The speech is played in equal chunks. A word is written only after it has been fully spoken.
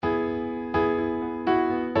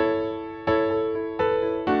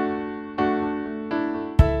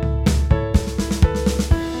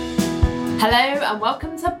Hello and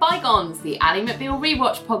welcome to Bygones, the Ally McBeal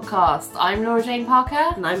Rewatch podcast. I'm Laura Jane Parker.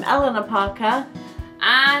 And I'm Eleanor Parker.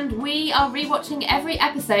 And we are rewatching every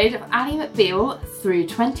episode of Ally McBeal through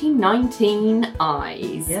 2019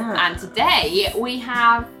 eyes. Yeah. And today we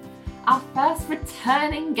have our first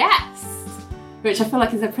returning guest, which I feel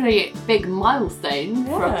like is a pretty big milestone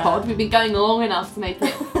for a pod. We've been going long enough to make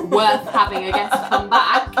it worth having a guest come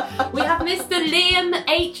back. We have Mr. Liam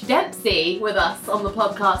H. Dempsey with us on the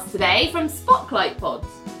podcast today from Spotlight Pod.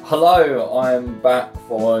 Hello, I am back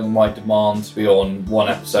following my demand to be on one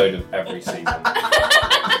episode of every season.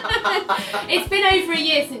 It's been over a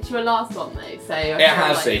year since you were last on though, so... It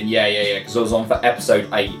has been, yeah, because I was on for episode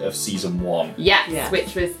 8 of season 1. Yes,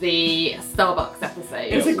 which was the Starbucks episode.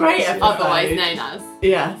 It was a great episode. Otherwise known as.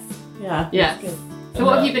 Yes. Yes. So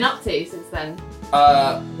what have you been up to since then?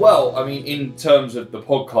 Well, I mean, in terms of the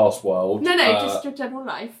podcast world... No, just your general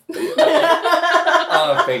life.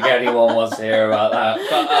 I don't think anyone wants to hear about that.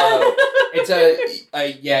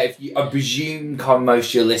 But I presume kind of most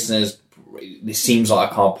of your listeners... This seems like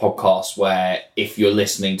a kind of podcast where if you're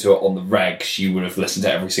listening to it on the regs, you would have listened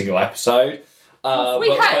to every single episode. For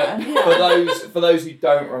those who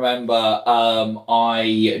don't remember,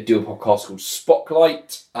 I do a podcast called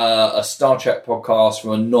Spotlight, a Star Trek podcast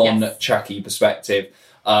from a non-Trekkie perspective.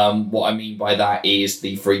 What I mean by that is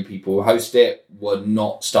the 3 people who host it were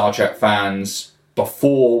not Star Trek fans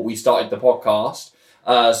before we started the podcast.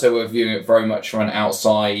 So we're viewing it very much from an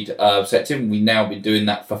outside perspective, and we've now been doing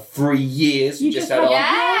that for 3 years. We just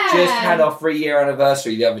had our 3-year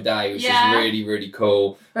anniversary the other day, which is really, really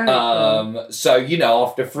cool. Cool. So,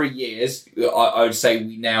 after 3 years, I would say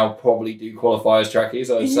we now probably do qualify as Trekkies,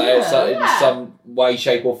 I would say, in some way,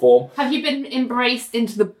 shape or form. Have you been embraced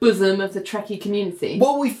into the bosom of the Trekkie community?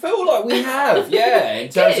 Well, we feel like we have, in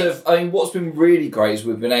terms of, what's been really great is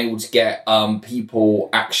we've been able to get people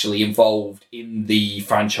actually involved in the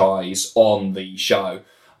franchise on the show.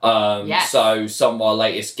 So some of our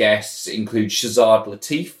latest guests include Shazad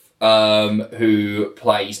Latif, who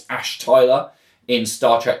plays Ash Tyler in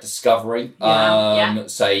Star Trek Discovery.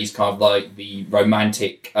 So he's kind of like the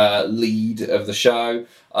romantic lead of the show,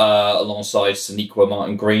 alongside Sonequa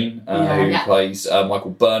Martin Green, who plays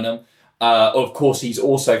Michael Burnham. Of course, he's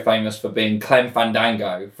also famous for being Clem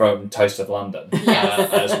Fandango from Toast of London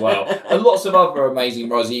as well. And lots of other amazing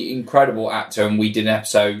roles. He's an incredible actor, and we did an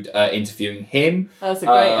episode interviewing him. That was a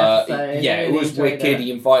great episode. Yeah, it was wicked.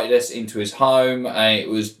 He invited us into his home, and it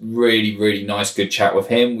was really, really nice, good chat with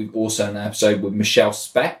him. We've also done an episode with Michelle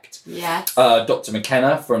Specht. Yes. Dr.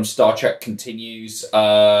 McKenna from Star Trek Continues,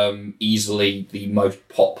 easily the most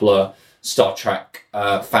popular Star Trek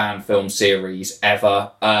fan film series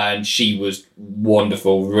ever, and she was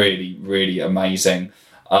wonderful, really, really amazing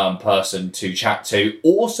person to chat to.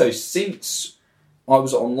 Also, since I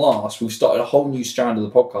was on last, we've started a whole new strand of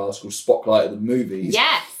the podcast called Spotlight of the Movies.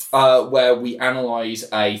 Yes. Where we analyse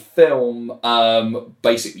a film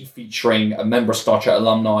basically featuring a member of Star Trek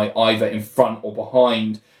alumni either in front or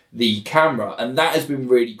behind the camera, and that has been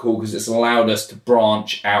really cool because it's allowed us to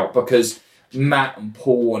branch out, because Matt and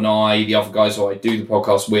Paul and I, the other guys who I do the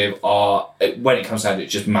podcast with, are, when it comes down to it,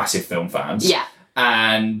 just massive film fans. Yeah.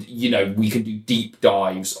 And, we can do deep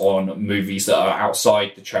dives on movies that are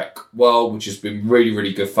outside the Trek world, which has been really,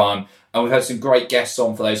 really good fun. And we've had some great guests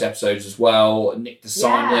on for those episodes as well. Nick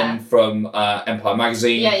DeSimon from Empire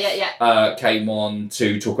Magazine came on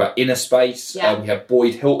to talk about Inner Space. We had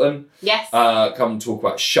Boyd Hilton come and talk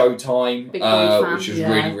about Showtime, which was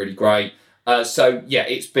really, really great.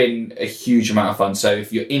 It's been a huge amount of fun. So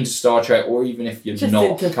if you're into Star Trek, or even if you're just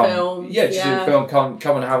not, into film,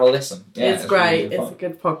 come and have a listen. Yeah, it's great. Really it's a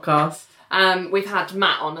good podcast. We've had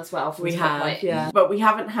Matt on as well. We have, but we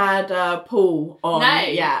haven't had Paul on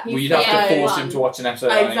yet. Well, you'd have to force him to watch an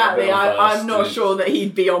episode. Exactly. I'm not sure that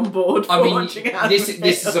he'd be on board for watching it. This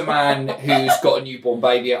is a man who's got a newborn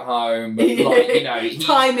baby at home.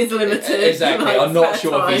 Time is limited. Exactly. I'm not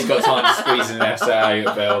sure if he's got time to squeeze in an episode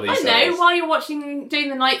out of all these I know, while you're doing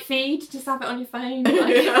the night feed, just have it on your phone.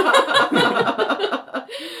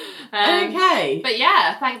 Okay. But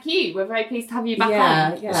thank you. We're very pleased to have you back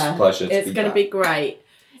on. It's a pleasure. It's going to be great.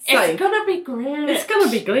 It's going to be great. It's going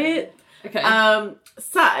to be great. Okay.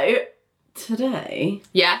 So today,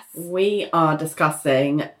 yes, we are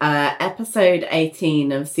discussing episode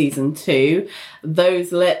 18 of season 2,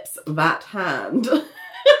 Those Lips, That Hand.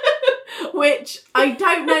 Which I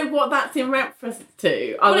don't know what that's in reference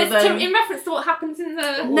to. In reference to what happens in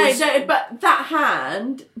the... No, but that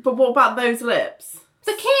hand. But what about those lips?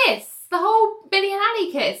 The kiss. The whole Billy and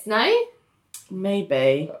Ally kiss, no?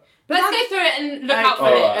 Maybe. Let's go through it and look out for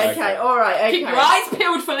Okay. lips. Okay, alright, okay. Keep your eyes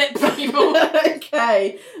peeled for lips, people.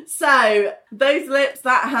 Okay, so Those Lips,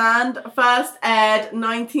 That Hand first aired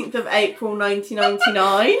 19th of April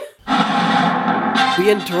 1999. We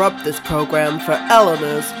interrupt this program for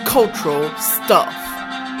Eleanor's Cultural Stuff,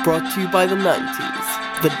 brought to you by the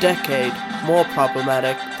 90s, the decade more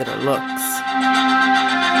problematic than it looks.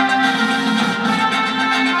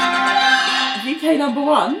 UK number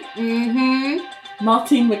one, Mm-hmm.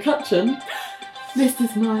 Martine McCutcheon. This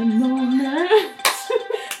is my moment.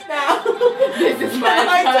 Now, This is can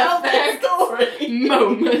I tell my this perfect story?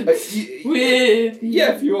 moment with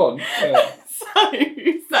Yeah, if you want. Yeah.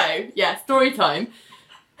 So, yeah, story time.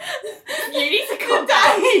 You need to The calm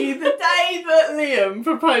down. day that Liam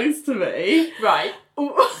proposed to me, Right.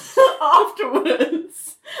 after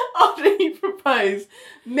he proposed,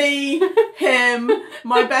 me, him,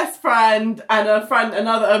 my best friend, and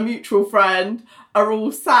a mutual friend are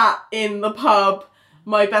all sat in the pub.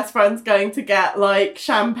 My best friend's going to get like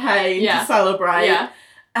champagne Yeah. to celebrate, Yeah.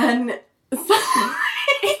 and so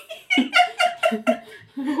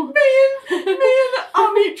me and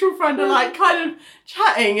our mutual friend are like kind of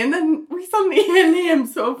chatting, and then we suddenly hear Liam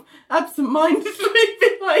sort of absent-mindedly be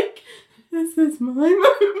like, "This is my moment."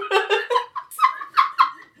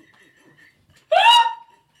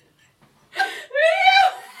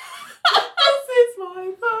 Liam, this is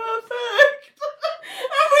my perfect.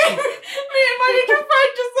 And me and my mutual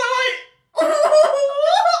friend just are like, "What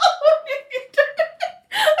are you doing?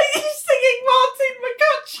 Are you singing Martine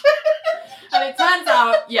McCutcheon?" And it turns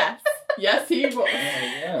out, yes, he was.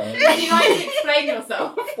 Yeah. Would you like to explain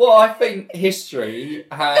yourself? Well, I think history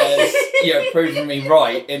has, proven me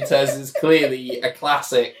right in terms of it's clearly a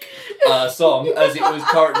classic song, as it was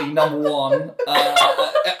currently number one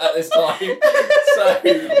at this time. So,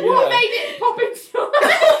 What made it pop into your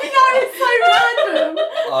No, it's so random.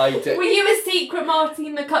 I do. Were you a secret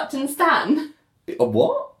Martine McCutcheon stan? A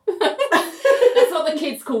what? That's what the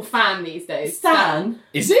kids call fan these days. Stan?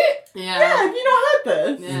 Is it? Yeah, Yeah. have you not heard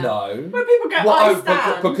this? Yeah. No. When people go, What? I Oh,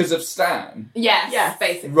 Stan. because of Stan. Yes, Yes.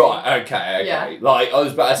 basically. Right. Okay. Yeah. Like I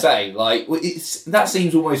was about to say, like that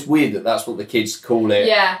seems almost weird that that's what the kids call it.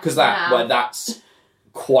 Yeah. Because Yeah. that's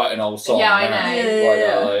quite an old song. Yeah, I now. know.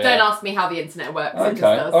 Yeah. Don't ask me how the internet works. It just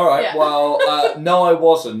Okay, does. alright, Yeah. well, no I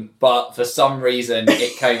wasn't, but for some reason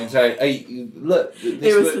it came to, hey, look,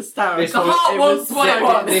 It was hysterical. this The heart was what I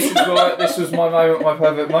wanted. this was my moment, my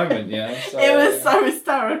perfect moment, yeah. So, It was so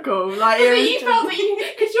hysterical. Like, it But was you felt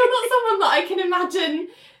that because you're not someone that I can imagine,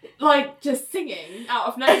 like, just singing out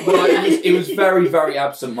of nowhere. Well, it was very, very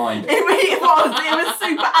absent-minded. It was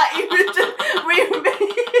super. It was just.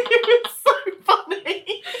 It was so funny.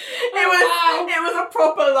 It was a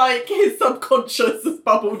proper like his subconscious has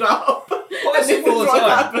bubbled up. I And sing this all is the what time.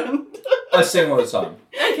 happened. I sing all the time.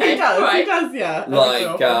 Okay, He does. right. He does. Yeah.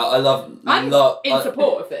 Like, I love, I'm in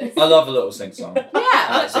support of this. I love a little sing-song. Yeah,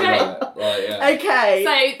 that's Actually, great. love it. Like, yeah. Okay.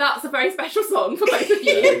 So that's a very special song for both of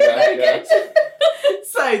you. Okay,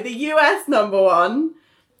 So the US number one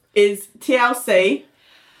is TLC.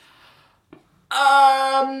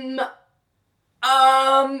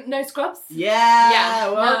 No Scrubs. Yeah.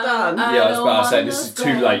 Well done. yeah, I was about to say, this is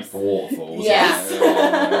too late for waterfalls. Yeah.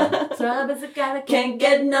 Scrubs are gonna Can't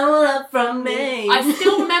get no love from me. I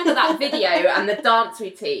still remember that video and the dance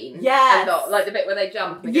routine. Yes. A lot, like the bit where they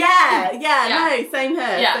jump. And they go, Yeah, Yeah. no, same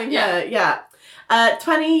here, Yeah, same yeah. here, yeah.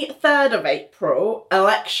 23rd of April,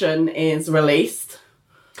 Election is released.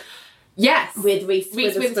 Yes. With Reese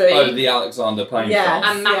Witherspoon. Oh, the Alexander Payne Yeah.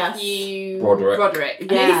 film. And Matthew Broderick. I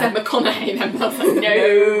nearly Yeah. said McConaughey then, but I was like,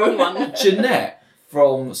 no, wrong one. Jeanette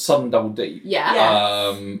from Sun Double Deep, Yeah.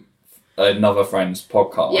 Yeah. another friend's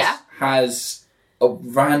podcast, Yeah. has a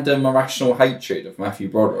random irrational hatred of Matthew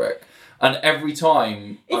Broderick. And every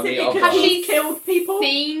time I Is meet it up because with he killed people?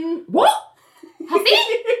 Seen... What? Has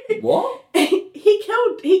he? what?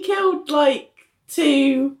 he killed like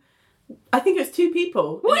two, I think it was two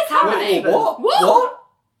people. What is happening? What? What?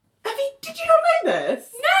 Did you not know this?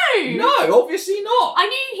 No. No, obviously not. I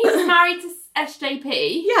knew he was married to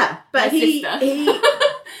SJP. Yeah, but My he sister.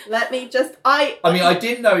 let me just, I mean, I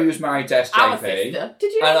didn't know he was married to Our SJP. sister.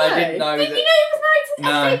 did you And know? I didn't know Did that. you know he was married to No.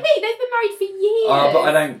 SJP? They've been married for years. But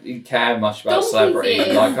I don't care much about Donkey's celebrity.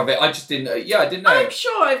 ears. Like, I just didn't. Yeah, I didn't know. I'm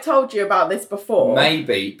sure I've told you about this before.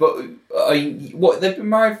 Maybe, but what? They've been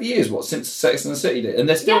married for years. What, since Sex and the City did, and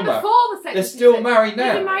they're still Yeah, married. before the Sex They're and the still City. married They've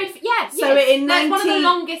now. been married for... Yes, So yes. in That's one of the 19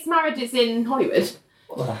 longest marriages in Hollywood.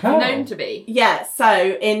 What the hell? Known to be. Yeah, so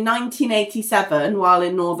in 1987, while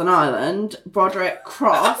in Northern Ireland, Broderick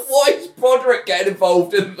crossed. Why is Broderick getting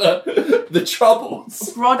involved in the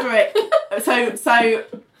troubles? Broderick. So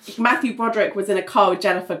Matthew Broderick was in a car with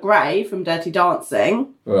Jennifer Grey from Dirty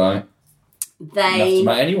Dancing. Right. Enough to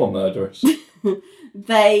make anyone murderous.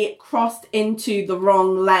 They crossed into the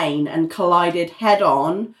wrong lane and collided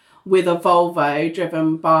head-on with a Volvo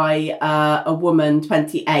driven by a woman,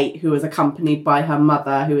 28, who was accompanied by her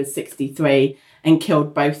mother, who was 63, and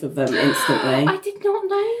killed both of them instantly. I did not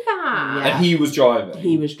know that. Yeah. And he was driving?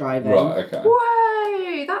 He was driving. Right, okay.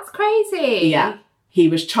 Whoa, that's crazy. Yeah. He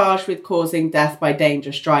was charged with causing death by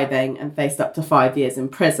dangerous driving and faced up to 5 years in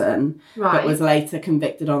prison, Right. but was later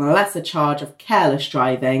convicted on a lesser charge of careless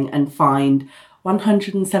driving and fined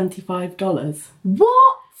 $175.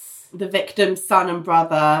 What? The victim's son and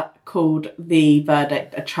brother called the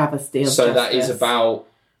verdict a travesty of So justice. that is about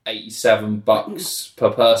 $87 per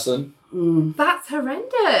person. That's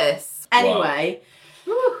horrendous. Anyway,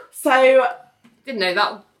 Whew. so Didn't know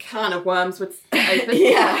that can of worms would stay open.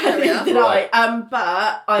 yeah, There we are. did Right.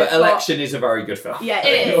 but I've But Election is a very good film. Yeah,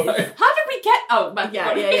 It is. Right. How did we get? Oh,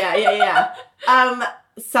 yeah.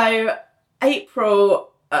 So April,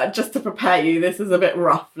 just to prepare you, this is a bit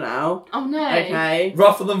rough now. Oh no. Okay.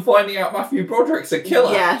 Rougher than finding out Matthew Broderick's a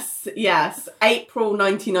killer. Yes. April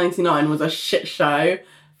 1999 was a shit show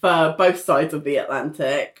for both sides of the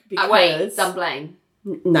Atlantic because Wait, Dunblane.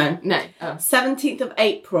 no. No. Oh. 17th of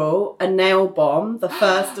April, a nail bomb, the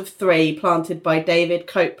first of three planted by David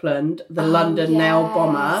Copeland, the London nail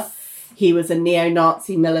bomber. He was a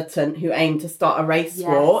neo-Nazi militant who aimed to start a race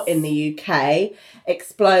war in the UK,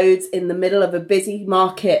 explodes in the middle of a busy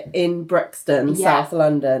market in Brixton, South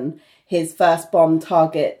London. His first bomb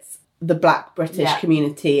targets the Black British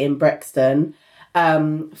community in Brixton.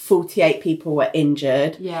 48 people were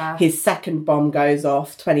injured. Yeah. His second bomb goes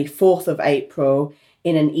off 24th of April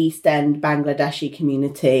in an East End Bangladeshi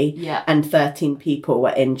community. Yeah. And 13 people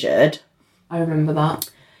were injured. I remember that.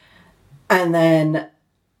 And then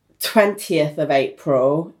 20th of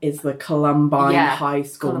April is the Columbine High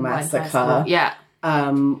School Columbine massacre. High School. Yeah.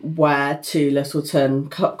 Where two Littleton,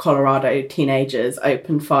 Colorado teenagers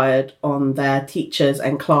opened fire on their teachers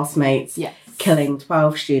and classmates, Yes. killing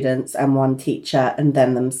 12 students and one teacher and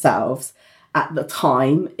then themselves. At the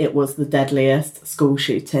time, it was the deadliest school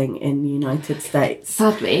shooting in the United States.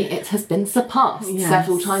 Sadly, it has been surpassed Yes.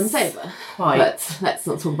 several times over. Quite. But let's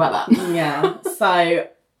not talk about that. Yeah. So,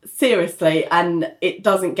 seriously, and it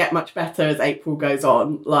doesn't get much better as April goes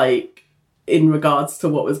on, like, in regards to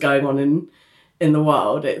what was going on in the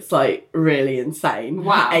world. It's, like, really insane.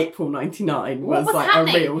 Wow. April 99 What was like,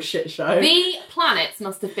 happening? a real shit show. The planets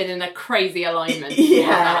must have been in a crazy alignment.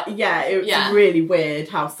 Yeah, for that. yeah, it was Yeah. really weird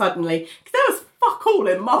how suddenly, because there was fuck all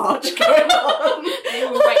in March going on. They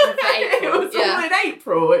were waiting for April. It was all in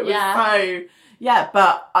April. It was so, yeah,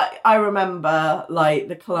 but I remember, like,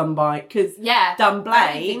 the Columbine, because Yeah.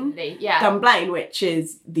 Dunblane, Vividly, yeah. Dunblane, which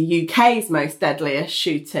is the UK's most deadliest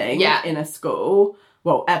shooting in a school,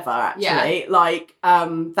 well, ever, actually, like,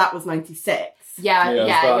 that was 96. Yeah, you're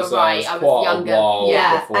right. I was younger.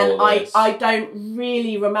 Yeah, and this. I don't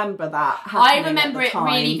really remember that happening. I remember at the it time.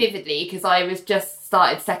 really vividly because I was just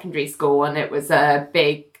started secondary school and it was a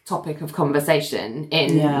big topic of conversation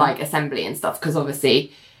in like assembly and stuff because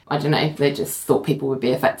obviously, I don't know, they just thought people would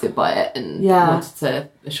be affected by it and wanted to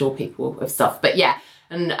assure people of stuff. But yeah,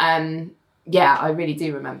 and I really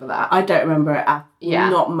do remember that. I don't remember it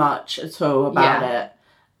not much at all about it.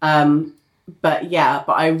 But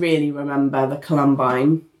I really remember the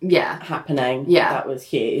Columbine happening. Yeah. That was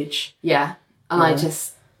huge. Yeah, and I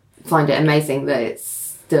just find it amazing that it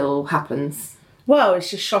still happens. Well, it's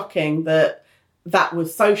just shocking that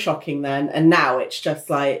was so shocking then, and now it's just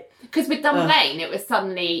like... Because with Dunblane, it was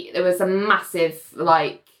suddenly, there was a massive,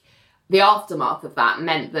 like, the aftermath of that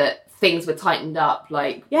meant that things were tightened up,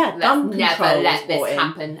 like, let's never let this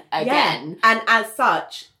happen again. Yeah. And as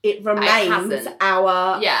such, it remains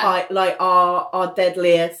our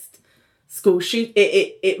deadliest school shoot.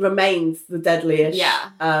 It remains the deadliest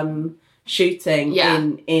shooting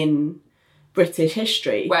in British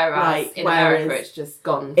history. Whereas in America, it's just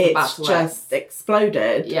gone. It's just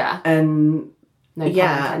exploded. Yeah. And no pun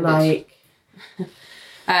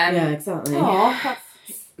intended. Exactly. Oh, that's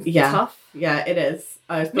tough. Yeah, it is.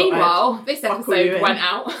 Meanwhile, this episode went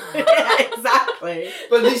out. Yeah, exactly.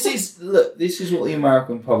 But this is what the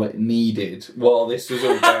American public needed while this was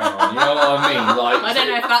all going on. You know what I mean? Like, I don't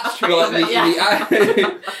know if that's true.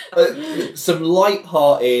 Like some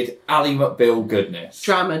light-hearted Ally McBeal goodness.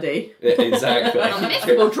 Dramedy. Exactly.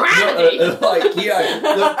 Municipal dramedy. Like, you know,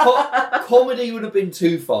 the comedy would have been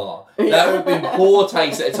too far. That would have been poor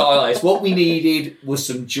taste at its highlights. What we needed was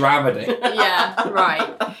some dramedy. Yeah,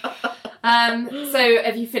 right. So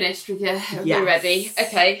have you finished with your... Are you ready?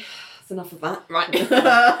 Okay. That's enough of that. Right.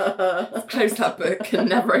 Let's close that book and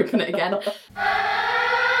never open it again.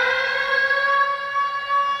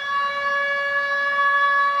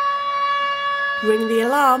 Ring the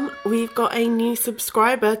alarm. We've got a new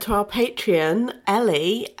subscriber to our Patreon.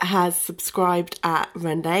 Ellie has subscribed at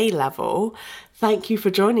Renee level. Thank you for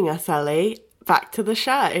joining us, Ellie. Back to the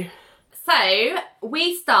show. So,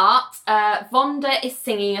 we start, Vonda is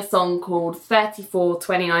singing a song called 34,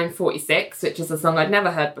 29, 46, which is a song I'd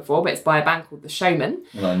never heard before, but it's by a band called The Showman.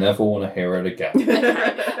 And I never want to hear it again.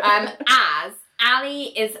 As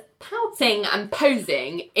Ali is pouting and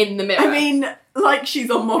posing in the mirror. I mean, like she's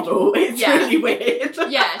on model. It's really weird.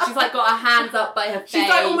 Yeah, she's like got her hands up by her face. She's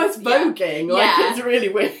like almost voguing. Like it's really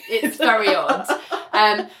weird. It's very odd.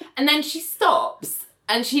 And then she stops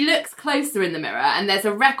and she looks closer in the mirror and there's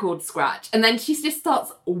a record scratch and then she just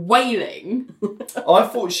starts wailing. I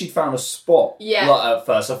thought she'd found a spot. Yeah. Like, at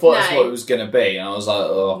first. I thought that's what it was going to be. And I was like,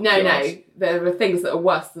 oh, No, gosh. no. There are things that are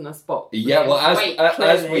worse than a spot. Yeah, well,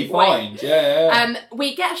 as we find. Yeah.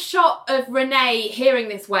 We get a shot of Renee hearing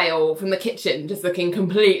this wail from the kitchen, just looking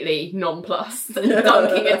completely nonplussed and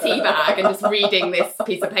dunking a tea bag and just reading this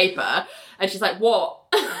piece of paper. And she's like, what?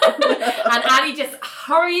 And Annie just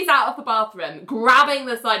hurries out of the bathroom, grabbing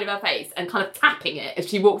the side of her face and kind of tapping it as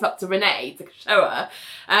she walks up to Renee to show her.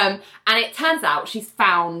 And it turns out she's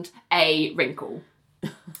found a wrinkle.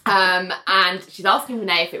 And she's asking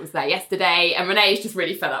Renee if it was there yesterday, and Renee's just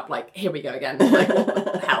really fed up, like, here we go again, like,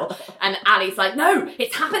 what the hell? And Ali's like, no,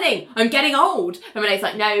 it's happening, I'm getting old. And Renee's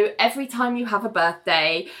like, no, every time you have a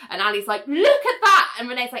birthday. And Ali's like, look at that. And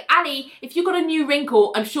Renee's like, Ali, if you got a new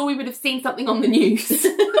wrinkle, I'm sure we would have seen something on the news.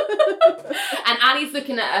 And Ali's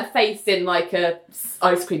looking at her face in like a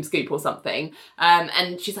ice cream scoop or something,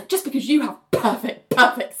 and she's like, just because you have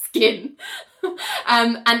perfect skin.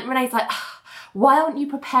 And Renee's like, why aren't you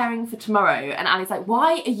preparing for tomorrow? And Ali's like,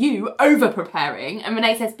 why are you over-preparing? And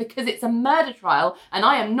Renee says, because it's a murder trial and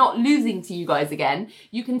I am not losing to you guys again.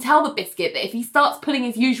 You can tell the biscuit that if he starts pulling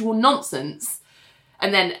his usual nonsense,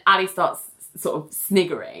 and then Ali starts sort of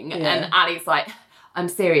sniggering, and Ali's like, I'm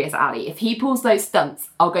serious, Ali. If he pulls those stunts,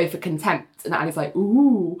 I'll go for contempt. And Ali's like,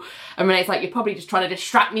 ooh. And Renee's like, you're probably just trying to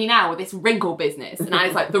distract me now with this wrinkle business. And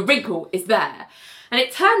Ali's like, the wrinkle is there. And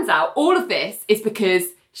it turns out all of this is because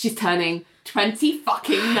she's turning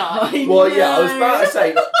 29. Well, yeah, I was about to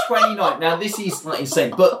say, like, 29. Now, this is like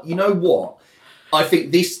insane. But you know what? I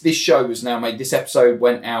think this show has now made... This episode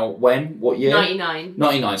went out when? What year? 99.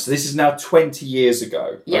 99. So this is now 20 years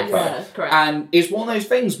ago. Yes, okay? correct. And it's one of those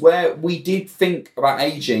things where we did think about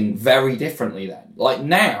ageing very differently then. Like,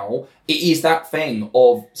 now, it is that thing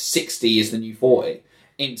of 60 is the new 40.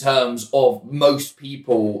 In terms of most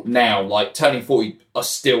people now, like, turning 40 are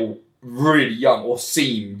still really young or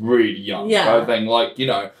seem really young. Yeah. I think, like, you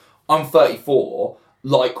know, I'm 34...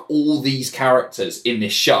 like, all these characters in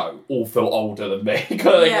this show all feel older than me.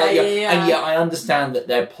 And yet I understand that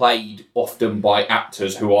they're played often by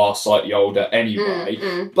actors who are slightly older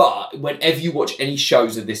anyway. But whenever you watch any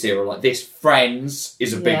shows of this era, like this, Friends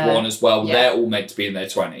is a big one as well. Yeah. They're all meant to be in their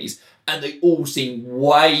 20s. And they all seem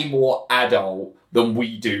way more adult than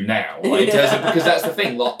we do now. Like, in terms of, because that's the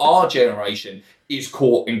thing, like, our generation is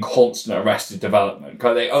caught in constant Arrested Development.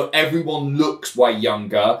 Everyone looks way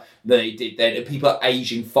younger than they did then, and people are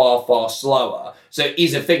aging far, far slower. So it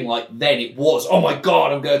is a thing, like, then it was, oh my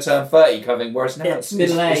God, I'm going to turn 30, kind of thing, whereas now it's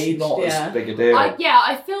middle-aged, not as big a deal.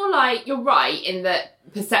 I feel like you're right in that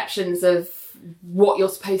perceptions of what you're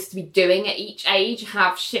supposed to be doing at each age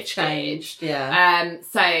have shifted.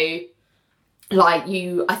 So... like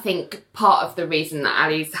I think part of the reason that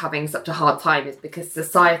Ali's having such a hard time is because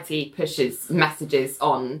society pushes messages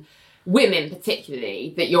on women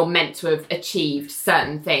particularly that you're meant to have achieved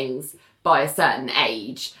certain things by a certain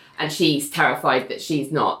age, and she's terrified that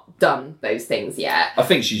she's not done those things yet. I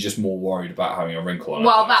think she's just more worried about having a wrinkle on her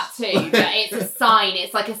Well, face. that too, but it's a sign,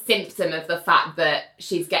 it's like a symptom of the fact that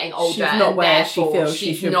she's getting older. She's not and where she therefore feels she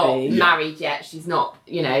she's should not be. married yet, she's not,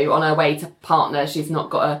 you know, on her way to partner, she's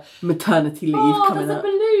not got a... Maternity leave coming there's up. a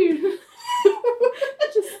balloon.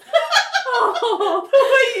 The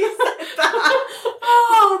way you said that.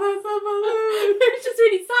 Oh, there's a balloon. It was just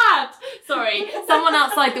really sad. Sorry, someone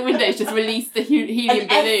outside the window has just released the helium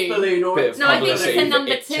balloon. balloon or Bit of No, I think it's publicity a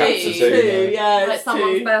number for chapter two. two, yeah. Like it's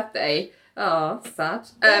someone's two. birthday. Oh, sad.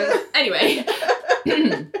 Anyway.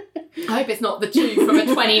 I hope it's not the 2 from a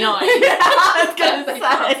 29. I was going to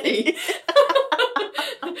say.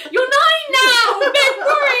 You're 9 now! Don't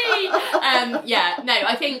worry!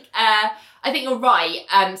 I think you're right.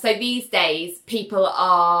 So these days, people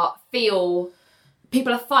feel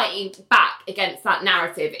people are fighting back against that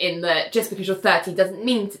narrative in that just because you're 30 doesn't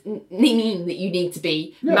mean that you need to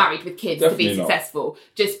be married with kids to be successful.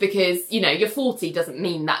 Just because, you know, you're 40 doesn't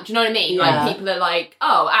mean that. Do you know what I mean? Yeah. Like, people are like,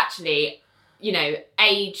 oh, actually, you know,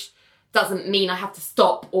 age doesn't mean I have to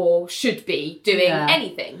stop or should be doing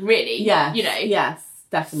anything, really. Yes. You know? Yes,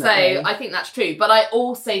 definitely. So I think that's true. But I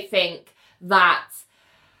also think that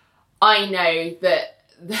I know that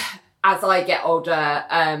as I get older,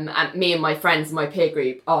 and me and my friends and my peer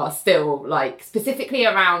group are still, like, specifically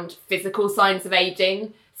around physical signs of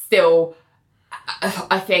ageing, still,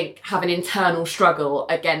 I think, have an internal struggle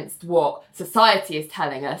against what society is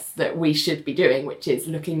telling us that we should be doing, which is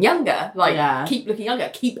looking younger. Like, keep looking younger,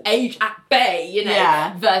 keep age at bay, you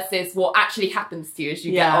know, versus what actually happens to you as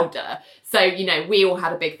you get older. So, you know, we all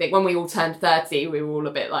had a big thing. When we all turned 30, we were all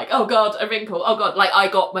a bit like, oh God, a wrinkle. Oh God. Like, I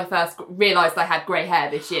got my first, realised I had grey hair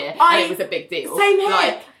this year. And it was a big deal. Same here.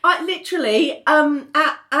 Like, I literally,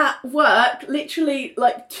 at work, literally,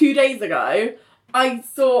 like, 2 days ago, I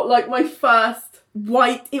saw, like, my first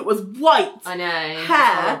white, it was white I know.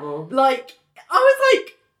 hair. Horrible. Like, I was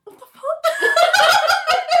like, what the fuck?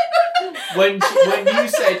 When you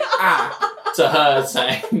said to her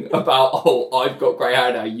saying about, oh, I've got grey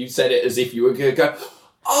hair now, you said it as if you were going to go,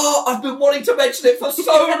 oh, I've been wanting to mention it for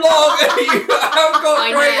so long and you haven't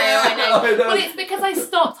got grey hair. I know. Well, it's because I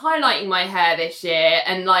stopped highlighting my hair this year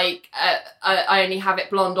and, like, I only have it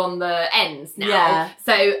blonde on the ends now. Yeah.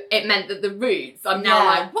 So it meant that the roots, I'm now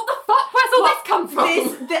like, what the fuck? Where's all this come from?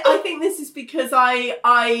 I think this is because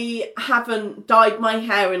I haven't dyed my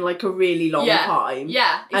hair in, like, a really long time.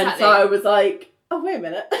 Yeah, exactly. And so I was like, oh, wait a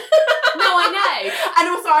minute. No, I know. And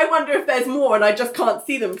also, I wonder if there's more and I just can't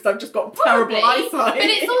see them because I've just got terrible eyesight. But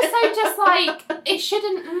it's also just like, it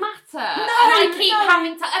shouldn't matter. And I keep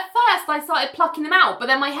having to, at first I started plucking them out, but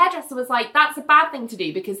then my hairdresser was like, that's a bad thing to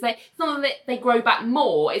do because it's not that they grow back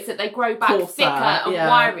more, it's that they grow back Coarser, thicker and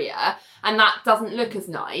wirier, and that doesn't look as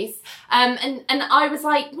nice. And I was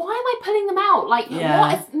like, why am I pulling them out? Like,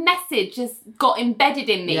 what message has got embedded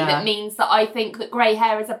in me that means that I think that grey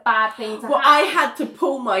hair is a bad thing to have? Well, I had to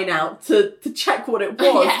pull mine out to check what it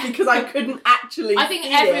was because I couldn't actually I think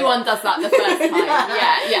see everyone does that the first time.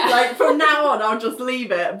 Yeah. Like, from now on, I'll just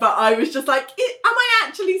leave it. But I was just like, am I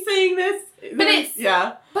actually seeing this? But it's...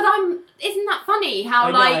 Yeah. But isn't that funny how,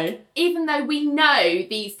 I like, know. even though we know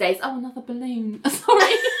these days... Oh, another balloon.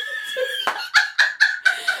 Sorry.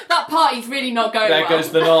 That party's really not going There well.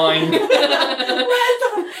 goes the 9.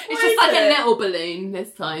 It's just like a little balloon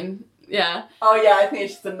this time. Yeah. Oh, yeah, I think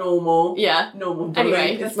it's just a normal Yeah. balloon.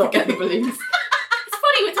 Anyway, let's forget the balloons. It's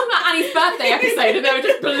funny, we're talking about Annie's birthday episode and there were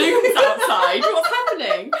just balloons outside. What's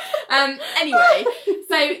happening? Anyway,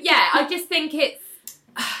 so yeah, I just think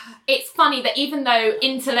it's funny that even though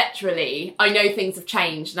intellectually I know things have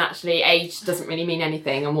changed and actually age doesn't really mean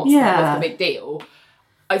anything and what's the big deal,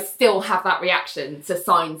 I still have that reaction to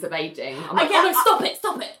signs of ageing. I'm like, oh no,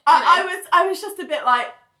 stop it. I was just a bit like,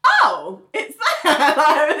 oh, it's there.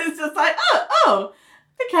 I was just like, oh,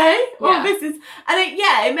 okay. Well, this is, and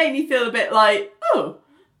it made me feel a bit like, oh,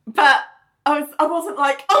 but I wasn't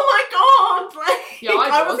like, oh my god,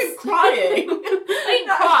 like, I wasn't crying. I didn't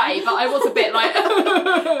cry, but I was a bit like,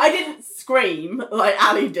 I didn't scream like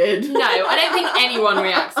Ali did. No, I don't think anyone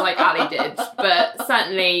reacts like Ali did, but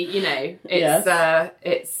certainly, you know,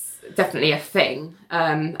 it's definitely a thing,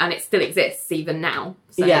 and it still exists even now.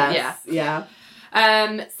 So, yeah.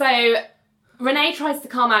 So Renee tries to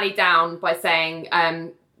calm Ali down by saying,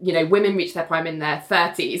 you know, women reach their prime in their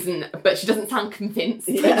 30s, but she doesn't sound convinced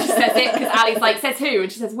when she says it, because Ali's like, says who?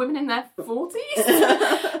 And she says, women in their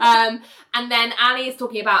 40s? And then Ali is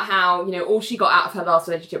talking about how, you know, all she got out of her last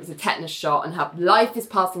relationship was a tetanus shot and her life is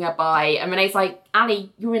passing her by. And Renee's like,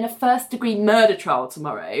 Ali, you're in a first-degree murder trial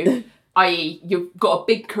tomorrow. i.e. you've got a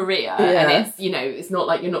big career and it's, you know, it's not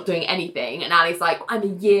like you're not doing anything. And Ali's like, I'm a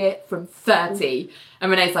year from 30.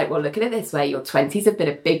 And Renee's like, well, look at it this way. Your 20s have been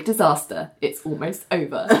a big disaster. It's almost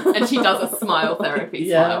over. And she does a smile therapy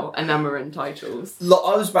smile, Enamorin titles. Look,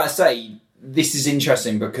 I was about to say, this is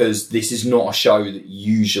interesting because this is not a show that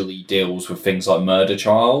usually deals with things like murder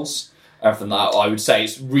trials. And from that, I would say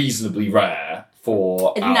it's reasonably rare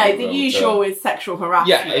for... No, the usual is sexual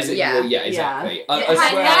harassment. Yeah, exactly. And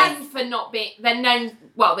known for not being... They're known...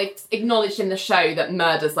 Well, they've acknowledged in the show that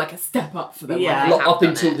murder's like a step up for them. Yeah. Up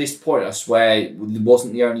until this point, I swear, it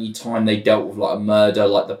wasn't the only time they dealt with like a murder,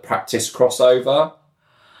 like the Practice crossover.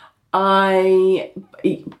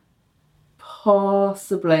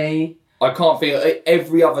 Possibly... I can't feel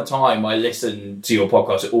every other time I listen to your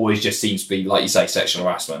podcast, it always just seems to be, like you say, sexual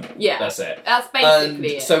harassment. Yeah. That's it. That's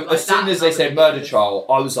basically it. So Like, as soon as they said murder trial,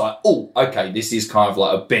 I was like, oh, okay, this is kind of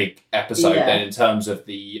like a big episode Yeah. then in terms of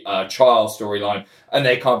the trial storyline. And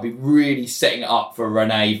they can't be really setting it up for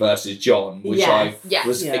Renee versus John, which I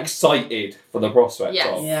was excited for the prospect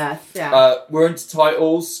of. Yes. We're into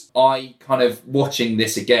titles. I kind of, watching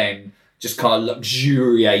this again, just kind of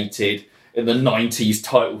luxuriated in the 90s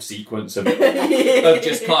title sequence of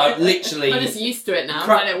just kind of literally... I'm just used to it now.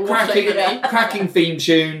 I don't watch it. cracking theme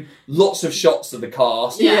tune, lots of shots of the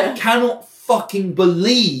cast. Yeah. Cannot fucking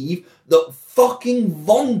believe that fucking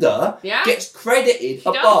Vonda gets credited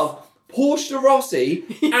above Portia Rossi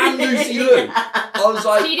and Lucy Liu. I was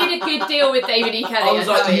like... She did a good deal with David E. Kelly. I was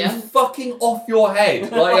like, you fucking off your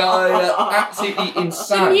head. Like, absolutely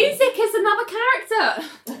insane. The music is another character.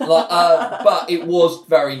 But it was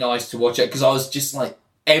very nice to watch it, because I was just like,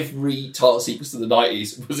 every title sequence of the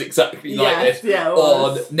 90s was exactly like this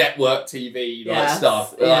on network TV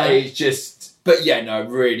stuff. It's just... But yeah, no,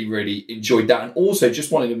 really, really enjoyed that. And also,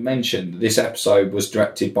 just wanted to mention that this episode was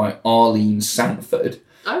directed by Arlene Sanford.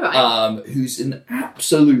 All right. Who's an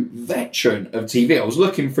absolute veteran of TV. I was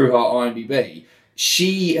looking through her IMDb.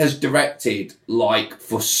 She has directed, like,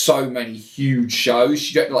 for so many huge shows.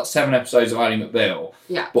 She directed, like, 7 episodes of Ally McBeal.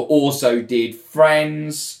 Yeah. But also did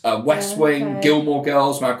Friends, West Wing, Gilmore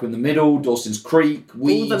Girls, Malcolm in the Middle, Dawson's Creek,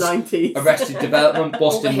 Weeds, all the 90s. Arrested Development,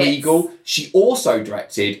 Boston Legal. She also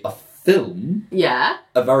directed a film. Yeah.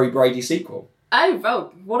 A Very Brady sequel. Oh,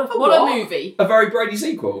 well, what a movie. A Very Brady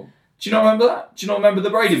sequel. Do you not remember that? Do you not remember the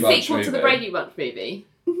Brady Bunch sequel movie? to the Brady Bunch movie.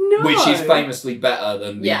 No. Which is famously better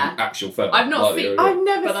than the actual film. I've not seen I've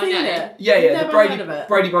never but seen I know. it. Yeah, Never heard of the it.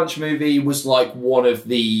 Brady Bunch movie was like one of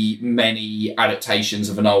the many adaptations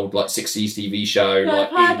of an old like 60s TV show. No,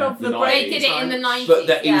 like, I've heard in of the the 90s. Brady They did it in the 90s.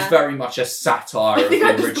 But it was very much a satire I of think the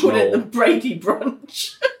I just called it the original. Brady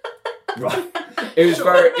Brunch. Right. It was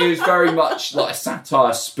very much like a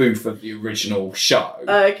satire spoof of the original show.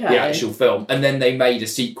 Okay. The actual film. And then they made a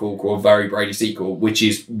sequel called Very Brady Sequel, which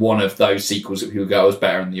is one of those sequels that people go, was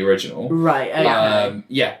better than the original. Right, okay.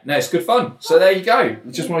 No, it's good fun. So there you go.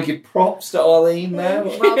 I just want to give props to Arlene there.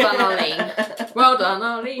 Well done, Arlene. Well done,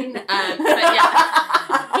 Arlene. But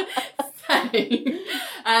yeah.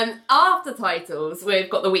 After titles, we've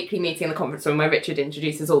got the weekly meeting in the conference room where Richard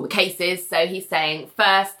introduces all the cases. So he's saying,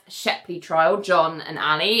 first, Shepley trial, John and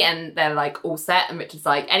Ali, and they're like all set, and Richard's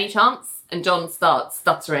like, any chance? And John starts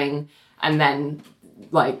stuttering and then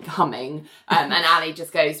like humming, and Ali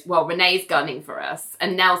just goes, well, Renee's gunning for us.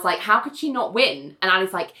 And Nell's like, how could she not win? And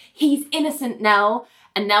Ali's like, he's innocent, Nell.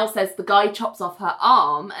 And Nell says the guy chops off her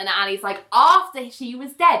arm, and Ali's like, after she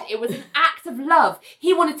was dead, it was an act of love.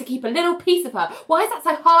 He wanted to keep a little piece of her. Why is that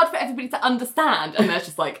so hard for everybody to understand? And there's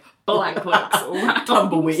just like blank looks all around.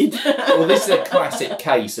 Tumbleweed. Well, this is a classic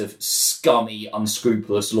case of scummy,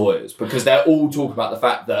 unscrupulous lawyers, because they're all talking about the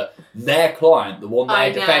fact that their client, the one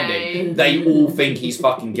they're defending, they all think he's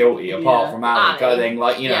fucking guilty, apart from Ali going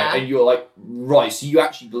like, and you're like, right, so you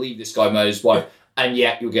actually believe this guy murdered his wife, and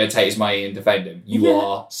yet you're going to take his money and defend him. You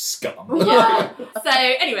are scum. Yeah. So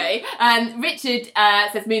anyway, Richard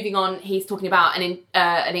says, moving on, he's talking about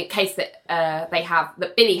a case that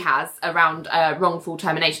that Billy has around wrongful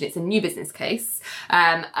termination. It's a new business case.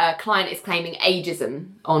 A client is claiming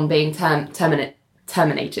ageism on being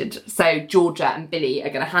terminated. So Georgia and Billy are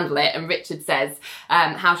going to handle it, and Richard says,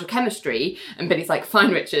 how's your chemistry? And Billy's like,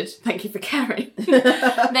 fine, Richard, thank you for caring.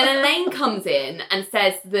 Then Elaine comes in and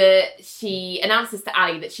says that she announces to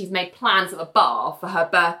Ali that she's made plans at a bar for her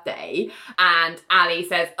birthday, and Ali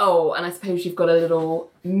says, oh, and I suppose you've got a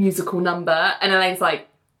little musical number, and Elaine's like,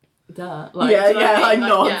 duh. Like, I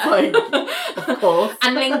know. Like, of course.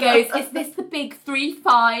 And Lynn goes, is this the big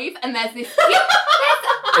 3-5? And there's this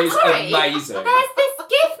It's amazing. There's this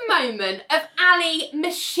GIF moment of Ali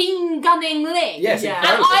machine gunning Lynn. Yes, and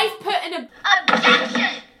incredible. I've put in a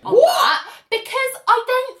on that because I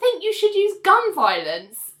don't think you should use gun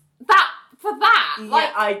violence for that.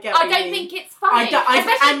 Yeah, I get I what you don't mean. think it's funny,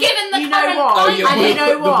 especially and given the you know current what? climate. And you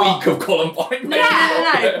know what? The week of Columbine.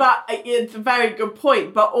 No, but it's a very good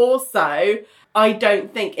point. But also, I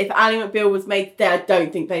don't think if Ally McBeal was made today, I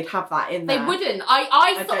don't think they'd have that in there. They wouldn't.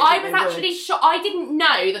 I don't thought think I they was actually shocked. I didn't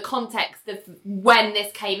know the context of when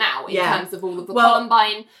this came out in terms of all of the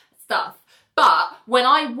Columbine stuff. But when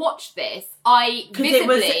I watched this, I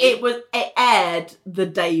visibly it aired the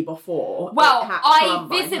day before. Well, I Columbine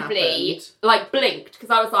visibly happened. like blinked because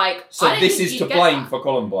I was like, So I don't this think is you'd to get blame that. for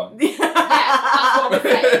Columbine. Yeah, that's what I'm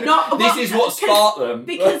saying. This is what sparked them.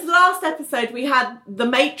 Because last episode we had The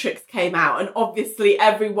Matrix came out, and obviously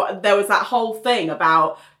there was that whole thing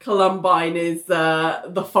about Columbine is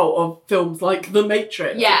the fault of films like The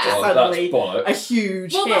Matrix. Yeah. Which is Oh, suddenly that's bollocks. a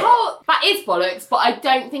huge Well, hit. that is bollocks, but I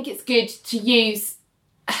don't think it's good to use.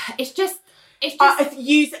 It's just.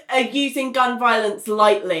 Using gun violence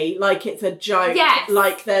lightly, like it's a joke. Yes.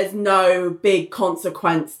 Like there's no big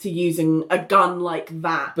consequence to using a gun like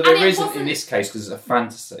that. But And there it isn't in wasn't- this case because it's a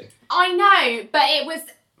fantasy. I know, but it was.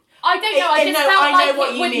 I don't know. I just felt I like know what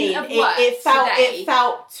it you wouldn't mean. have worked It today.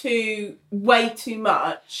 felt way too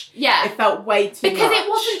much. Yeah. It felt way too much. Because it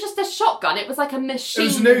wasn't just a shotgun; it was like a machine It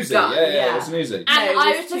was an Uzi. gun. Yeah, it was an Uzi. And No, it I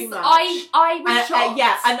was was too just, much. I was shocked.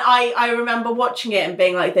 yeah, and I remember watching it and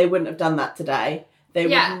being like, they wouldn't have done that today. They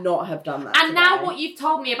Yeah. would not have done that And today. now what you've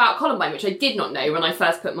told me about Columbine, which I did not know when I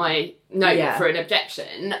first put my note Yeah. for an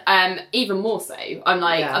objection, even more so. I'm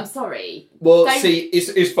like, Yeah. I'm sorry. Well, Don't- see,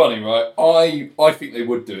 it's funny, right? I think they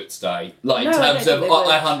would do it today. Like in No, I terms don't of, think they would.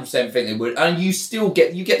 I 100% think they would. And you still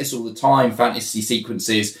get this all the time. Fantasy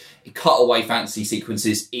sequences, cutaway fantasy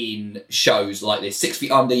sequences in shows like this. 6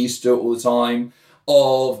 Feet Under used to do it all the time.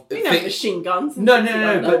 We know machine guns. and No, things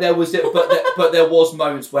like but that. there was but there was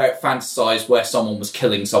moments where it fantasized where someone was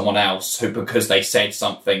killing someone else because they said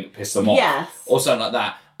something that pissed them off, Yes. or something like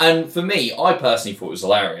that. And for me, I personally thought it was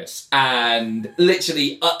hilarious, and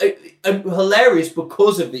literally hilarious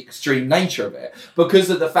because of the extreme nature of it, because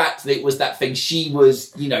of the fact that it was that thing. She was,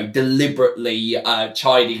 deliberately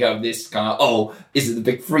chiding of this kind of, oh, is it the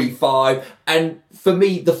big 3-5? And for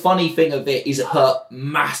me, the funny thing of it is her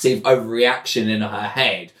massive overreaction in her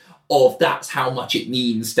head. Of that's how much it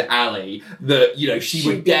means to Ali that she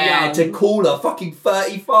would be dare young. to call her fucking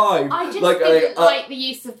 35. I just didn't like the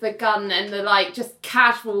use of the gun and the just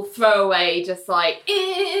casual throwaway, just like.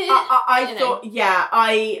 I thought,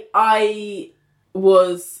 I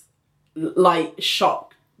was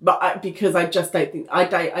shocked, but because I just don't think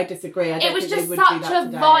I disagree. I don't It was think just they would do such that a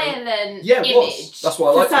today. violent Yeah, it image. was. That's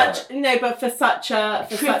what I For like. such, but for such a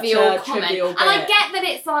Trivial comment. trivial And I bit. get that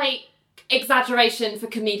it's exaggeration for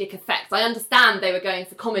comedic effects. I understand they were going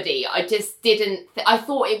for comedy. I just didn't. I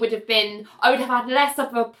thought it would have been. I would have had less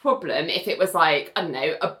of a problem if it was I don't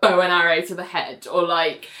know, a bow and arrow to the head or Do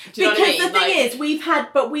you know what I mean? the thing is,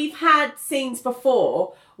 we've had scenes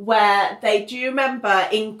before where do you remember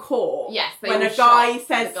in court? Yes, they when all a guy shot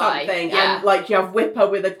says the guy, something yeah. and you have Whipper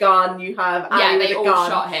with a gun, you have Ali with they a all gun,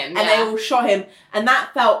 shot him, and they all shot him, and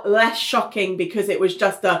that felt less shocking because it was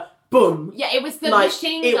just a boom. Yeah, it was the Like,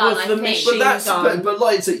 machine it gun. was I the think. machine- But that's gun.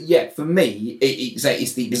 but for me,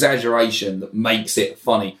 it's the exaggeration that makes it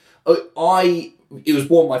funny. It was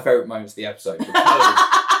one of my favourite moments of the episode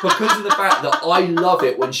because of the fact that I love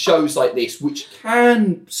it when shows like this, which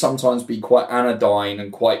can sometimes be quite anodyne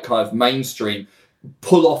and quite kind of mainstream,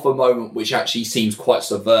 pull off a moment which actually seems quite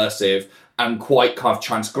subversive and quite kind of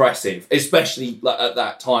transgressive, especially at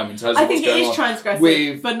that time in terms of I think what's it going is on transgressive,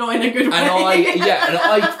 with- but not in a good way. and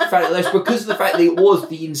I found it less because of the fact that it was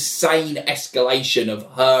the insane escalation of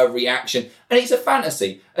her reaction, and it's a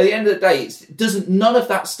fantasy. At the end of the day, none of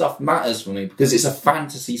that stuff matters for me because it's a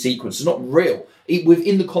fantasy sequence. It's not real.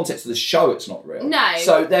 Within the context of the show, it's not real. No.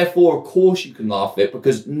 So therefore, of course, you can laugh at it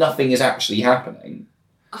because nothing is actually happening.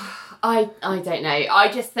 I don't know. I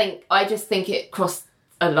just think it crossed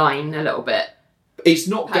a line a little bit. It's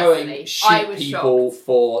not Personally, going I shoot was people shocked.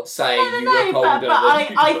 for saying you look older. but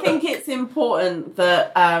than I think it's important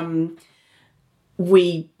that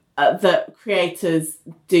that creators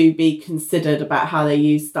do be considered about how they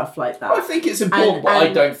use stuff like that. I think it's important, And- but I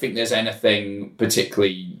and- don't think there's anything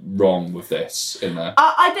particularly wrong with this in there.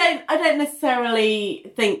 I don't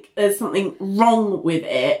necessarily think there's something wrong with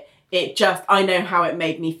it. It just, I know how it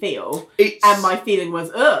made me feel. And my feeling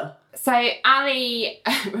was, ugh. So Ali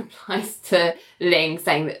replies to Ling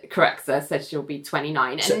saying that corrects her, said she'll be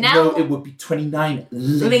 29. And So, Nell... no, it would be 29.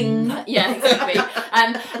 Ling. Yeah, exactly.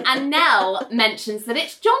 And Nell mentions that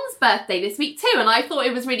it's John's birthday this week too, and I thought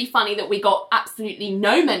it was really funny that we got absolutely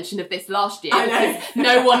no mention of this last year I know. because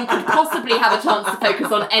no one could possibly have a chance to focus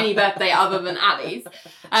on any birthday other than Ali's.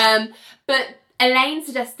 But Elaine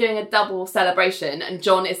suggests doing a double celebration, and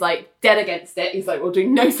John is dead against it. He's we'll do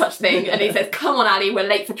no such thing. And he says, come on, Ali, we're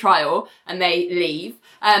late for trial. And they leave.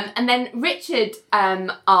 And then Richard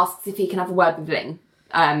asks if he can have a word with Ling.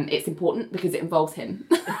 It's important because it involves him.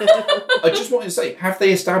 I just wanted to say, have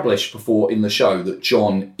they established before in the show that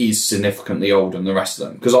John is significantly older than the rest of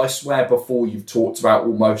them? Because I swear before you've talked about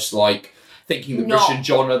almost thinking that Not- Rich and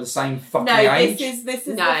John are the same fucking No, age. this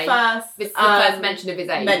is No, the first. This is the first mention of his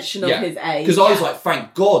age. Mention of his age. Because I was like,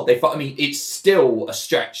 thank God they. I mean, it's still a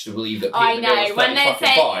stretch to believe that. I Peter McGill know was when they 30 fucking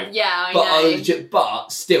say, five. yeah, I But know.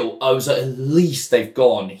 but still, I was like, at least they've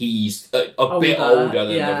gone. He's a bit older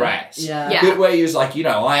than the rest. Yeah. Yeah. Where he was like,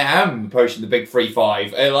 I am approaching the big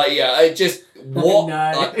 3-5. And like, it just what?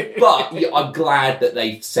 No. Like, but I'm glad that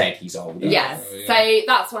they said he's older. Yes, so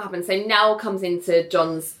that's what happens. So Nell comes into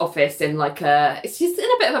John's office in it's just in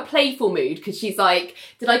a bit of a playful mood because she's like,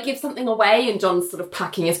 did I give something away? And John's sort of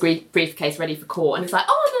packing his briefcase ready for court and it's like,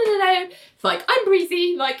 oh, no. It's like, I'm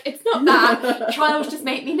breezy, it's not that. Trials just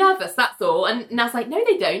make me nervous, that's all. And Nell's like, no,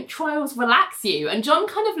 they don't. Trials relax you. And John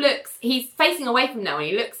kind of he's facing away from Nell and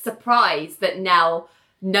he looks surprised that Nell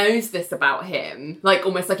knows this about him,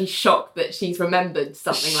 almost like he's shocked that she's remembered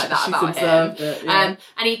something like that She's about observed him. it, yeah.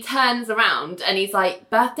 And he turns around and he's like,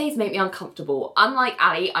 birthdays make me uncomfortable. Unlike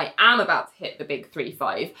Ali, I am about to hit the big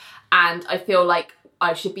 3-5 and I feel like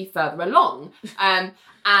I should be further along. And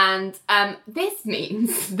this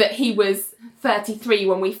means that he was 33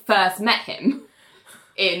 when we first met him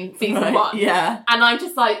in season 1. Yeah. And I'm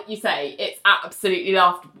just like, you say, it's absolutely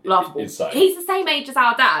laughable. Insane. He's the same age as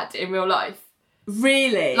our dad in real life.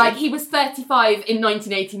 Really? He was 35 in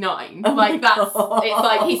 1989. Oh my that's God. it's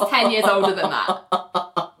like he's 10 years older than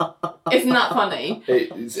that. Isn't that funny?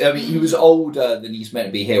 He was older than he's meant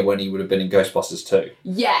to be here when he would have been in Ghostbusters 2.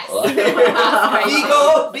 Yes. That's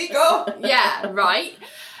crazy. Vigo! Yeah, right.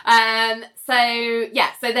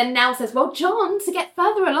 So then Nell says, well, John, to get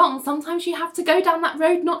further along, sometimes you have to go down that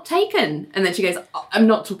road not taken. And then she goes, I'm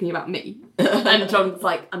not talking about me. And John's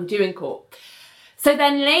like, I'm due in court. So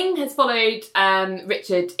then Ling has followed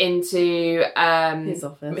Richard into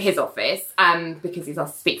his office because he's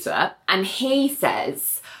asked to speak to her. And he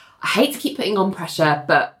says, I hate to keep putting on pressure,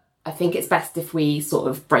 but I think it's best if we sort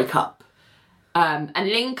of break up. And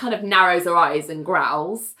Ling kind of narrows her eyes and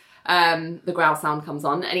growls. The growl sound comes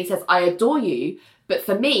on. And he says, I adore you, but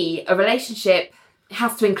for me, a relationship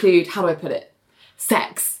has to include, how do I put it?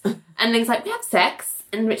 Sex. And Ling's like, we have sex.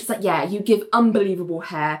 And Richard's like, yeah, you give unbelievable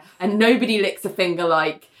hair and nobody licks a finger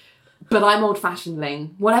but I'm old-fashioned,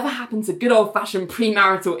 Ling. Whatever happened to good old-fashioned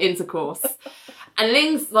premarital intercourse? And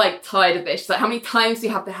Ling's tired of this. She's like, how many times do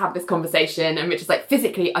you have to have this conversation? And Richard's like,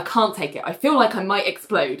 physically, I can't take it. I feel like I might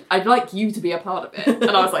explode. I'd like you to be a part of it.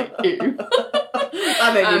 And I was like, ew.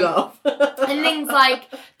 That made me laugh. And Ling's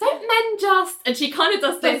like, don't men just... And she kind of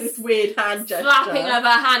does This weird hand gesture. slapping of her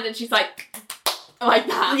hand and she's like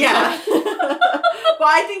that. Yeah. But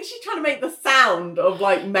I think she's trying to make the sound of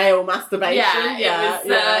male masturbation.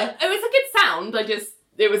 It was a good sound.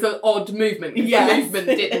 It was an odd movement. Yes. The movement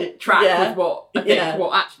didn't track with what I think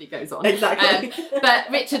what actually goes on. Exactly. But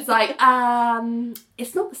Richard's like,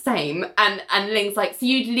 it's not the same. And Ling's like, so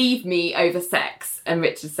you'd leave me over sex? And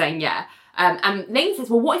Richard's saying, yeah. And Ling says,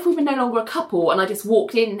 well, what if we were no longer a couple and I just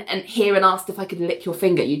walked in here and asked if I could lick your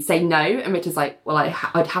finger? You'd say no? And Richard's like, well,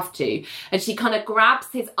 I'd have to. And she kind of grabs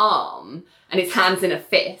his arm and his hand's in a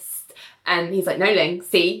fist. And he's like, no, Ling,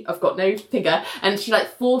 see, I've got no finger. And she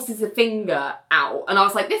forces the finger out. And I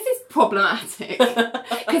was like, this is problematic.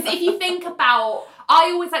 Because if you think about...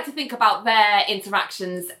 I always like to think about their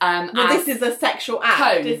interactions as this is a sexual act,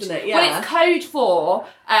 code, isn't it? Yeah. Well, it's code for,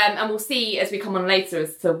 and we'll see as we come on later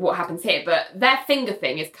as to what happens here, but their finger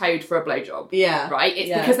thing is code for a blowjob. Yeah. Right?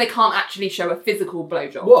 It's because they can't actually show a physical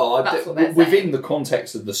blowjob. Well, that's what they're within saying. the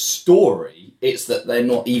context of the story, it's that they're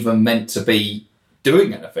not even meant to be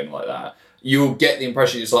doing anything like that. You'll get the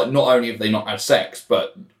impression it's not only have they not had sex,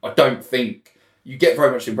 but I don't think... You get very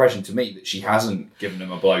much the impression to me that she hasn't given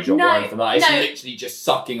him a blowjob or anything like that. It's literally just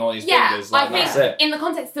sucking on his fingers. I think that's it. in the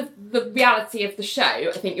context of the reality of the show,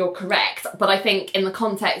 I think you're correct. But I think in the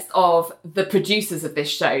context of the producers of this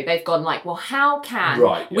show, they've gone well, how can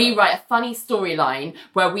we write a funny storyline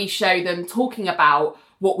where we show them talking about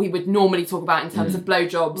what we would normally talk about in terms of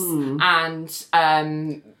blowjobs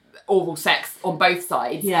and oral sex on both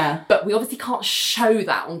sides. Yeah. But we obviously can't show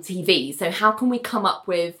that on TV. So how can we come up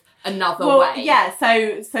with another way? Yeah,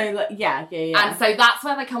 yeah. And so that's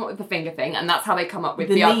where they come up with the finger thing, and that's how they come up with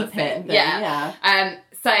the knee other pit thing. Yeah.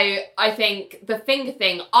 So I think the finger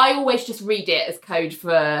thing, I always just read it as code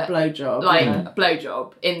for blowjob. a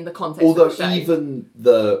blowjob in the context Although of the show. even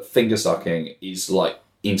the finger sucking is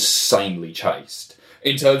insanely chaste.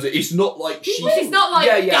 In terms of, it's not like She's not like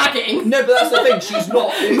gagging. No, but that's the thing. She's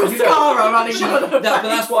not. Mascara running down her but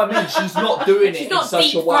that's what I mean. She's not doing it in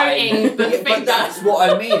such a way. But that's what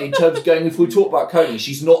I mean in terms of going. If we talk about Coney,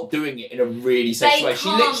 she's not doing it in a really sexual way. She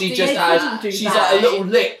literally just has. She's like a little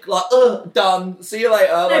lick, like done. See you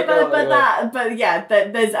later.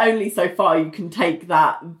 There's only so far you can take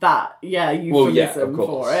that euphemism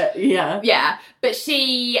for it. Yeah, but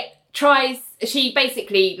she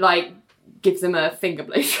basically like gives him a finger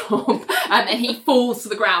blowjob, and he falls to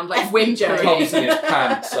the ground like whimpering. Comes in his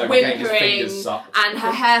pants, so getting his fingers sucked. And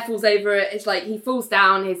her hair falls over. It's like he falls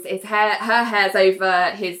down. Her hair's over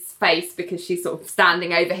his face because she's sort of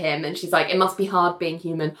standing over him, and she's like, "It must be hard being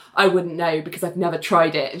human. I wouldn't know because I've never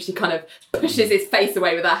tried it." And she kind of pushes his face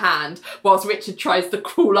away with her hand, whilst Richard tries to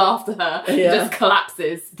crawl after her and just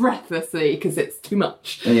collapses breathlessly because it's too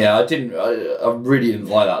much. Yeah, I really didn't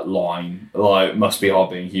like that line. Like, must be hard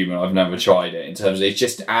being human. I've never tried it. In terms of it's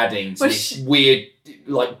just adding to this weird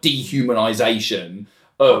like dehumanization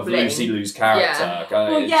of Lucy Liu's character.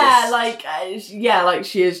 Like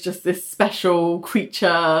she is just this special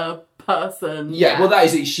creature person. Well, that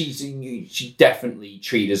is it. She's definitely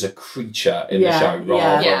treated as a creature in the show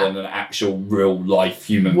rather than an actual real life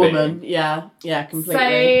human woman. being. Yeah, completely.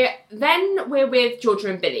 So then we're with Georgia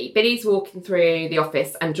and Billy. Billy's walking through the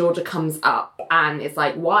office, and Georgia comes up and is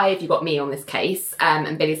like, "Why have you got me on this case?"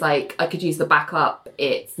 And Billy's like, "I could use the backup.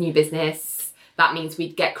 It's new business. That means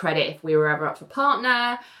we'd get credit if we were ever up for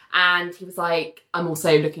partner." And he was like, "I'm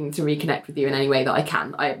also looking to reconnect with you in any way that I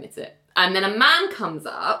can. I admit it." And then a man comes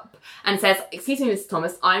up and says, "Excuse me, Mr.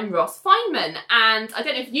 Thomas, I'm Ross Feynman." And I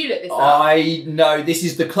don't know if you looked this up. I know this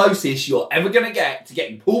is the closest you're ever going to get to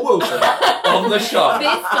getting Paul Wilson on the show.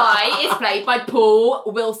 This guy is played by Paul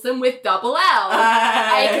Wilson with double L,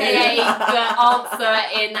 aka the answer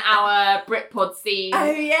in our Britpod scene.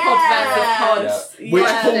 Oh, yeah. Pod versus Pod. Which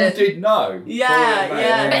Paul did know.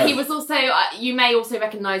 Yeah. But he was also, you may also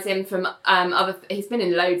recognise him from he's been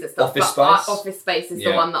in loads of stuff. Office Space. Office Space is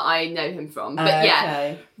the one that I know him from.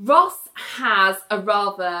 But Ross has a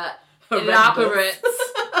rather elaborate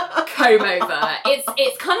comb over.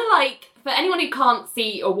 It's kind of like, for anyone who can't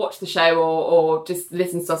see or watch the show or just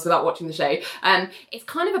listen to us without watching the show, it's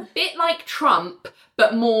kind of a bit like Trump,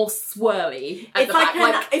 but more swirly. It's like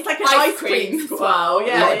an ice cream swirl.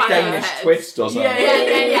 Yeah, like Danish twist or something.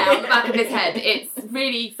 Yeah, on the back of his head. It's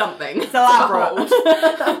really something. It's elaborate.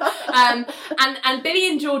 And Billy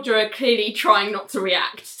and Georgia are clearly trying not to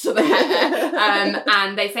react to the hair.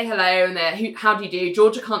 And they say hello, and they're, "How do you do?"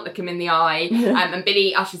 Georgia can't look him in the eye. And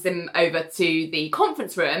Billy ushers him over to the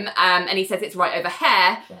conference room, and he says it's right over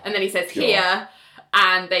here, and then he says here,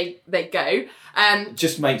 and they go.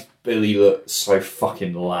 Just makes Billy look so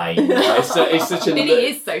fucking lame. Right? It's such a Billy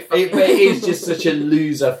is so fucking But it is just such a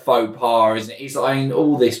loser faux pas, isn't it? It's like, I mean,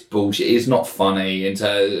 all this bullshit is not funny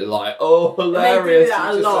into like, oh, hilarious. They do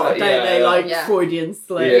that a lot, don't they? Like Freudian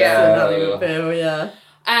slips and Hollywood.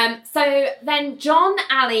 So then John,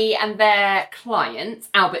 Ali and their client,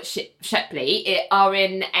 Albert Shepley, are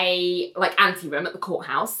in a like anteroom at the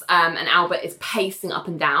courthouse, and Albert is pacing up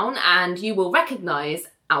and down, and you will recognise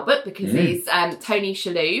Albert because he's Tony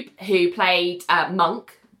Shalhoub, who played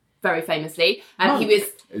Monk very famously. He was...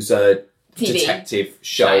 It was a TV detective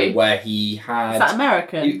show where he had... Is that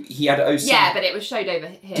American? He had OCD. Yeah, but it was showed over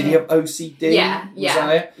here. Did he have OCD?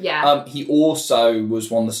 Yeah. He also was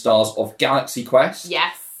one of the stars of Galaxy Quest.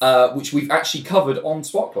 Yes. Which we've actually covered on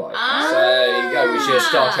Spotlight. So there you go, which is a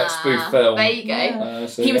Star Trek spoof film. There you go.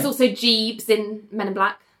 He was also Jeeves in Men in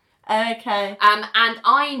Black. Okay. And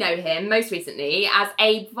I know him most recently as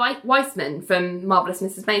Abe Weissman from Marvelous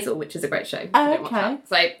Mrs. Maisel, which is a great show. Okay.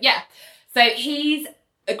 So yeah, so he's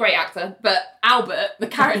a great actor, but Albert, the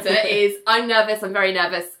character, is I'm nervous, I'm very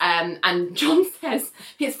nervous, and John says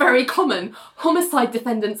it's very common. Homicide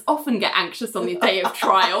defendants often get anxious on the day of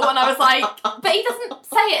trial, and I was like, but he doesn't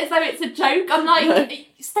say it as though it's a joke. I'm like,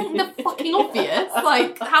 stating the fucking obvious.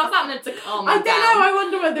 Like, how's that meant to calm him down? I don't know. I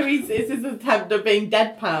wonder whether it's his attempt at being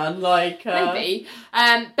deadpan. Like maybe,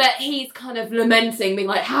 but he's kind of lamenting, being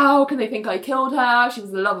like, "How can they think I killed her? She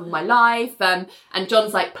was the love of my life." And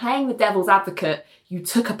John's like, playing the devil's advocate. You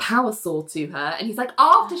took a power saw to her, and he's like,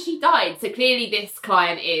 after she died. So clearly, this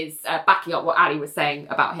client is backing up what Ali was saying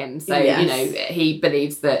about him. So you know, he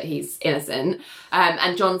believes that he's innocent.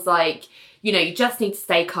 And John's like, you know, you just need to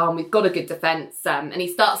stay calm. We've got a good defence. And he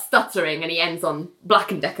starts stuttering, and he ends on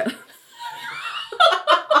Black & Decker.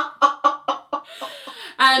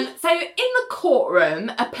 So in the courtroom,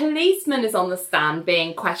 a policeman is on the stand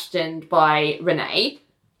being questioned by Renee.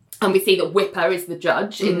 And we see that Whipper is the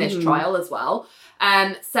judge in this trial as well.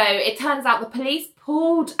 So it turns out the police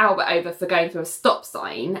pulled Albert over for going through a stop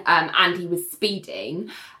sign, and he was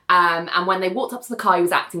speeding. And when they walked up to the car, he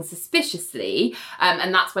was acting suspiciously.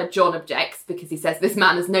 And that's where John objects, because he says, this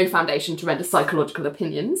man has no foundation to render psychological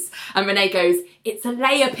opinions. And Renee goes, it's a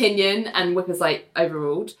lay opinion. And Whipper's like,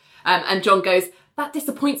 overruled. And John goes, that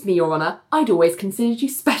disappoints me, Your Honour. I'd always considered you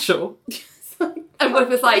special. And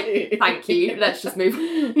Whipper's like, thank you, let's just move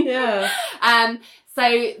on. Yeah.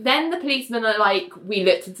 So then the policemen are like, we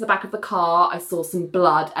looked into the back of the car, I saw some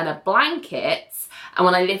blood and a blanket. And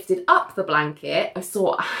when I lifted up the blanket, I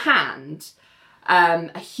saw a hand,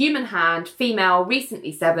 a human hand, female,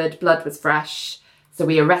 recently severed, blood was fresh. So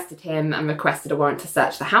we arrested him and requested a warrant to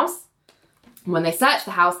search the house. When they searched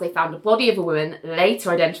the house, they found a body of a woman,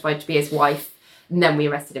 later identified to be his wife, and then we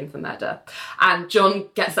arrested him for murder. And John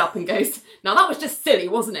gets up and goes, now that was just silly,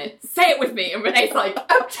 wasn't it? Say it with me. And Renee's like,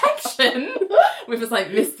 objection. Whipper's like,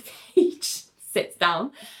 Mr. Cage sits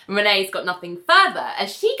down. And Renee's got nothing further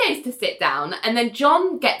as she goes to sit down. And then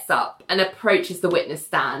John gets up and approaches the witness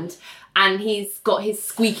stand. And he's got his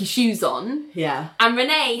squeaky shoes on. Yeah. And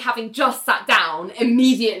Renee, having just sat down,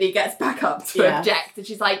 immediately gets back up to object. And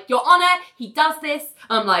she's like, Your Honour, he does this.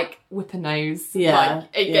 I'm like, Whipper knows. Yeah. Like,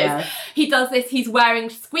 it goes, he does this. He's wearing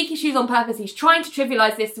squeaky shoes on purpose. He's trying to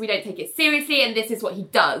trivialise this so we don't take it seriously. And this is what he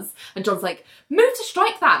does. And John's like, move to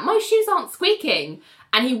strike that. My shoes aren't squeaking.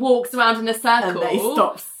 And he walks around in a circle. And they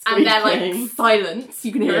stop squeaking. And they're like silence.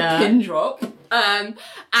 You can hear a pin drop.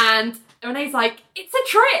 And Renee's like, it's a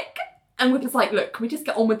trick. And Whipper's like, look, can we just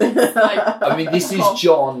get on with this? Like, I mean, this is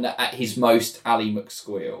John at his most Ally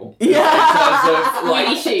McSqueal. Yeah. In terms of,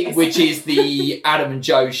 like, which is the Adam and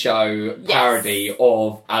Joe show parody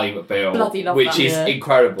of Ally McBeal. Bloody love which that. is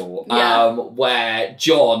incredible. Yeah. Where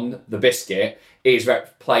John, the biscuit, is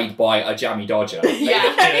played by a jammy dodger in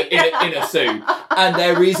a suit. And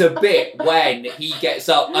there is a bit when he gets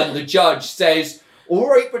up and the judge says, all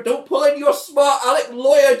right, but don't pull in your smart Alec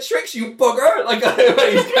lawyer tricks, you bugger. Like,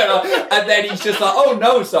 he's going on, and then he's just like, oh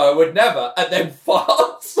no, sir, I would never. And then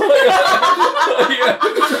farts.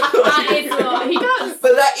 that is what he does.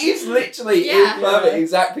 But that is literally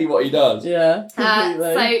exactly what he does. Yeah.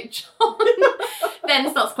 So John then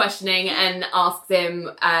starts questioning and asks him,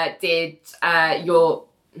 did your...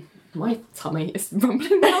 My tummy is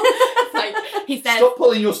rumbling now. Like, he says... Stop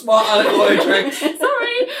pulling your smart Alec lawyer tricks.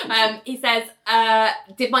 Sorry. He says,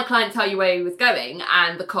 did my client tell you where he was going?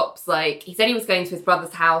 And the cop's like, he said he was going to his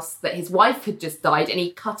brother's house, that his wife had just died, and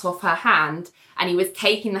he cut off her hand, and he was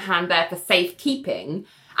taking the hand there for safekeeping,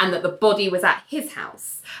 and that the body was at his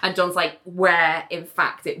house. And John's like, where, in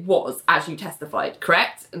fact, it was, as you testified,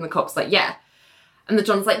 correct? And the cop's like, yeah. And the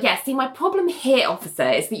John's like, yeah, see, my problem here, officer,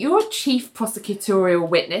 is that you're a chief prosecutorial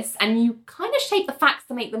witness and you kind of shaped the facts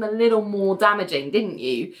to make them a little more damaging, didn't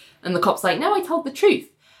you? And the cop's like, no, I told the truth.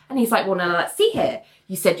 And he's like, well, no, let's see here.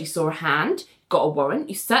 You said you saw a hand, got a warrant,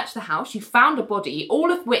 you searched the house, you found a body, all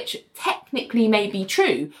of which technically may be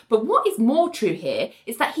true. But what is more true here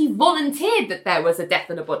is that he volunteered that there was a death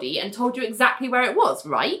and a body and told you exactly where it was,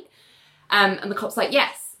 right? And the cop's like,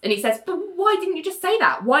 yes. And he says, but why didn't you just say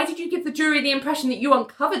that? Why did you give the jury the impression that you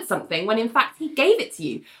uncovered something when in fact he gave it to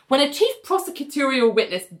you? When a chief prosecutorial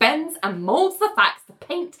witness bends and moulds the facts to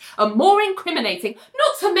paint a more incriminating,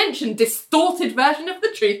 not to mention distorted version of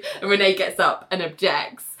the truth, and Renee gets up and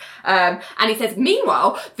objects. And he says,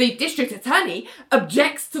 meanwhile, the district attorney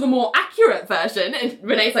objects to the more accurate version. And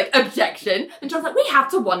Renee's like, objection. And John's like, we have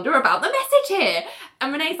to wonder about the message here.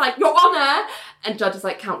 And Renee's like, Your Honour. And Judge is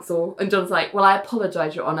like, counsel. And John's like, well, I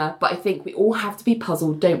apologise, Your Honour, but I think we all have to be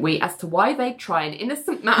puzzled, don't we, as to why they'd try an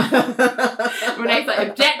innocent man. Renee's like,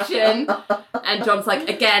 objection. And John's like,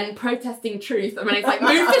 again, protesting truth. And Renee's like,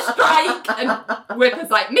 move to strike. And Whipper's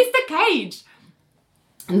like, Mr. Cage.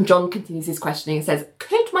 And John continues his questioning and says,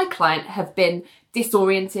 could my client have been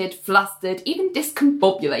disoriented, flustered, even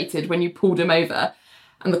discombobulated when you pulled him over?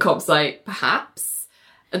 And the cop's like, perhaps.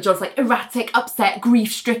 And John's like, erratic, upset,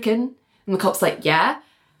 grief-stricken. And the cop's like, yeah.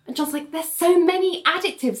 And John's like, there's so many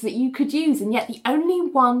adjectives that you could use, and yet the only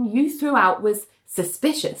one you threw out was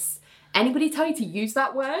suspicious. Anybody tell you to use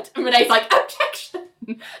that word? And Renee's like, objection.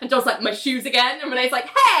 And John's like, my shoes again? And Renee's like,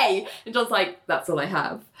 hey! And John's like, that's all I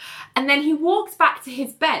have. And then he walks back to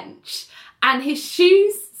his bench and his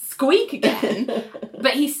shoes squeak again,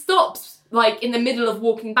 but he stops like in the middle of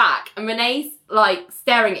walking back and Renee's like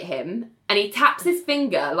staring at him and he taps his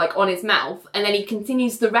finger like on his mouth and then he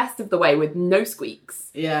continues the rest of the way with no squeaks.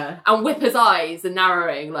 Yeah. And Whipper's eyes are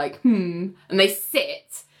narrowing like, and they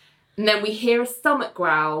sit. And then we hear a stomach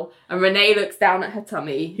growl and Renee looks down at her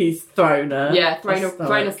tummy. He's thrown her. Yeah, thrown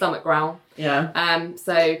a stomach growl. Yeah.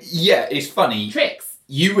 So Yeah, it's funny. tricks.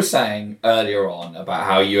 You were saying earlier on about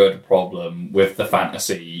how you had a problem with the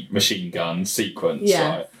fantasy machine gun sequence. Yeah.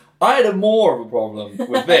 Right? I had more of a problem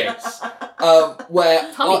with this,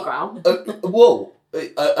 where Tummy growl.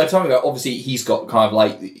 a time ago, obviously he's got kind of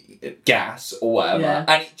like gas or whatever, Yeah.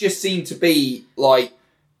 and it just seemed to be like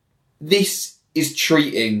this is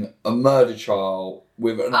treating a murder trial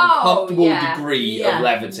with an uncomfortable degree of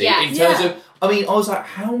levity. Yeah. In terms of, I mean, I was like,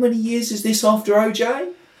 how many years is this after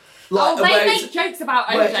OJ? Like, They where make it's- jokes about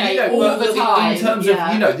well, OJ you know, all the but time. in terms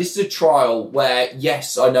of, this is a trial where,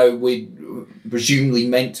 yes, I know we're presumably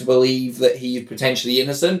meant to believe that he is potentially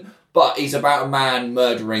innocent, but it's about a man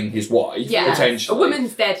murdering his wife, potentially. A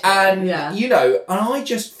woman's dead. And, and I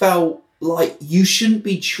just felt like you shouldn't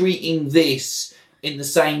be treating this in the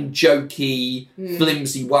same jokey,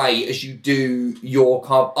 flimsy way as you do your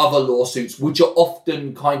kind of other lawsuits, which are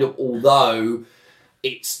often kind of, although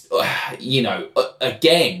it's,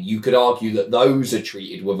 again, you could argue that those are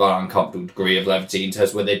treated with an uncomfortable degree of levity in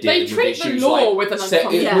terms where they're dealing with treat the issues law like with an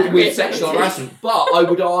uncomfortable degree with of sexual levity. harassment. But I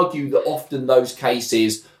would argue that often those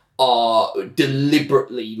cases are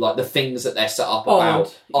deliberately, like, the things that they're set up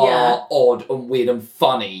about are odd and weird and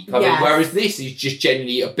funny. Whereas this is just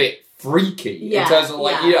genuinely a bit freaky in terms of,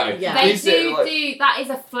 like, They do that is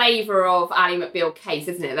a flavour of Ally McBeal case,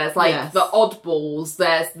 isn't it? There's like the oddballs,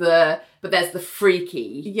 there's the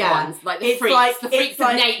freaky ones, like the freaks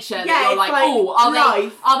of nature. Yeah, you're like,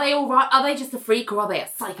 are they all right? Are they just a freak or are they a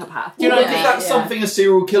psychopath? Do you know what I mean? That's something a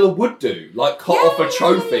serial killer would do, like cut off a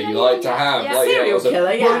trophy, to have, like, serial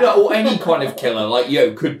killer, or any kind of killer, like,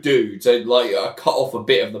 could do to, like, cut off a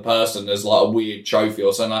bit of the person as, like, a weird trophy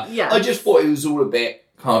or something. I just thought it was all a bit.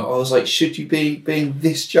 I was like, should you be being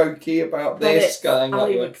this jokey about this? Going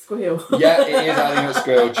Ally like, McSqueal. yeah, it is Ally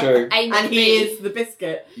McSqueal, true. And he is the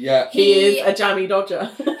biscuit. Yeah. He is a jammy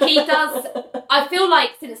dodger. He does. I feel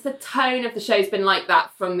like since the tone of the show's been like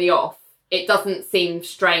that from the off, it doesn't seem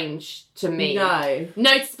strange to me. No.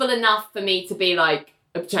 Noticeable enough for me to be like,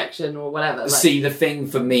 objection or whatever. Like, See, the thing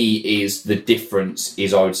for me is the difference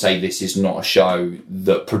is I would say this is not a show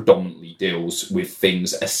that predominantly deals with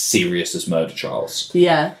things as serious as murder trials.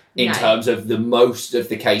 Yeah. In terms of most of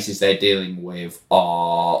the cases they're dealing with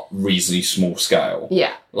are reasonably small scale.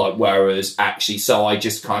 Yeah. Like, whereas actually, so I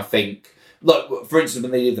just kind of think, like, for instance,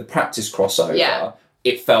 when they did the practice crossover,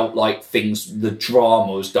 it felt like the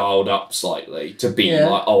drama was dialed up slightly to be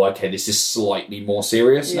like, oh, okay, this is slightly more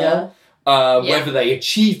serious now. Whether they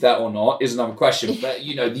achieved that or not is another question. But,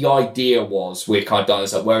 the idea was we're kind of done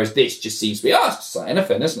this up, whereas this just seems to be, it's just like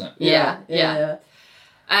anything, isn't it? Yeah.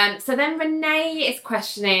 So then Renee is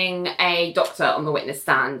questioning a doctor on the witness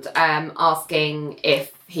stand, asking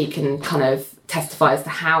if he can kind of testify as to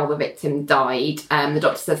how the victim died. The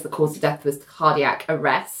doctor says the cause of death was cardiac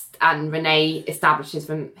arrest, and Renee establishes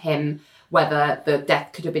from him whether the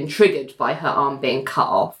death could have been triggered by her arm being cut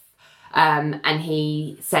off. And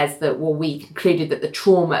he says that, we concluded that the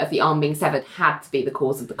trauma of the arm being severed had to be the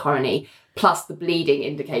cause of the coronary, plus the bleeding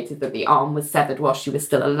indicated that the arm was severed while she was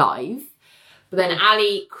still alive. But then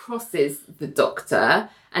Ally crosses the doctor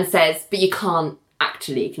and says, but you can't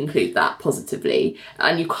actually conclude that positively,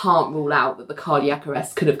 and you can't rule out that the cardiac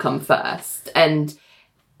arrest could have come first. And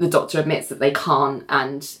the doctor admits that they can't,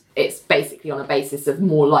 and it's basically on a basis of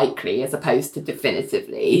more likely as opposed to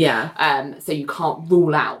definitively. Yeah. So you can't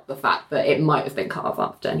rule out the fact that it might have been cut off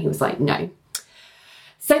after. And he was like, no.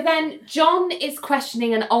 So then John is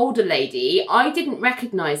questioning an older lady. I didn't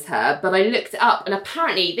recognise her, but I looked it up. And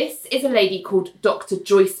apparently this is a lady called Dr.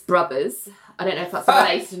 Joyce Brothers. I don't know if that's a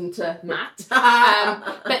relation to Matt.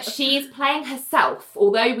 But she's playing herself.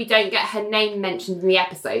 Although we don't get her name mentioned in the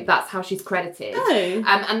episode, that's how she's credited. Oh.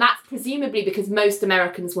 And that's presumably because most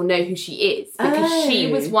Americans will know who she is. Because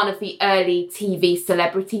she was one of the early TV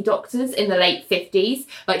celebrity doctors in the late 50s.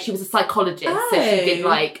 Like, she was a psychologist, so she did,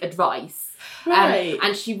 like, advice. Right.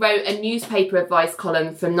 And she wrote a newspaper advice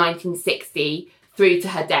column from 1960 through to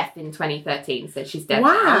her death in 2013. So she's dead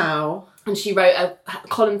now. Wow. And she wrote a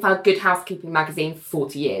column for Good Housekeeping magazine for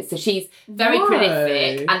 40 years. So she's very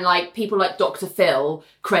prolific. And, like, people like Dr. Phil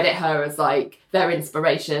credit her as, like, their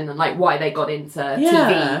inspiration and, like, why they got into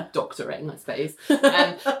TV doctoring, I suppose.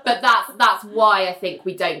 But that's why I think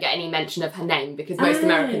we don't get any mention of her name, because most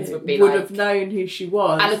Americans would have known who she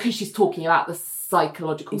was. And because she's talking about the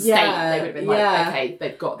psychological state, they would have been like, okay,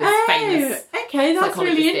 they've got this famous okay, that's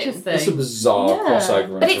really psychologist interesting. It's a bizarre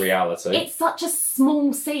crossover But into reality. It's such a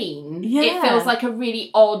small scene. Yeah. It feels like a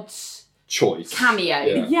really odd choice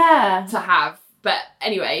cameo Yeah. to have But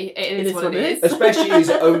anyway, it is what it is. Especially as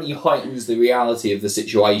it only heightens the reality of the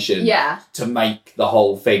situation to make the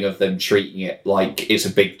whole thing of them treating it like it's a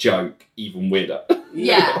big joke even weirder.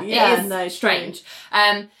 Yeah, it is strange.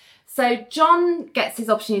 So John gets his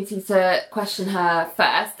opportunity to question her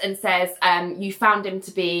first and says, you found him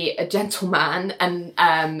to be a gentleman,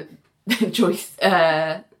 and Joyce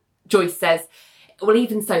says, well,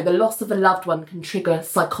 even so, the loss of a loved one can trigger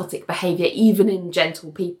psychotic behaviour even in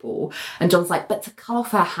gentle people. And John's like, but to cut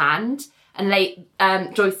off her hand? And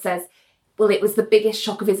Joyce says, well, it was the biggest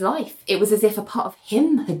shock of his life. It was as if a part of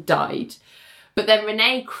him had died. But then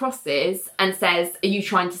Renee crosses and says, are you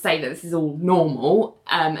trying to say that this is all normal?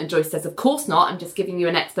 And Joyce says, of course not. I'm just giving you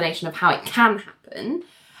an explanation of how it can happen.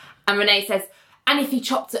 And Renee says, and if he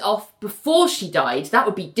chopped it off before she died, that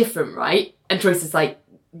would be different, right? And Joyce is like,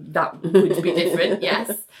 that would be different, yes.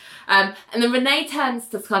 And then Renee turns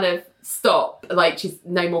to kind of stop, like she's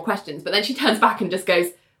no more questions. But then she turns back and just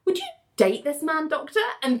goes, would you date this man, Doctor?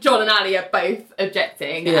 And John and Ali are both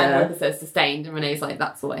objecting, and Ripper says sustained, and Renee's like,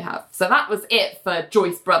 that's all I have. So that was it for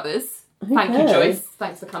Joyce Brothers. Thank you, Joyce.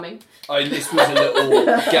 Thanks for coming. This was a little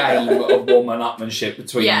game of one-upmanship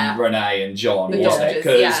between Renee and John, wasn't it?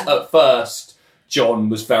 Because at first, John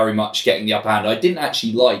was very much getting the upper hand. I didn't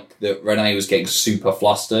actually like that Renee was getting super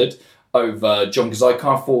flustered over John, because I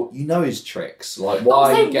kind of thought, you know his tricks. Like,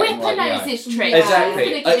 why are you getting Whipper like, knows his tricks.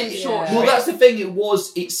 Exactly. Well, that's the thing.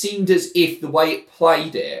 It seemed as if the way it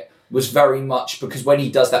played it was very much because when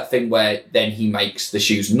he does that thing where then he makes the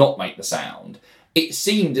shoes not make the sound, it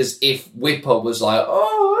seemed as if Whipper was like,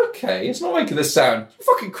 oh, okay, it's not making the sound.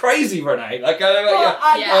 You're fucking crazy, Renee. Like,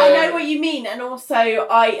 I know what you mean, and also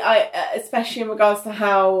I especially in regards to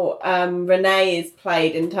how Renee is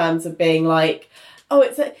played in terms of being like, oh,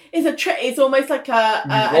 it's a trick. It's almost like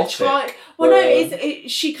a child. Well, no,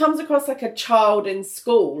 she comes across like a child in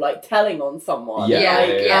school, like telling on someone,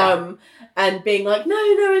 and being like, no,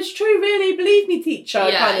 it's true, really, believe me, teacher,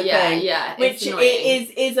 kind of thing. Yeah, which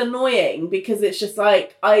is annoying because it's just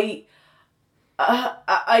like I'd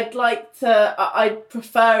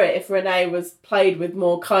prefer it if Renee was played with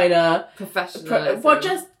more kind of professional.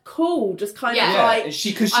 Just cool, just kind of like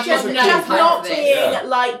she just not being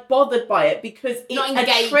like bothered by it because it's not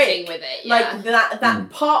engaging a trick with it. Like that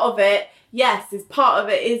part of it. Yes, is part of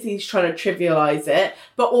it is he's trying to trivialise it,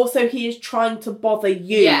 but also he is trying to bother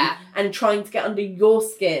you and trying to get under your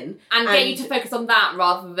skin and get you to focus on that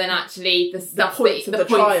rather than actually the stuff the points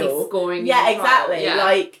he's scoring. Yeah, exactly.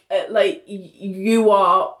 Like you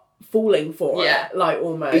are falling for it, like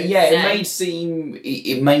almost. Yeah,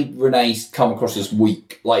 it made Renee come across as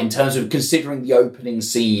weak, like in terms of considering the opening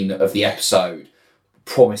scene of the episode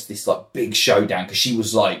promised this like big showdown because she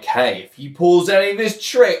was like, hey, if he pulls any of his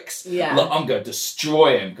tricks, look, I'm going to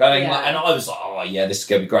destroy him. And I was like, oh yeah, this is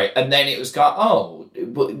going to be great. And then it was kind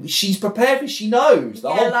of, she's prepared because she knows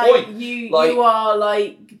the whole point. You are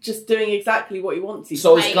like just doing exactly what you want to.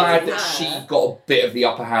 So I was glad that she got a bit of the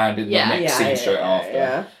upper hand in the next scene straight after.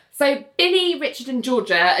 Yeah. So Billy, Richard and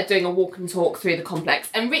Georgia are doing a walk and talk through the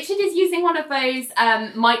complex, and Richard is using one of those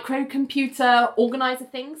microcomputer organizer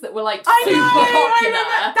things that were like super popular.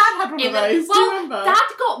 Dad had one of those. Do you remember?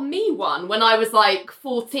 Dad got me one when I was like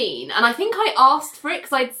 14, and I think I asked for it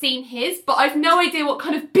because I'd seen his, but I've no idea what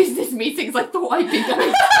kind of business meetings I thought I'd be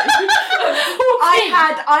going to.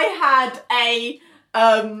 I had a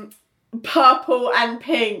purple and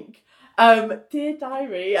pink Dear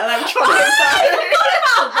Diary, electronic diary.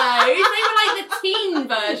 What about those? They were like the teen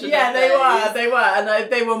version. Yeah, they were,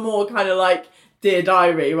 and they were more kind of like Dear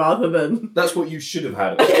Diary rather than. That's what you should have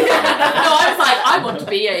had. No, I was like, I want to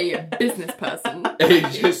be a business person.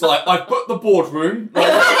 It's just like I've put the boardroom.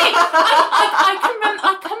 I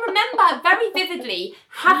can remember very vividly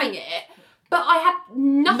having it. But I had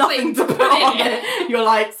nothing to put on it. You're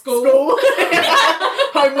like, school.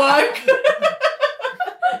 Homework.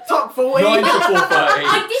 Top 40. 9 to 4:30.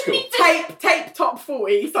 I didn't even tape top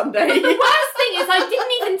 40 Sunday. The worst thing is I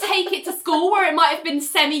didn't even take it to school where it might have been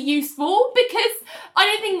semi-useful because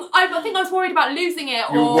I think I was worried about losing it.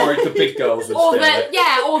 You were worried the big girls would steal it.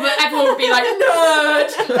 Yeah, or that everyone would be like,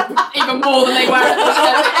 nerd! Even more than they were at the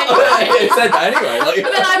time. It said that anyway.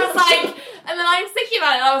 But then I was like, and then I was thinking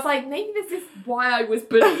about it and I was like, maybe this is why I was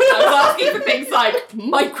bullied. I was asking for things like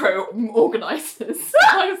micro-organisers.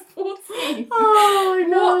 I was 14. Oh,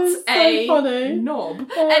 no. What a funny.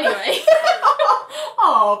 knob. Anyway.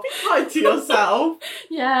 Oh, be kind to yourself.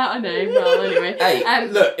 Yeah, I know. Well, anyway. Hey,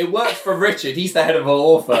 look, it works for Richard. He's the head of a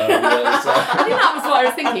law firm. So. I think that was what I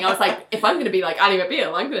was thinking. I was like, if I'm going to be like Ally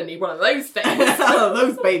McBeal, I'm going to need one of those things.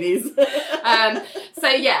 Those babies.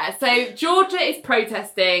 So Georgia is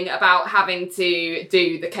protesting about having to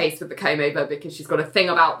do the case with the comb over because she's got a thing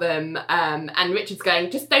about them. And Richard's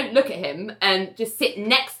going, just don't look at him and just sit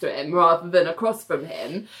next to him rather than across from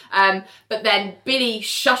him. But then Billy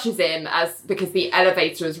shushes him because the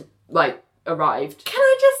elevator has arrived. Can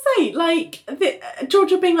I just say,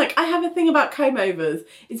 Georgia being like, I have a thing about comb overs.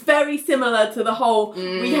 It's very similar to the whole,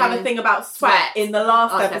 we have a thing about sweat in the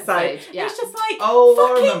last episode. Yeah. It's just like,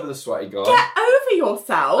 I remember the sweaty guy. Get over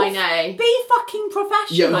yourself. I know. Be fucking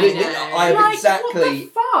professional. I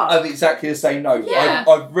have exactly the same note. Yeah.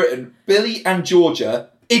 I've written Billy and Georgia,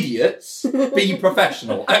 idiots, be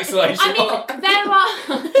professional. Exclamation mark. There are...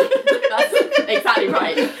 That's exactly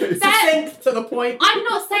right. Succinct to the point. I'm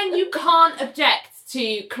not saying you can't object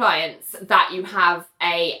to clients that you have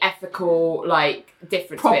a ethical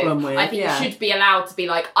difference problem with. I think you should be allowed to be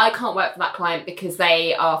like, I can't work for that client because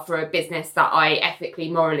they are for a business that I ethically,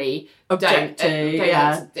 morally Object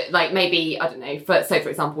to. Maybe, I don't know. For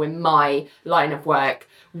example, in my line of work,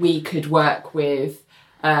 we could work with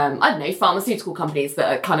pharmaceutical companies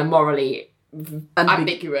that are kind of morally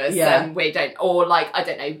ambiguous, and we don't, or I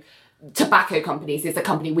don't know, tobacco companies is a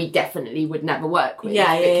company we definitely would never work with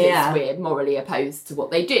because we're morally opposed to what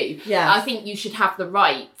they do. Yeah. I think you should have the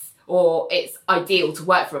right, or it's ideal to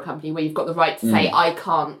work for a company where you've got the right to say, I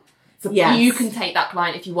can't, you can take that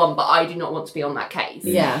client if you want, but I do not want to be on that case.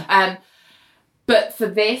 Yeah. But for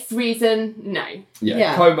this reason, no.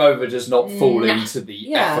 Yeah. Comb over does not fall into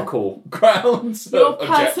the ethical grounds. Your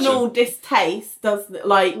personal distaste does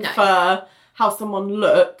for how someone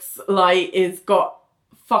looks is got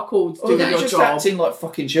fuck all to do with your just job. Acting like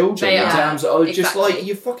fucking children in terms of exactly.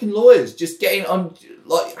 you're fucking lawyers, just getting on.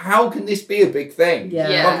 How can this be a big thing?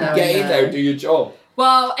 Fucking get in there and do your job.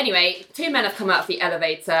 Well, anyway, two men have come out of the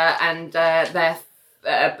elevator and they're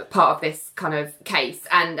part of this kind of case,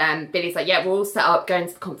 and Billy's like, we're all set up, going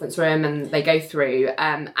to the conference room, and they go through,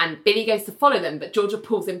 and Billy goes to follow them, but Georgia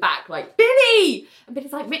pulls him back, like, Billy! And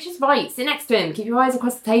Billy's like, Richard's right, sit next to him, keep your eyes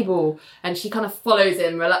across the table, and she kind of follows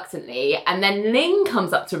him reluctantly, and then Ling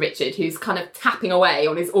comes up to Richard, who's kind of tapping away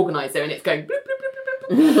on his organiser, and it's going bloop, bloop,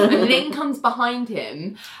 bloop, bloop, bloop. And Ling comes behind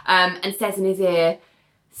him, and says in his ear,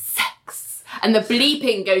 sex. And the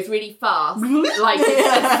bleeping goes really fast, like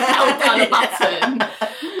it's held down a button.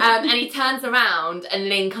 And he turns around and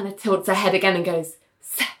Ling kind of tilts her head again and goes,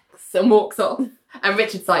 sex, and walks off. And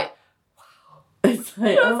Richard's like, wow. It's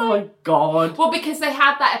like, oh my God. Well, because they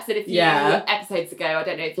had that episode a few episodes ago, I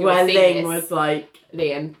don't know if you where were Ling this. was like...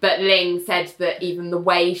 Liam. But Ling said that even the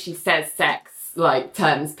way she says sex,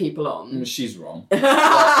 turns people on. She's wrong. And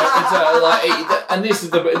this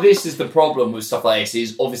is the problem with stuff like this,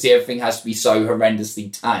 is obviously everything has to be so horrendously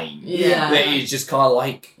tame. Yeah. That it's just kind of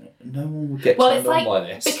no one will get turned on by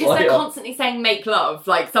this. Because they're constantly saying make love,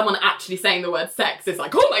 someone actually saying the word sex is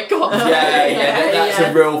like, oh my God. That's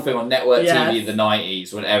a real thing on network TV in the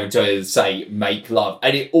 90s, whenever they say make love.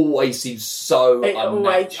 And it always seems so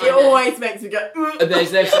unnatural. It always makes me go, and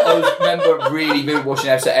there's an episode, I remember really watching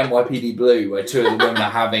an episode of NYPD Blue where two of the women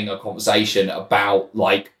are having a conversation about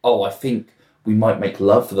I think we might make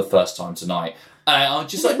love for the first time tonight. And I'm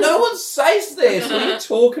just like, no one says this. What are you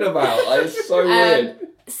talking about? It's so weird.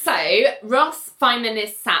 So Ross Feynman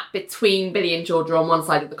is sat between Billy and Georgia on one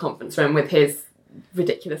side of the conference room with his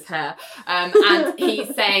ridiculous hair, and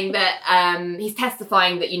he's saying that he's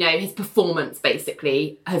testifying that his performance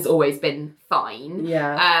basically has always been fine.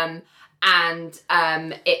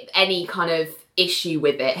 Any kind of issue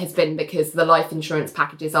with it has been because the life insurance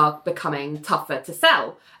packages are becoming tougher to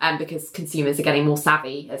sell, because consumers are getting more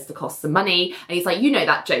savvy as to costs and money. And he's like,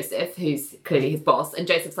 that, Joseph, who's clearly his boss. And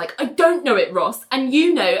Joseph's like, I don't know it, Ross, and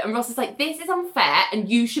and Ross is like, this is unfair and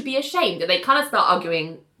you should be ashamed. And they kind of start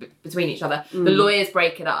arguing between each other. The lawyers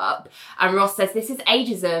break it up, and Ross says this is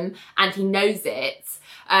ageism and he knows it.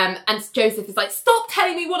 And Joseph is like, stop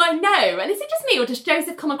telling me what I know. And is it just me, or does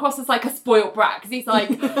Joseph come across as a spoilt brat? Because he's like,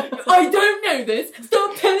 I don't know this.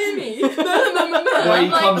 Stop telling me. Well, he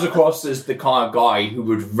comes across as the kind of guy who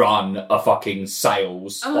would run a fucking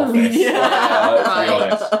sales office. Let's be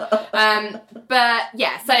honest.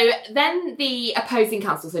 So then the opposing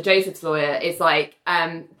counsel, so Joseph's lawyer, is like,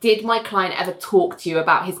 did my client ever talk to you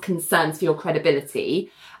about his concerns for your credibility?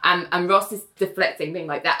 And Ross is deflecting, being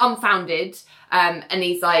like, they're unfounded. And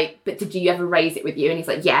he's like, but did you ever raise it with you? And he's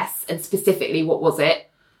like, yes. And specifically, what was it?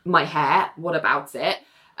 My hair. What about it?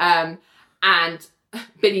 And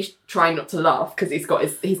Billy's trying not to laugh because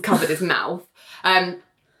he's covered his mouth.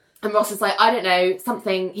 And Ross is like, I don't know,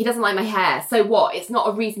 something, he doesn't like my hair. So what? It's not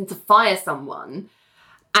a reason to fire someone.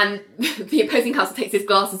 And the opposing counsel takes his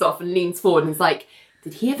glasses off and leans forward and is like,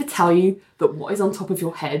 did he ever tell you that what is on top of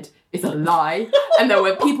your head is a lie? And that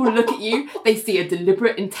when people look at you, they see a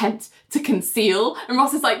deliberate intent to conceal? And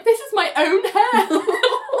Ross is like, this is my own hair.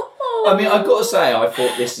 I mean, I've got to say, I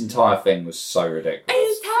thought this entire thing was so ridiculous.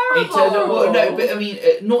 It's terrible. In terms of, well, no, but I mean,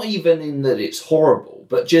 not even in that it's horrible,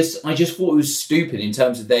 but I just thought it was stupid in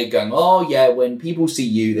terms of they going, oh yeah, when people see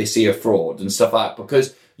you, they see a fraud and stuff like that,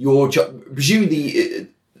 because you're presumably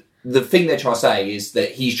the thing they're trying to say is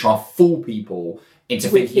that he's trying to fool people into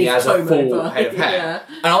thinking he has a full head of hair. Yeah.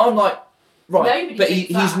 And I'm like, right, Nobody but thinks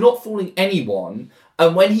he's that. not fooling anyone.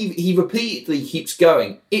 And when he repeatedly keeps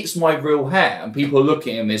going, it's my real hair, and people are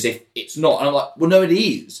looking at him as if it's not. And I'm like, well, no, it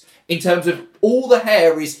is. In terms of all the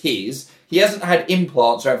hair is his. He hasn't had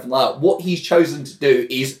implants or anything like that. What he's chosen to do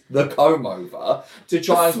is the comb over to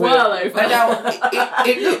try and swirl over. And now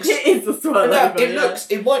it looks. It is a swirl Now, over. it looks.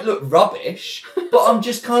 It might look rubbish, but I'm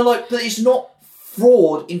just kind of like, but it's not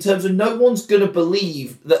fraud in terms of no one's going to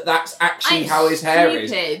believe that that's actually It's how his hair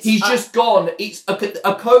stupid. is. He's just gone, it's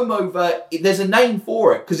a comb over, there's a name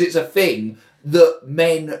for it because it's a thing that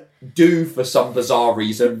men do for some bizarre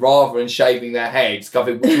reason rather than shaving their heads, which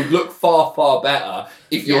would look far, far better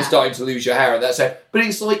if you're Yeah. starting to lose your hair at that stage. But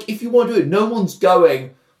it's like, if you want to do it, no one's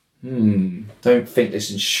going, don't think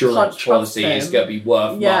this insurance Can't trust policy him. is going to be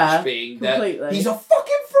worth Yeah, much being there. completely. He's a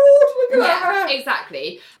fucking fraud, look at that Yeah, hair.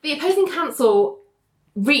 exactly. The opposing counsel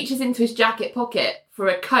reaches into his jacket pocket for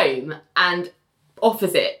a comb and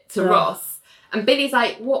offers it to Yeah. Ross. And Billy's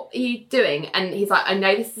like, what are you doing? And he's like, I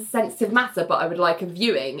know this is a sensitive matter, but I would like a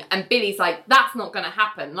viewing. And Billy's like, that's not going to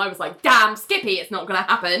happen. And I was like, damn, Skippy, it's not going to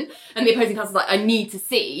happen. And the opposing counsel's like, I need to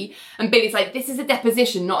see. And Billy's like, this is a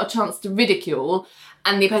deposition, not a chance to ridicule.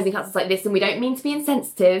 And the opposing counsel's like, listen, we don't mean to be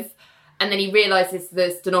insensitive. And then he realises the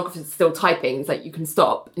stenographer's still typing. He's like, you can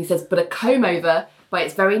stop. And he says, but a comb over, by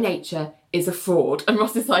its very nature, is a fraud. And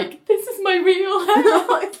Ross is like, this is my real hair.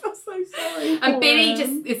 I feel so sorry. And for Billy him.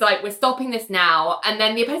 just is like, we're stopping this now. And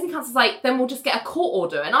then the opposing counsel's like, then we'll just get a court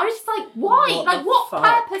order. And I was just like, why? What the What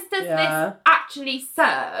fuck? purpose does Yeah. this actually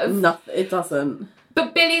serve? Nothing. It doesn't.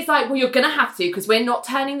 But Billy's like, well, you're going to have to, because we're not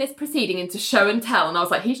turning this proceeding into show and tell. And I was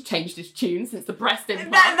like, he's changed his tune since the breast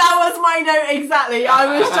implant. That was my note exactly.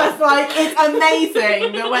 I was just like, it's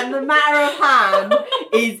amazing that when the matter of hand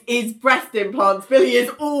is breast implants, Billy is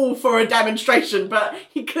all for a demonstration, but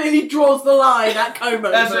he clearly draws the line at comb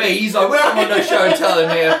over. That's me. He's like, we're not on no show and tell him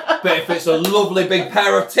here, but if it's a lovely big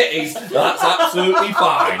pair of titties, that's absolutely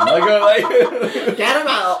fine. I go like, Get him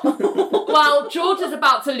out. Well, George is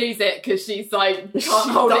about to lose it because she's like,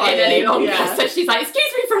 can't hold it in any dying, longer. yeah. So she's like, excuse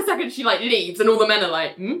me for a second. She like leaves and all the men are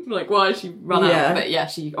like, like, why has she run Yeah. out? But yeah,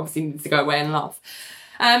 she obviously needs to go away and laugh.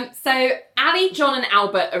 So Ali, John and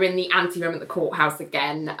Albert are in the anteroom at the courthouse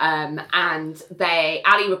again. And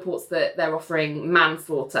Ali reports that they're offering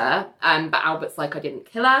manslaughter. But Albert's like, I didn't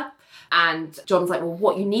kill her. And John's like, well,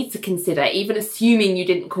 what you need to consider, even assuming you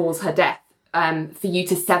didn't cause her death, for you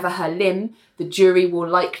to sever her limb, the jury will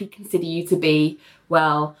likely consider you to be,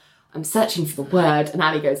 well, I'm searching for the word. And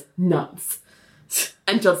Ali goes, nuts.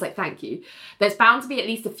 And John's like, thank you. There's bound to be at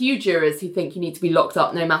least a few jurors who think you need to be locked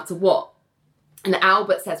up no matter what. And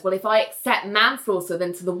Albert says, well, if I accept manslaughter,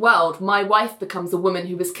 then to the world, my wife becomes a woman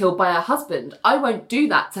who was killed by her husband. I won't do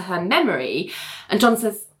that to her memory. And John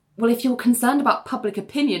says, well, if you're concerned about public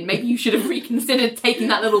opinion, maybe you should have reconsidered taking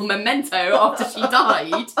that little memento after she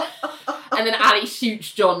died. And then Ali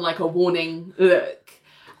shoots John like a warning look.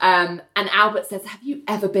 And Albert says, have you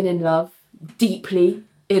ever been in love? Deeply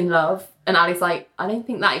in love? And Ali's like, I don't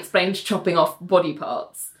think that explains chopping off body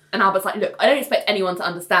parts. And Albert's like, look, I don't expect anyone to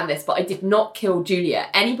understand this, but I did not kill Julia.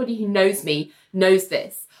 Anybody who knows me knows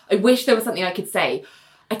this. I wish there was something I could say.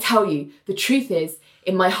 I tell you, the truth is,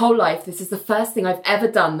 in my whole life, this is the first thing I've ever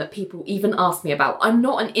done that people even ask me about. I'm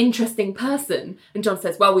not an interesting person. And John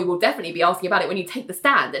says, well, we will definitely be asking about it when you take the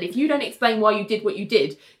stand. And if you don't explain why you did what you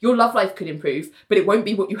did, your love life could improve, but it won't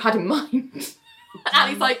be what you had in mind. And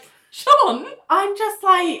Ali's like, Sean? I'm just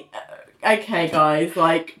like, okay, guys,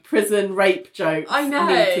 like prison rape jokes. I know.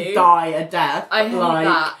 Need to die a death. I hate like,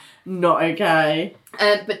 that. Not okay.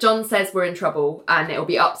 But John says we're in trouble and it'll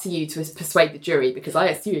be up to you to persuade the jury because I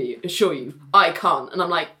assure you, I can't. And I'm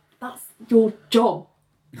like, that's your job,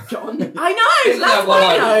 John. I know. isn't That's that what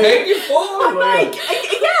my I'm note. paying you for? I'm like,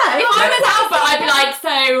 yeah. If I was Albert, I'd be like,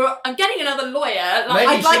 so I'm getting another lawyer. Like, Maybe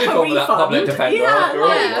I'd you like should have a gone with that public refund. defender Yeah, after all.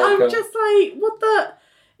 like, I'm Welcome. just like, what the?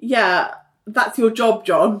 Yeah, that's your job,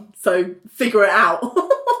 John. So figure it out.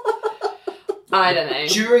 I don't know.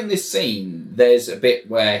 During this scene, there's a bit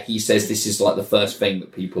where he says this is like the first thing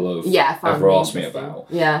that people have ever asked me about.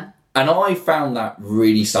 Yeah. And I found that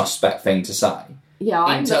really suspect thing to say. Yeah,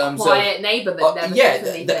 I'm the quiet neighbour that never says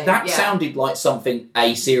anything. That sounded like something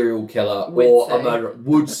a serial killer a murderer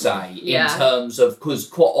would say in terms of, because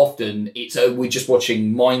quite often we're just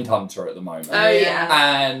watching Mindhunter at the moment. Oh,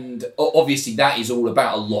 yeah. And obviously that is all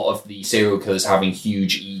about a lot of the serial killers having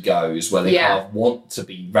huge egos where they kind of want to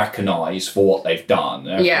be recognised for what they've done and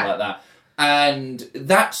everything like that. And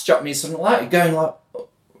that struck me as something like that, going like,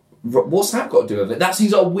 what's that got to do with it? That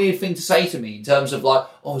seems like a weird thing to say to me in terms of like,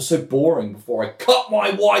 oh, it's so boring before I cut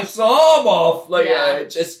my wife's arm off. Like,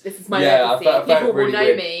 this is my legacy. People will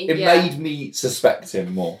know me. It made me suspect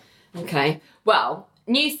him more. Okay. Well,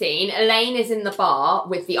 new scene. Elaine is in the bar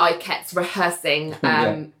with the Ikettes rehearsing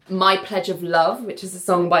My Pledge of Love, which is a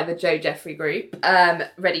song by the Joe Jeffrey Group,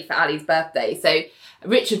 ready for Ali's birthday. So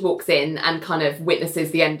Richard walks in and kind of witnesses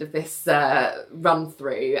the end of this run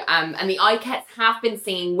through. And the Ikettes have been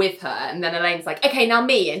singing with her. And then Elaine's like, okay, now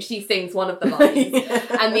me. And she sings one of the lines.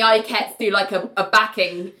 And the Ikettes do like a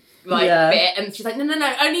backing bit. And she's like,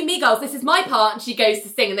 no, only me, girls. This is my part. And she goes to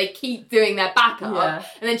sing and they keep doing their backup. Yeah.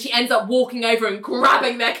 And then she ends up walking over and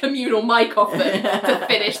grabbing their communal mic off them to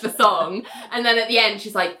finish the song. And then at the end,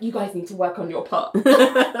 she's like, you guys need to work on your part.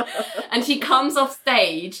 And she comes off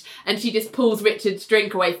stage and she just pulls Richard's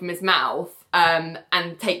drink away from his mouth. And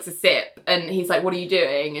takes a sip, and he's like, what are you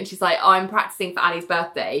doing? And she's like, I'm practicing for Ali's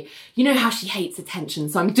birthday. You know how she hates attention,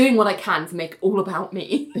 so I'm doing what I can to make it all about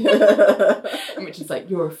me. And Richard's like,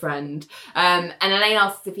 you're a friend. And Elaine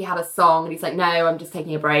asks if he had a song, and he's like, no, I'm just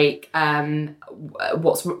taking a break. And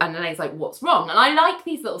Elaine's like, what's wrong? And I like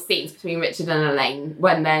these little scenes between Richard and Elaine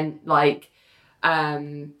when they're like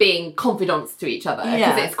being confidants to each other,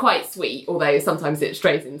 because it's quite sweet, although sometimes it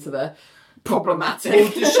strays into the problematic. Well,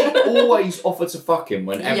 does she always offer to fuck him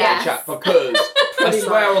whenever they chat? Because I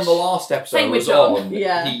swear on the last episode was on,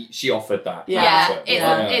 she offered that.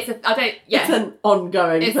 It's an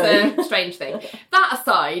ongoing thing. It's a strange thing. That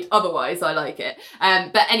aside, otherwise I like it.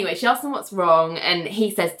 But anyway, she asks him what's wrong, and he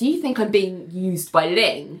says, do you think I'm being used by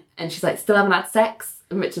Ling? And she's like, still haven't had sex?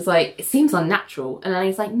 And Richard's like, it seems unnatural. And then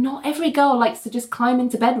he's like, not every girl likes to just climb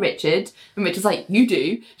into bed, Richard. And Richard's like, you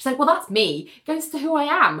do? She's like, well, that's me. Goes to who I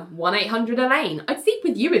am. 1-800-ELAINE. I'd sleep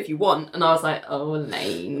with you if you want. And I was like, oh,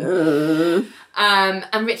 Elaine.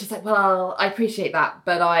 And Richard's like, well, I appreciate that.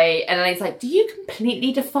 And Elaine's like, do you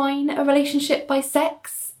completely define a relationship by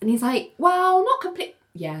sex? And he's like, well, not completely.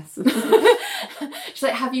 Yes. She's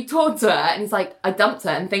like, have you talked to her? And he's like, I dumped her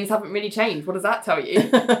and things haven't really changed. What does that tell you?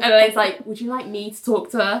 And Elaine's like, would you like me to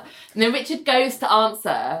talk to her? And then Richard goes to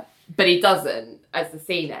answer, but he doesn't as the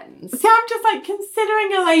scene ends. See, I'm just like,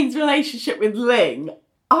 considering Elaine's relationship with Ling,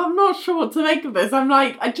 I'm not sure what to make of this. I'm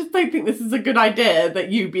like, I just don't think this is a good idea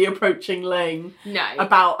that you be approaching Ling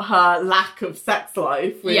about her lack of sex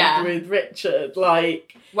life with Richard.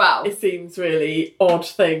 Like, well, it seems really odd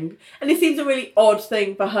thing. And it seems a really odd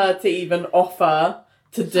thing for her to even offer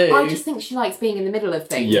to do. I just think she likes being in the middle of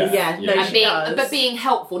things. No, she does. But being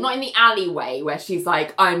helpful, not in the alleyway where she's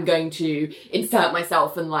like, I'm going to insert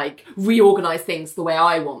myself and like reorganise things the way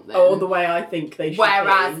I want them. Or the way I think they should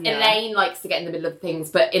Whereas Elaine likes to get in the middle of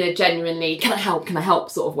things, but in a genuinely, can I help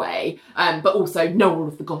sort of way. But also know all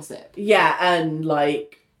of the gossip. Yeah, and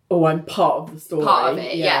like, oh, I'm part of the story. Part of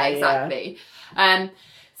it, yeah exactly.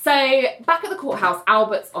 So, back at the courthouse,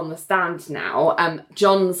 Albert's on the stand now.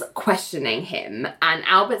 John's questioning him, and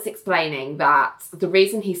Albert's explaining that the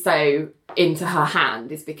reason he's so into her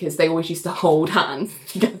hand is because they always used to hold hands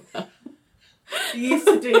together. We used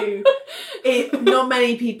to do it. Not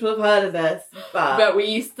many people have heard of this, but we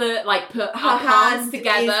used to like put her our palms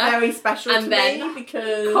together. Is very special and to then me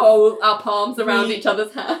because hold our palms around each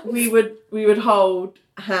other's hands. We would hold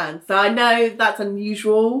hands. So I know that's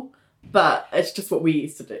unusual, but it's just what we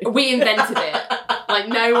used to do. We invented it. Like,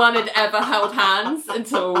 no one had ever held hands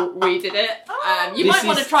until we did it. You might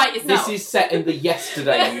want to try it yourself. This is set in the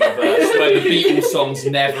Yesterday universe where the Beatles songs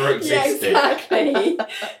never existed. Yeah, exactly.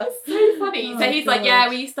 It's so funny. So he's like,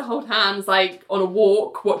 we used to hold hands, like, on a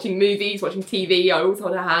walk, watching movies, watching TV. I always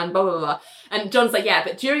hold her hand, blah, blah, blah. And John's like,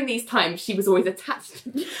 but during these times, she was always attached to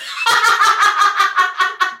me.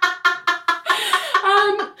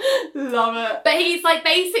 Love it. But he's like,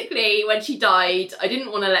 basically, when she died, I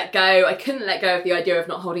didn't want to let go. I couldn't let go of the idea of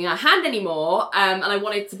not holding her hand anymore. And I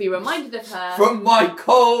wanted to be reminded of her. From my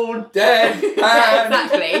cold, dead hand. Yeah,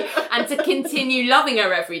 exactly. And to continue loving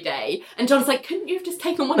her every day. And John's like, couldn't you have just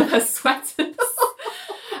taken one of her sweaters?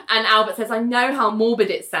 And Albert says, I know how morbid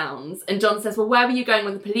it sounds. And John says, well, where were you going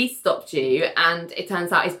when the police stopped you? And it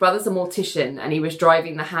turns out his brother's a mortician and he was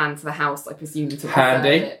driving the hand to the house, I presume, to preserve Handy.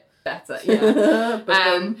 it better. Yeah.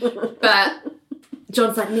 But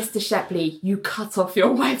John's like, Mr. Shepley, you cut off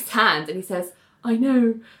your wife's hand. And he says, I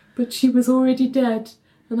know, but she was already dead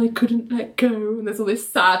and I couldn't let go. And there's all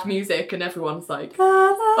this sad music and everyone's like,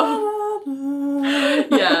 oh.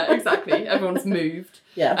 Yeah, exactly. Everyone's moved.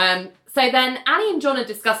 Yeah. So then Ali and John are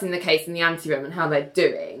discussing the case in the anteroom and how they're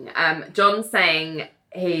doing. John's saying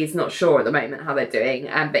he's not sure at the moment how they're doing,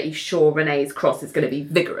 but he's sure Renee's cross is going to be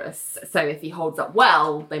vigorous. So if he holds up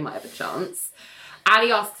well, they might have a chance.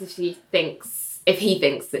 Ali asks if he thinks that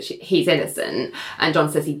he's innocent, and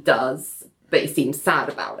John says he does, but he seems sad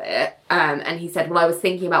about it. And he said, well, I was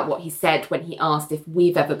thinking about what he said when he asked if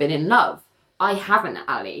we've ever been in love. I haven't,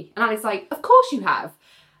 Ali. And Ali's like, of course you have.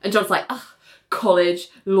 And John's like, ugh, college,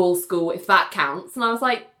 law school, if that counts. And I was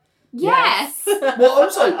like, yes. Well, I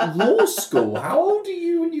was like, law school? How old are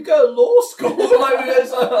you when you go to law school?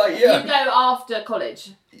 Yeah. You go after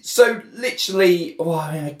college. So, literally, well,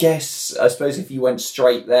 I mean, I suppose if you went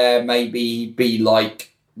straight there, maybe be like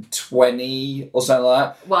 20 or something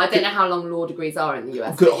like that. Well, I don't know how long law degrees are in the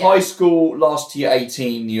US. Because high school lasts to you're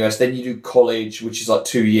 18 in the US, then you do college, which is like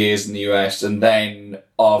 2 years in the US, and then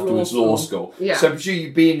afterwards law school. Yeah. So, presumably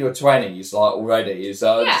you'd be in your 20s, like, already.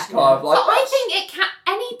 So, it's kind of like... But I think it can...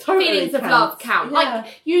 Any Totally feelings of counts. love count. Yeah. Like,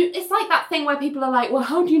 it's like that thing where people are like, well,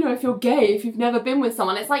 how do you know if you're gay if you've never been with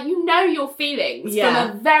someone? It's like, you know your feelings from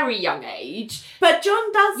a very young age. But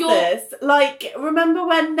John does this. Like, remember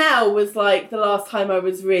when Nell was like, the last time I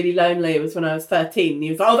was really lonely, it was when I was 13. And he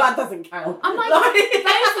was like, oh, that doesn't count. I'm like, those are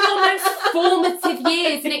your most formative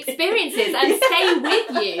years and experiences and stay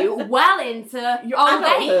with you well into Your old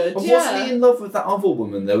age. adulthood. But wasn't he in love with that other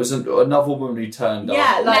woman? There was another woman who turned up.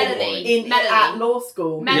 Yeah, like Melanie. at law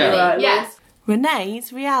school. Melanie, Yeah. yes.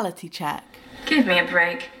 Renee's reality check. Give me a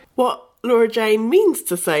break. What Laura Jane means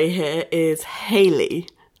to say here is Hayley.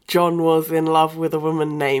 John was in love with a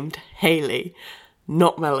woman named Hayley,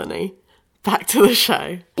 not Melanie. Back to the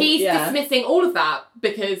show. He's dismissing all of that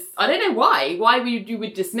because I don't know why. Why you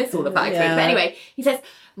would dismiss all of that experience. But anyway, he says,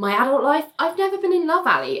 my adult life, I've never been in love,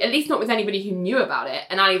 Ali. At least not with anybody who knew about it.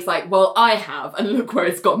 And Ali was like, well, I have, and look where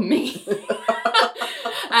it's got me.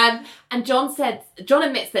 And John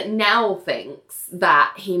admits that Nell thinks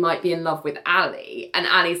that he might be in love with Ali. And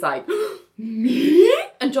Ali's like, me?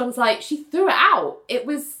 And John's like, she threw it out. It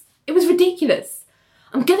was ridiculous.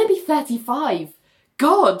 I'm going to be 35.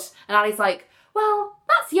 God. And Ali's like, well,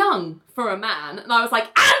 that's young for a man. And I was like,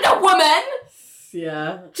 and a woman!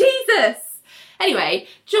 Yeah. Jesus! Anyway,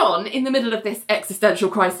 John, in the middle of this existential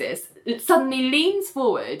crisis, suddenly leans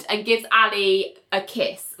forward and gives Ali a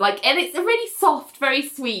kiss. And it's a really soft, very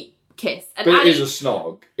sweet kiss. And But Ali, it is a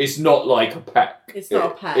snog. It's not like a peck. It's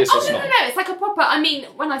not a peck. It's a no, snog. it's like a proper, I mean,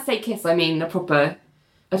 when I say kiss, I mean a proper,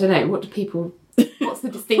 I don't know, what's the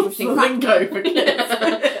distinguishing lingo for kids?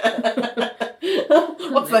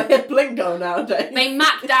 What's the hip lingo nowadays? They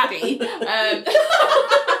Mac Daddy. But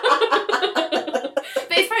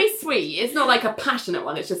it's very sweet. It's not like a passionate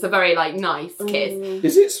one. It's just a very nice kiss.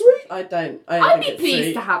 Is it sweet? I'd be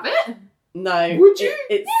pleased to have it. No. Would you?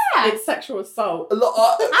 It's sexual assault. When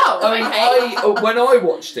I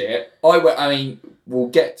watched it, I went. I mean, we'll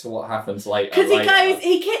get to what happens later. Because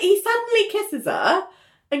he suddenly kisses her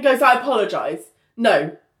and goes, I apologise.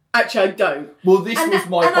 No, actually I don't. Well, this was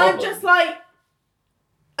my problem. I'm just like,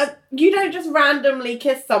 you don't just randomly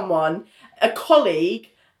kiss someone, a colleague,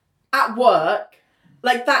 at work.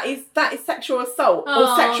 Like, that is sexual assault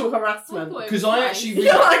or sexual harassment. Because I actually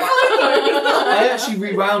I actually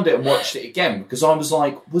rewound it and watched it again because I was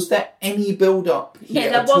like, was there any build up here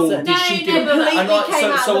there at all? wasn't. Did she do completely and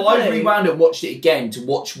came out so of the I blue. rewound it and watched it again to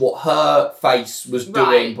watch what her face was doing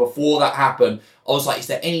Right. before that happened. I was like, is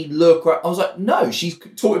there any look? I was like, no, she's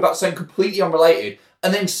talking about something completely unrelated.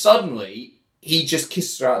 And then suddenly he just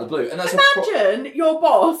kisses her out of the blue. And that's Imagine your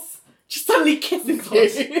boss just suddenly kisses you. You're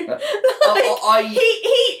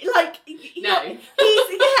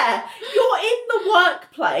in the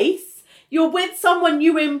workplace, you're with someone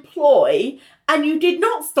you employ, and you did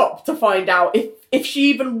not stop to find out if she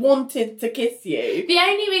even wanted to kiss you. The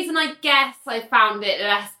only reason I guess I found it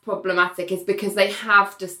less problematic is because they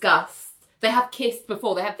have kissed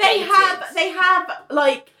before, they have dated. They have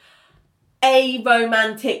a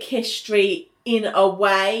romantic history in a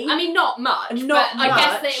way. I mean, not much. Not but I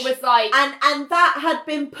guess much. that it was like... And that had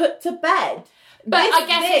been put to bed. But I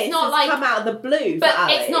guess this it's not has like... come out of the blue. But for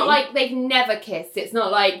Ali. it's not like they've never kissed. It's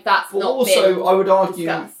not like that's But not also, been I would argue,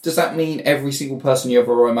 discussed. does that mean every single person you have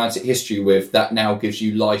a romantic history with, that now gives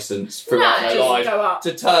you license throughout No. their Just life go up.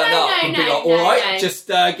 to turn No, up no, and be no, like, all right, no. just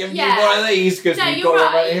giving Yeah. you one of these because No, you've you're got a right.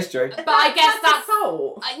 romantic history. But I guess that's...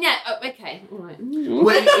 assault. okay, all right.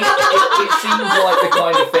 Well, it seems like the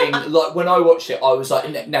kind of thing, like when I watched it, I was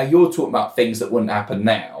like, now you're talking about things that wouldn't happen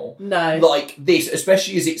now. No. Like this,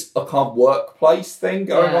 especially as it's a kind of workplace thing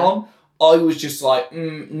going Yeah. on. I was just like,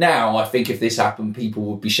 now I think if this happened, people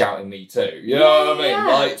would be shouting me too. You know what I mean? Yeah.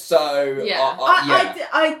 Like, so, Yeah.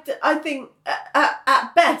 I think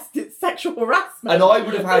at best it's sexual harassment. And I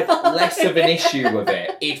would have had less of an issue with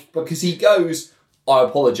it because he goes, I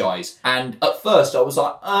apologise. And at first I was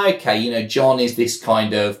like, okay, John is this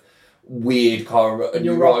kind of weird kind of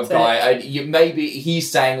neurotic guy, and maybe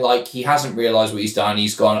he's saying like he hasn't realised what he's done.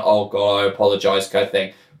 He's gone, oh god, I apologise, kind of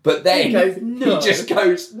thing. But then He goes, no. he just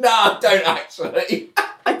goes, no, don't actually.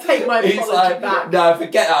 I take my He's apology like, back. no,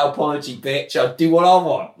 forget that apology, bitch. I'll do what I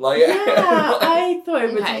want. Like, Yeah, I thought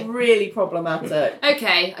it was Okay. really problematic.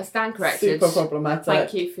 Okay, I stand corrected. Super problematic.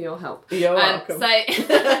 Thank you for your help. You're welcome. So,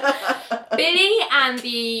 Billy and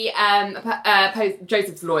the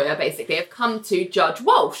Joseph's lawyer basically have come to Judge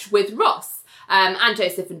Walsh with Ross and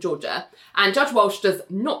Joseph and Georgia. And Judge Walsh does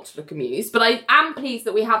not look amused, but I am pleased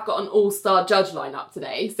that we have got an all-star judge lineup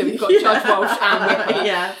today. So we've got Judge Walsh and Whitney.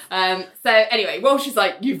 Yeah. So anyway, Walsh is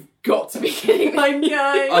like, you've got to be kidding me. I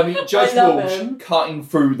know. I mean, Judge I love Walsh him. cutting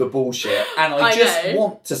through the bullshit, and I I just know.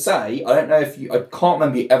 want to say, I don't know if I can't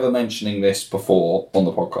remember you ever mentioning this before on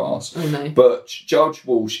the podcast, Oh no. but Judge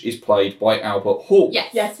Walsh is played by Albert Hall.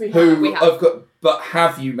 Yes. Yes, we have. Who We have. I've got, but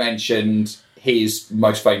have you mentioned his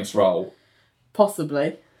most famous role?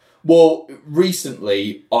 Possibly. Well,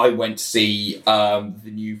 recently I went to see the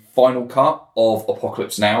new final cut of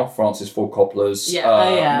Apocalypse Now, Francis Ford Coppola's Yeah.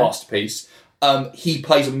 Oh, yeah. masterpiece. He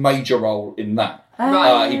plays a major role in that.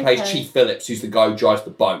 Right. He plays Chief Phillips, who's the guy who drives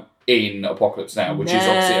the boat in Apocalypse Now, which is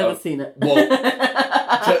obviously Never seen it. well,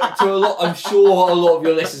 to a lot. I'm sure a lot of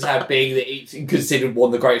your listeners have being that it's considered one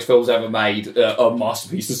of the greatest films ever made, a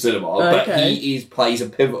masterpiece of cinema. But Okay. he plays a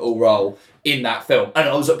pivotal role in that film, and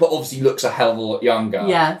but obviously looks a hell of a lot younger.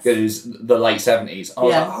 Yes. because the late 70s. I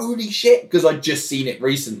was Yes. like, holy shit, because I'd just seen it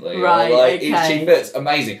recently. Right, Like, okay. it's Chief Phillips,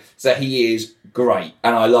 amazing. So he is great,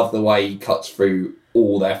 and I love the way he cuts through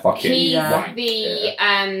all their fucking He's wank.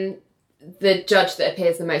 the judge that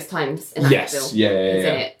appears the most times in that Yes, film. yeah. He's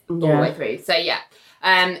in it all the Yeah. way through. So yeah.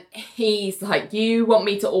 He's like, you want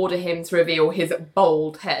me to order him to reveal his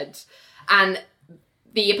bald head. And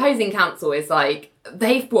the opposing counsel is like,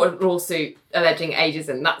 they've brought a lawsuit alleging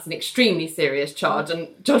ageism. That's an extremely serious charge. And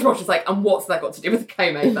Judge Walsh is like, and what's that got to do with the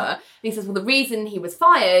comb over? And he says, well, the reason he was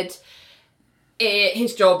fired,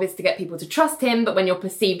 his job is to get people to trust him, but when you're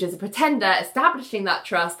perceived as a pretender, establishing that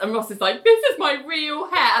trust. And Ross is like, this is my real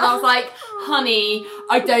hair. And I was like, honey,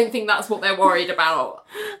 I don't think that's what they're worried about.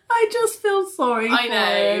 I just feel sorry I for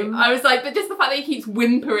know. him. I was like, but just the fact that he keeps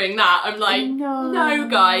whimpering that, I'm like, No. no,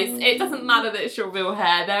 guys, it doesn't matter that it's your real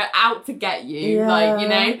hair. They're out to get you, Yeah. like, you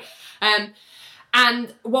know.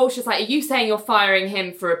 And Walsh is like, are you saying you're firing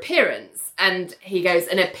him for appearance? And he goes,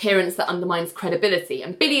 an appearance that undermines credibility.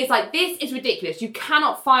 And Billy is like, this is ridiculous. You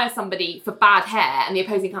cannot fire somebody for bad hair. And the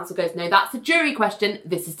opposing counsel goes, no, that's a jury question.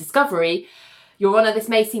 This is discovery. Your Honour, this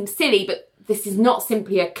may seem silly, but this is not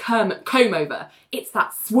simply a comb over. It's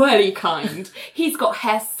that swirly kind. He's got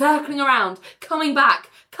hair circling around, coming back.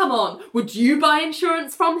 Come on, would you buy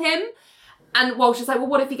insurance from him? And Walsh is like, well,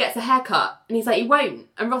 what if he gets a haircut? And he's like, he won't.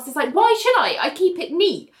 And Ross is like, why should I keep it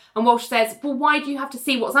neat. And Walsh says, well, why do you have to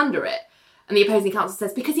see what's under it? And the opposing counsel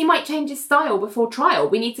says, because he might change his style before trial.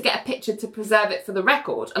 We need to get a picture to preserve it for the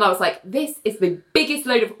record. And I was like, this is the biggest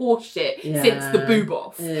load of horse shit since the boob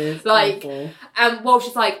off. Like, and Walsh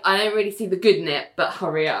is like, I don't really see the good in it, but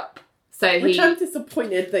hurry up. So Which I'm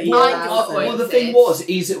disappointed that he I'm allows disappointed. it. Well, the thing was,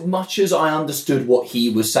 is as much as I understood what he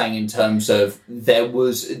was saying in terms of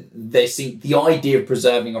the idea of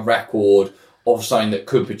preserving a record of something that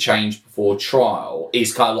could be changed before trial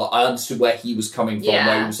is kind of like, I understood where he was coming from,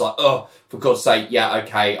 where he was like, oh, for God's sake, yeah,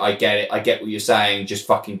 okay, I get it, I get what you're saying, just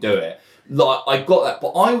fucking do it. Like, I got that, but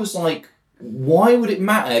I was like, why would it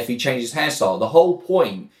matter if he changed his hairstyle? The whole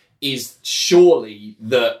point is surely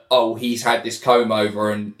that, oh, he's had this comb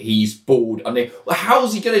over and he's bald. I mean, well,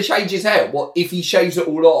 how's he going to change his hair? What if he shaves it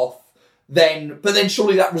all off? Then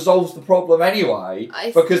surely that resolves the problem anyway,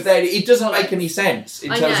 because then it doesn't make any sense in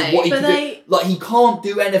terms of what he can do. Like, he can't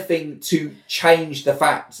do anything to change the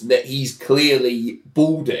fact that he's clearly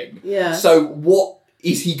balding. Yeah. So what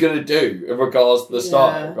is he going to do in regards to the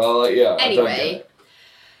style? Yeah. Like, yeah, I don't get anyway, it.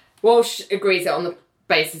 Walsh agrees it on the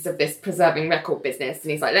basis of this preserving record business,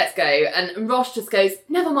 and he's like, let's go. And Ross just goes,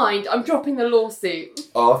 never mind, I'm dropping the lawsuit.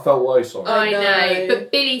 Oh, I felt way sorry. I know.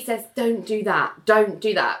 But Billy says, don't do that. Don't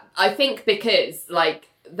do that. I think because, like,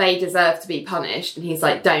 they deserve to be punished, and he's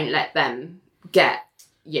like, don't let them get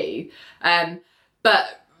you.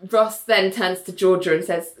 But Ross then turns to Georgia and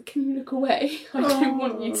says, can you look away? I don't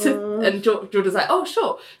want you to... And Georgia's like, oh,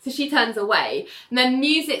 sure. So she turns away. And then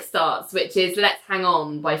music starts, which is Let's Hang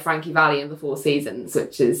On by Frankie Valli and the Four Seasons,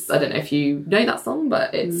 which is, I don't know if you know that song,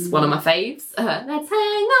 but it's one of my faves. Let's hang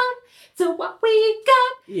on to what we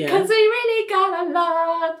got, because we really got a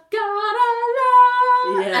lot.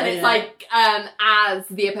 Yeah, and it's like, as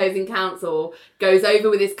the opposing counsel goes over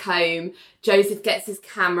with his comb, Joseph gets his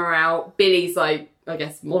camera out, Billy's like, I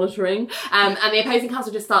guess, monitoring. And the opposing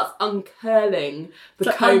counsel just starts uncurling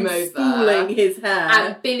the comb over. Unspooling his hair.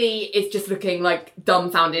 And Billy is just looking, like,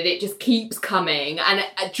 dumbfounded. It just keeps coming. And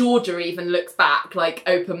Georgia even looks back, like,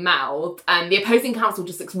 open-mouthed. And the opposing counsel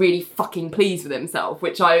just looks really fucking pleased with himself,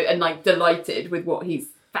 which am like, delighted with what he's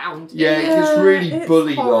found. Yeah, it's really it's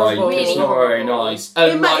bully-like. horrible. It's not very nice.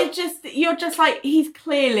 And You're just like, he's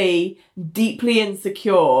clearly deeply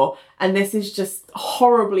insecure, and this is just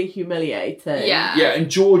horribly humiliating. Yeah. Yeah,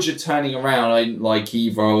 and Georgia turning around like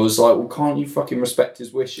Eva was like, well, can't you fucking respect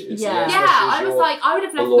his wishes? Yeah. Yeah, I was like, I would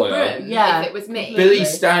have left the lawyer. room Yeah. if it was me.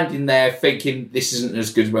 Billy's standing there thinking this isn't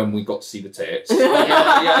as good when we got to see the tits. He like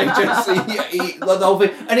the whole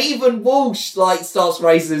thing. And even Walsh like starts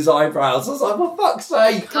raising his eyebrows. I was like, for fuck's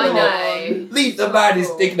sake, come I know. on. Leave the man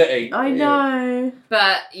his dignity. I know.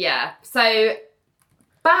 But yeah, so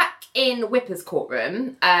back in Whipper's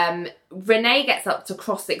courtroom, Renee gets up to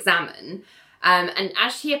cross-examine, and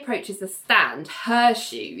as she approaches the stand, her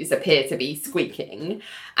shoes appear to be squeaking,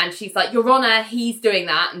 and she's like, Your Honour, he's doing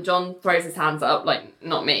that, and John throws his hands up, like,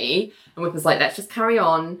 not me, and Whipper's like, let's just carry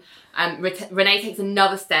on, and Renee takes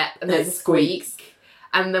another step, and there's a squeak,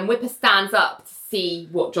 and then Whipper stands up to see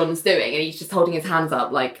what John's doing, and he's just holding his hands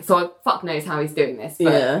up, like, so fuck knows how he's doing this,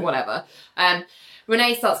 but whatever.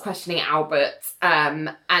 Renee starts questioning Albert,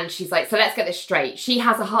 and she's like, so let's get this straight. She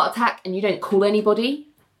has a heart attack and you don't call anybody?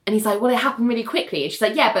 And he's like, well, it happened really quickly. And she's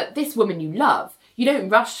like, yeah, but this woman you love, you don't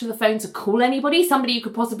rush to the phone to call anybody, somebody who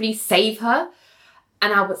could possibly save her.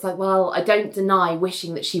 And Albert's like, well, I don't deny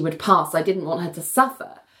wishing that she would pass. I didn't want her to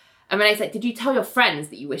suffer. And Renee's like, did you tell your friends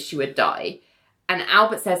that you wish she would die? And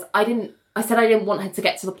Albert says, I said I didn't want her to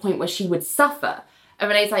get to the point where she would suffer. And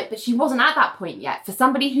Renee's like, but she wasn't at that point yet. For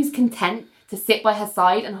somebody who's content to sit by her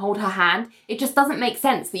side and hold her hand, it just doesn't make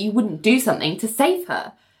sense that you wouldn't do something to save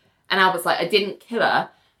her. And Albert's like, I didn't kill her.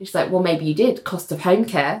 And she's like, well, maybe you did. Cost of home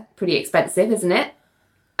care, pretty expensive, isn't it?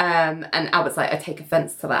 And Albert's like, I take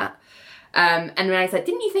offence to that. And Renee's like,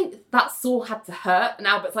 didn't you think that saw had to hurt? And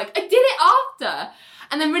Albert's like, I did it after.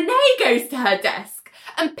 And then Renee goes to her desk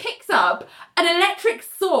and picks up an electric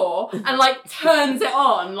saw and, like, turns it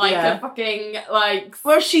on like a fucking, like...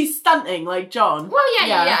 Well, she's stunting, like John. Well,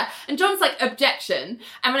 yeah. And John's like, objection.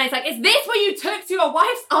 And Renee's like, is this where you took to your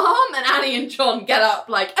wife's arm? And Annie and John get up,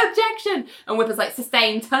 like, objection. And Whipper's like,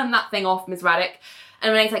 sustained, turn that thing off, Ms. Raddick.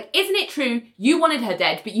 And Renee's like, isn't it true you wanted her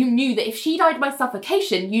dead, but you knew that if she died by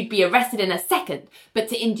suffocation, you'd be arrested in a second. But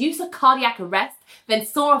to induce a cardiac arrest, then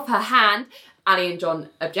saw off her hand... Annie and John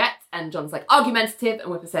object, and John's like, argumentative,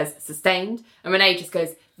 and Whipper says, sustained. And Renee just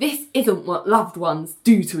goes, this isn't what loved ones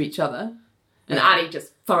do to each other. And Annie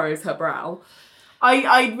just furrows her brow.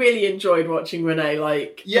 I really enjoyed watching Renee,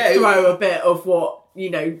 like, throw a bit of what,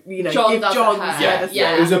 you know, John give does John to her. medicine.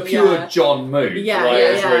 It was a pure John move. Yeah,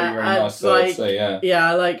 It was really, really nice to see,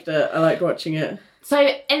 Yeah, I liked it. I liked watching it. So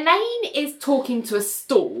Elaine is talking to a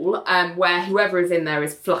stall where whoever is in there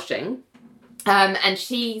is flushing. And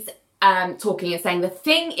she's talking and saying, the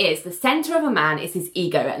thing is, the centre of a man is his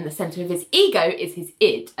ego, and the centre of his ego is his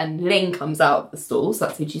id. And Ling comes out of the stall, so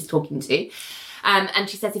that's who she's talking to. And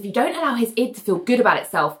she says, if you don't allow his id to feel good about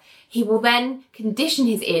itself, he will then condition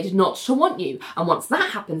his id not to want you. And once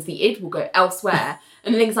that happens, the id will go elsewhere.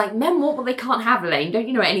 And Ling's like, men want what they can't have, Elaine. Don't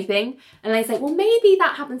you know anything? And Elaine's like, well, maybe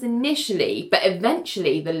that happens initially, but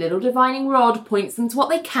eventually the little divining rod points them to what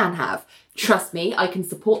they can have. Trust me, I can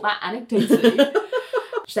support that anecdotally.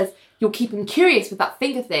 She says, you'll keep him curious with that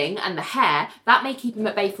finger thing and the hair. That may keep him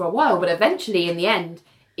at bay for a while, but eventually, in the end,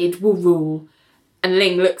 it will rule. And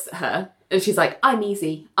Ling looks at her, and she's like, I'm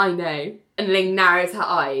easy, I know. And Ling narrows her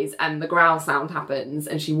eyes, and the growl sound happens,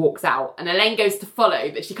 and she walks out. And Elaine goes to follow,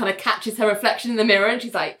 but she kind of catches her reflection in the mirror, and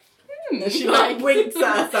she's like, And she, winks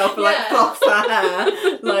at herself and, fluffs her hair.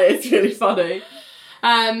 Like, it's really funny.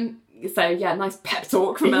 So yeah, nice pep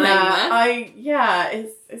talk from Elaine there.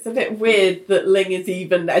 It's a bit weird that Ling is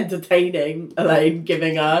even entertaining Elaine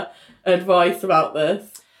giving her advice about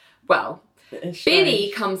this. Well,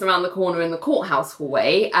 Billy comes around the corner in the courthouse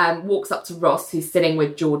hallway, walks up to Ross, who's sitting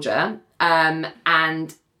with Georgia,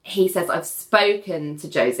 and he says, I've spoken to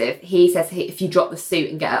Joseph. He says if you drop the suit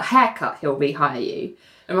and get a haircut, he'll rehire you.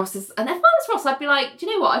 And Ross says, and if I was Ross, I'd be like, do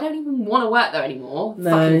you know what? I don't even want to work there anymore.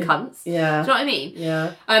 No. Fucking cunts. Yeah. Do you know what I mean?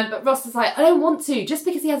 Yeah. But Ross is like, I don't want to, just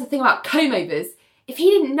because he has a thing about comb-overs. If he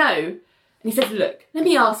didn't know, and he said, look, let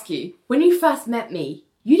me ask you, when you first met me,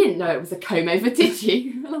 you didn't know it was a comb-over, did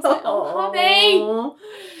you? And I was like, oh, honey.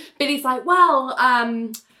 Billy's like, well,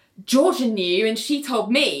 Georgia knew and she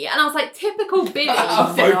told me. And I was like, typical Billy.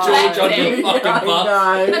 Throw George under the fucking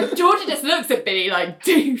bus. And Georgia just looks at Billy like,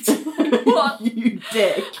 dude, what? You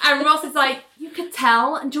dick. And Ross is like, you could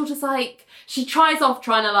tell. And Georgia's like, she tries off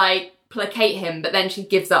trying to like placate him, but then she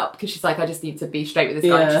gives up because she's like, I just need to be straight with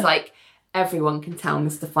this guy. And she's like, everyone can tell,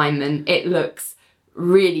 Mr. Feynman, it looks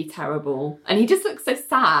really terrible. And he just looks so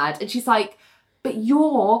sad. And she's like, but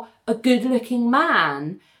you're a good-looking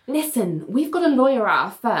man. Listen, we've got a lawyer at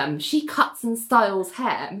our firm. She cuts and styles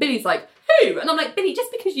hair. And Billy's like, who? And I'm like, Billy,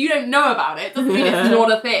 just because you don't know about it doesn't mean it's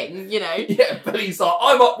not a thing, you know? Yeah, Billy's like,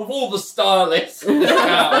 I'm up with all the stylists.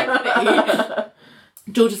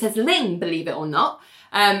 Georgia says, Ling, believe it or not.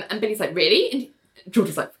 And Billy's like, really? And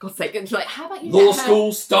Georgia's like, for God's sake. And she's like, how about you Law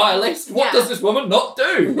school stylist? What Yeah. does this woman not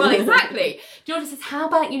do? Well, exactly. Georgia says, how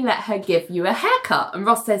about you let her give you a haircut? And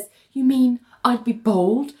Ross says, you mean I'd be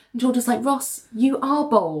bold? And Georgia's like, Ross, you are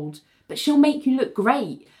bold, but she'll make you look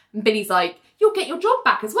great. And Billy's like, you'll get your job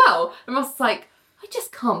back as well. And Ross is like, I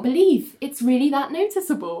just can't believe it's really that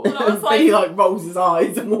noticeable. And I was like, Billy like rolls his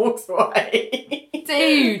eyes and walks away.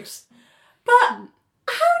 dude. But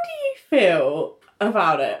how do you feel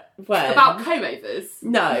about it when... About comb-overs?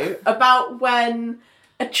 No, about when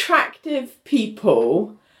attractive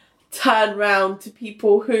people turn round to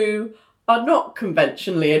people who are not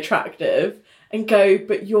conventionally attractive and go,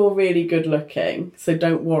 but you're really good looking, so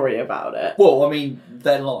don't worry about it. Well, I mean,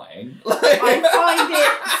 they're lying. I find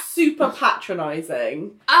it super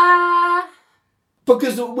patronising.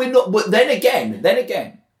 Because we're not... But then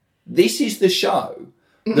again, this is the show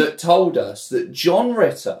that told us that John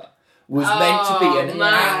Ritter was meant to be an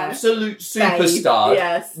absolute superstar.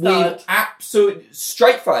 Yes, with absolute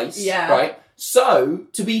straight face, right? So,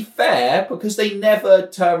 to be fair, because they never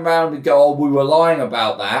turn around and go, oh, we were lying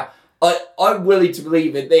about that, I'm willing to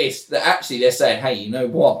believe in this, that actually they're saying, hey, you know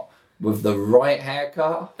what? With the right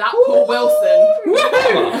haircut... That Paul Wilson.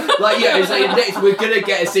 Like, yeah, it's like, next we're going to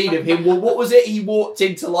get a scene of him. Well, what was it? He walked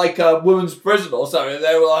into, like, a woman's prison or something, and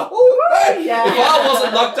they were like, oh, man, if I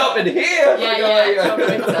wasn't locked up in here... John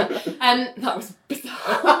Ritter. That was bizarre.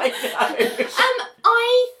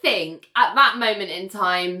 I think, at that moment in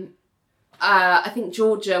time... I think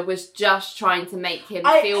Georgia was just trying to make him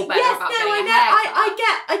feel better about getting a haircut.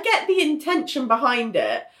 I get the intention behind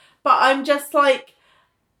it, but I'm just like,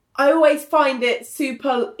 I always find it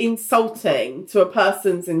super insulting to a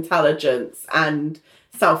person's intelligence and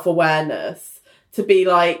self-awareness to be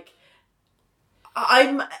like,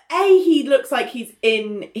 he looks like he's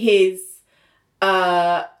in his,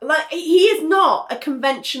 he is not a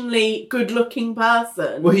conventionally good-looking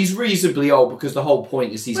person. Well, he's reasonably old because the whole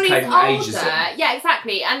point is he's claiming ageism. Yeah,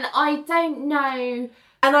 exactly. And I don't know...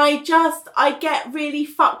 And I get really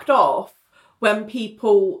fucked off when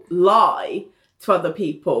people lie to other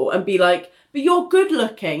people and be like, but you're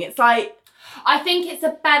good-looking. It's like... I think it's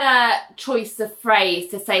a better choice of phrase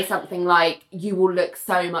to say something like, you will look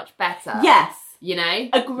so much better. Yes. You know?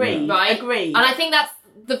 Agreed. Right? Agreed. And I think that's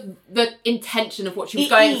the intention of what she was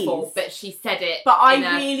going for, but she said it but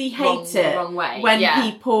I really hate it wrong way. When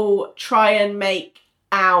people try and make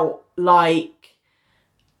out like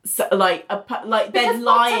they're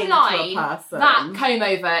lying to a person. That comb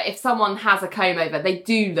over, if someone has a comb over, they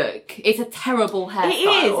do look. It's a terrible hairstyle.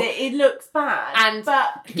 It is. It looks bad. And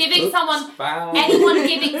but giving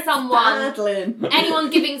anyone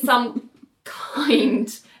giving some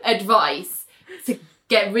kind advice to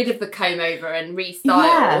get rid of the comb over and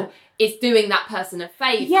restyle is doing that person a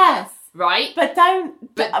favour. Yes. Right? But don't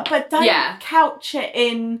couch it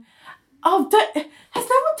in, has no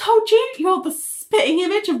one told you you're the spitting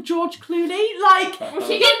image of George Clooney? Like,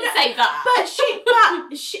 she didn't say that. But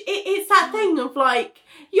it's that thing of like,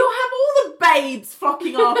 you'll have all the babes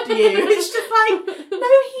flocking after you. It's just like,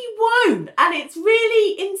 no, he won't. And it's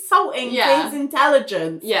really insulting to his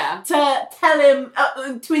intelligence to tell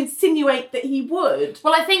him, to insinuate that he would.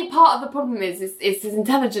 Well, I think part of the problem is his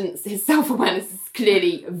intelligence, his self-awareness is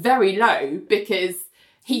clearly very low because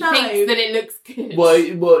he No. thinks that it looks good.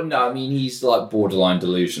 Well, no, I mean, he's like borderline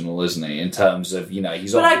delusional, isn't he? In terms of, you know,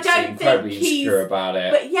 he's But I obviously don't incredibly think he's- insecure about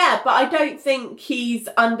it. But I don't think he's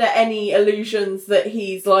under any illusions that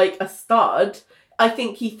he's like a stud. I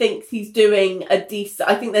think he thinks he's doing a decent.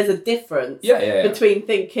 I think there's a difference Yeah. between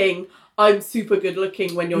thinking I'm super good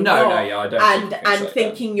looking when you're No, not, I don't and think and so,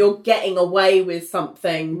 thinking you're getting away with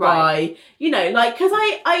something Right. by, you know, like, because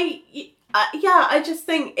I just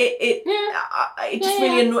think it just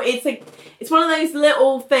really annoys. It's one of those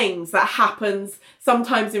little things that happens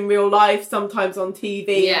sometimes in real life, sometimes on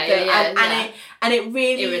TV. And it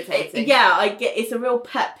really Irritating. I get it's a real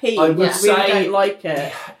pet peeve. I would I really say- don't like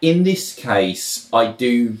it. In this case, I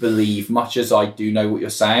do believe, much as I do know what you're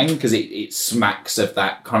saying, because it smacks of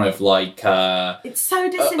that kind of like It's so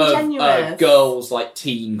of disingenuous. girls like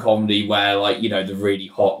teen comedy where, like, you know, the really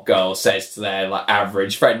hot girl says to their like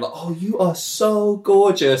average friend, like, "Oh, you are so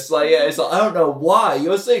gorgeous." Like, yeah, it's like, I don't know why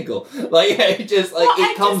you're single. Like, yeah, it just like Well,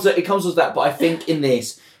 it comes with that. But I think in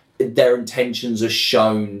this, their intentions are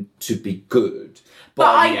shown to be good.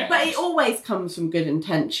 But in the but end. it always comes from good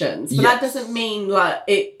intentions. But Yes. that doesn't mean like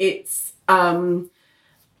it's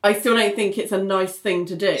I still don't think it's a nice thing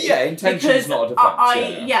to do. Yeah, intention's because not a defense.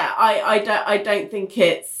 I don't think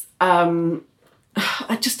it's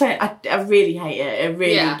I just don't I really hate it. It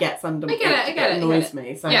really Yeah. gets under I get it, it annoys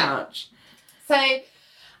me so Yeah. much. So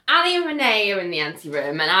Ali and Renee are in the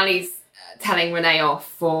anteroom, and Ali's telling Renee off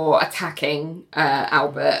for attacking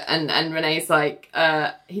Albert, and Renee's like,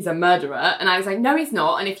 he's a murderer, and I was like, no, he's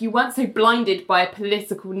not, and if you weren't so blinded by a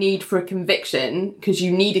political need for a conviction, because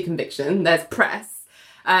you need a conviction, there's press,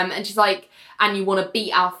 and she's like, and you want to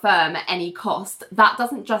beat our firm at any cost, that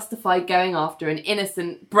doesn't justify going after an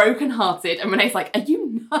innocent, broken-hearted, and Renee's like, are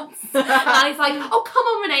you nuts? And Ali's like, oh, come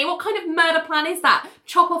on, Renee, what kind of murder plan is that?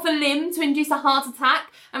 Chop off a limb to induce a heart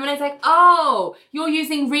attack? And Renee's like, oh, you're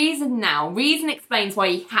using reason now. Reason explains why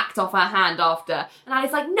he hacked off her hand after. And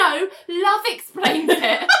Ali's like, no, love explains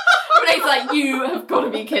it. Renee's like, you have got to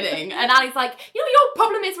be kidding. And Ali's like, you know what your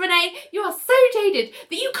problem is, Renee? You are so jaded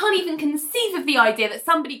that you can't even conceive of the idea that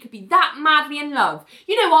somebody could be that madly in love.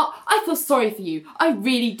 You know what? I feel sorry for you. I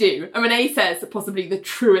really do. And Renee says possibly the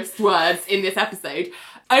truest words in this episode.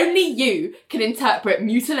 Only you can interpret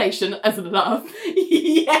mutilation as love.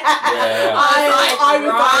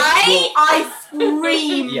 I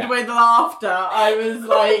screamed Yeah. with laughter. I was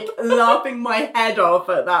like laughing my head off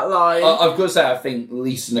at that line. I've got to say, I think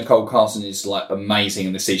Lisa Nicole Carson is like amazing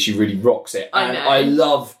in the scene. She really rocks it, I and know. I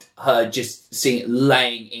loved her just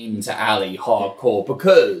laying into Ali hardcore,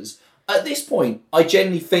 because at this point, I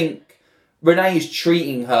genuinely think Renee is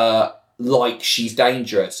treating her like she's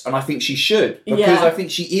dangerous, and I think she should, because Yeah. I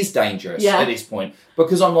think she is dangerous Yeah. at this point.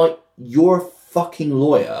 Because I'm like, you're a fucking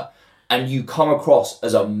lawyer, and you come across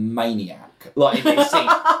as a maniac, like in this scene,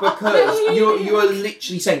 because you are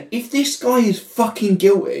literally saying, if this guy is fucking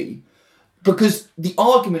guilty, because the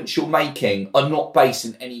arguments you're making are not based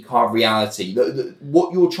in any kind of reality.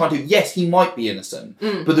 What you're trying to do, yes, he might be innocent,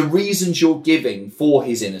 but the reasons you're giving for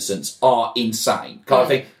his innocence are insane. Kind of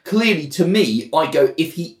thing. Clearly, to me, I go,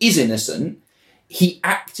 if he is innocent, he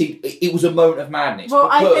acted, it was a moment of madness. Well,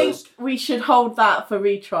 I because, think we should hold that for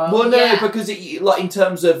retrial. well, no, Yeah. because like in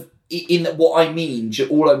terms of, in what I mean,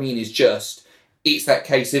 all I mean is just, it's that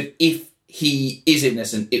case of if he is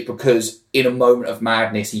innocent, it's because in a moment of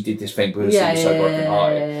madness he did this thing because he was so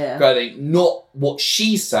broken-hearted. yeah. Kind of thing. Not what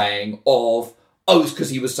she's saying of, oh, it's because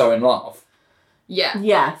he was so in love. Yeah.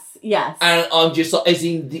 Yes. And I'm just like, as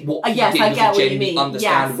in, what he Yes, did I was get a what you genuinely mean.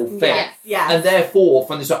 understandable Yes, thing. yes. And therefore,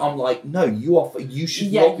 from this, I'm like, no, you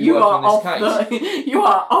should not be you working are on off this case. you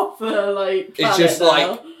are off the like. It's just planet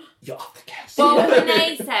now. like, you're off the case. Well,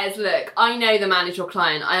 Renee says, look, I know the man is your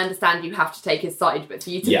client. I understand you have to take his side, but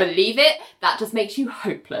for you to Yeah. believe it, that just makes you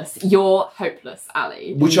hopeless. You're hopeless,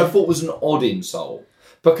 Ali. Which I thought was an odd insult.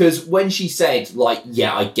 Because when she said, like,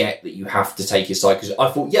 yeah, I get that you have to take his side, because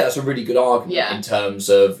I thought, yeah, that's a really good argument Yeah. in terms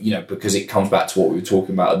of, you know, because it comes back to what we were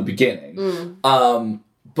talking about at the beginning.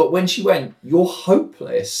 But when she went, you're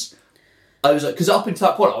hopeless, I was like, because up until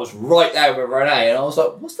that point, I was right there with Renee, and I was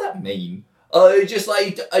like, what's that mean? Just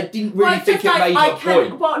like, I didn't really Well, think just it like, made I her can't-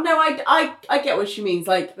 point. Well, no, I get what she means.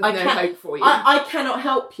 Like, There's I no can't, hope for you. I cannot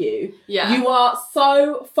help you. Yeah. You are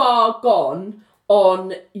so far gone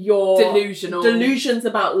on your delusions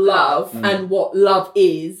about love and what love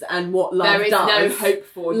is and what love There is does. no hope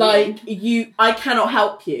for you. Like I cannot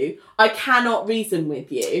help you. I cannot reason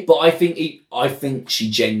with you. But I think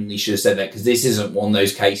she genuinely should have said that, because this isn't one of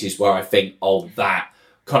those cases where I think, oh, that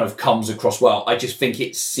kind of comes across well. I just think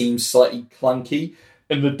it seems slightly clunky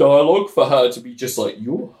in the dialogue for her to be just like,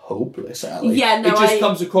 you're hopeless, Ali. Yeah, no, it just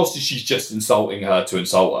comes across as she's just insulting her to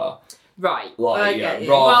insult her. Right. Like, Okay.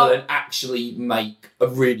 rather than actually make a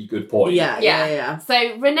really good point. Yeah.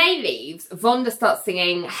 So Renee leaves. Vonda starts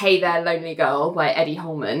singing Hey There Lonely Girl by Eddie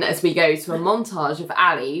Holman as we go to a montage of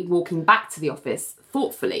Ali walking back to the office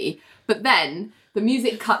thoughtfully. But then the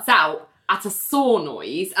music cuts out at a saw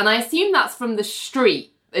noise, and I assume that's from the street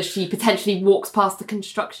as she potentially walks past the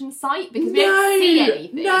construction site because we don't see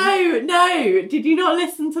anything. No. Did you not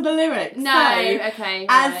listen to the lyrics? No. So,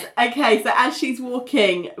 Okay. so as she's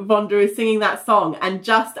walking, Vonda is singing that song, and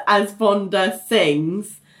just as Vonda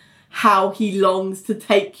sings how he longs to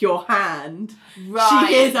take your hand, Right.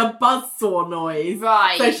 she hears a buzzsaw noise.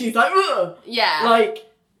 Right. So she's like, ugh. Yeah. Like,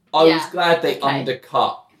 I was Yeah, glad they okay.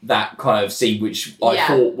 undercut that kind of scene, which I Yeah.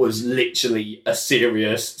 thought was literally a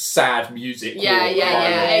serious, sad music. Yeah.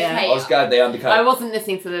 Okay. I was glad they undercut I wasn't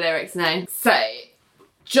listening to the lyrics, no. So,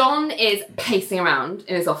 John is pacing around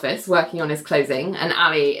in his office, working on his closing, and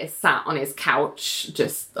Ali is sat on his couch,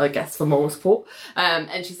 just, I guess, for moral support.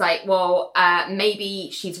 And she's like, well, maybe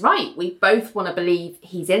she's right. We both want to believe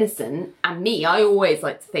he's innocent. And me, I always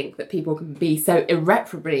like to think that people can be so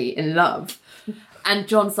irreparably in love. And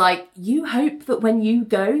John's like, you hope that when you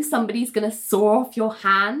go, somebody's going to saw off your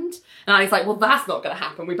hand? And Ali's like, well, that's not going to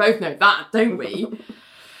happen. We both know that, don't we?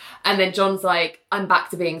 And then John's like, I'm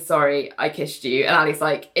back to being sorry. I kissed you. And Ali's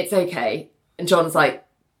like, it's okay. And John's like,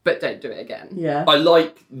 but don't do it again. yeah. I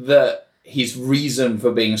like that his reason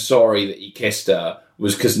for being sorry that he kissed her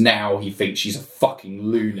was because now he thinks she's a fucking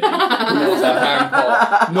loony who wants her hand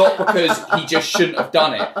popped, not because he just shouldn't have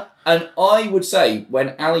done it. And I would say,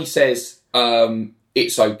 when Ali says,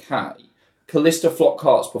 it's okay, Callista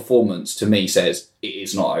Flockhart's performance to me says it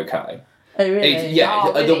is not okay. Oh, really?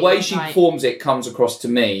 Oh, The really? way she Right. performs it comes across to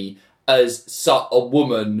me as a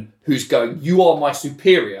woman who's going, you are my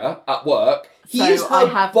superior at work. He So is her I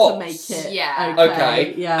have boss. to make it. Yeah.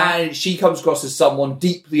 Okay. Yeah. And she comes across as someone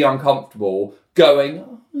deeply uncomfortable, going,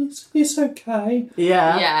 oh, it's okay.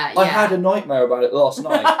 Yeah. Yeah. I had a nightmare about it last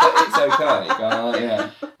night, but it's okay. Yeah.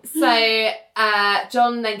 So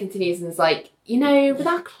John then continues and is like, you know, with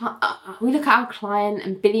our we look at our client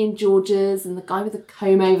and Billy and George's and the guy with the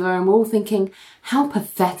comb over, and we're all thinking, how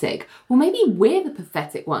pathetic. Well, maybe we're the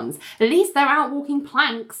pathetic ones. At least they're out walking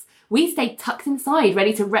planks. We stay tucked inside,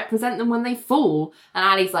 ready to represent them when they fall. And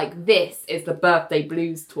Ali's like, this is the birthday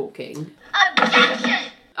blues talking.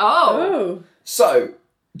 Objection! Oh. So,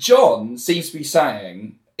 John seems to be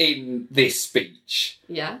saying in this speech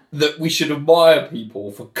Yeah. that we should admire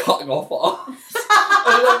people for cutting off arms.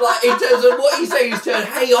 And I'm like, in terms of what he's saying is,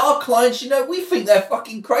 hey, our clients, you know, we think they're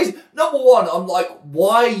fucking crazy. Number one, I'm like,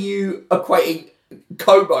 why are you equating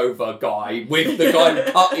comb-over guy with the guy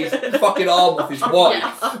who cut his fucking arm off his wife?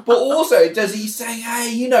 Yes. But also, does he say, hey,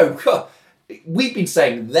 you know, we've been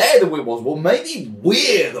saying they're the weird ones. Well, maybe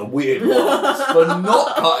we're the weird ones for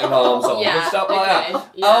not cutting arms off Yeah, and stuff like okay,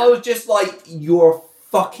 that. yeah. I was just like, you're a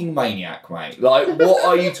fucking maniac, mate. Like, what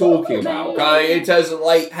are you talking about? Okay, in terms of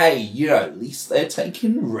like, hey, you know, at least they're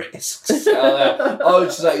taking risks. I would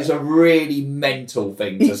just say it's a really mental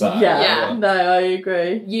thing to say. Yeah. No, I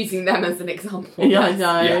agree. Using them as an example. Yeah, I That's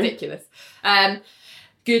know. ridiculous.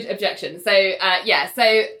 Good objection. So,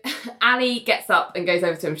 so Ali gets up and goes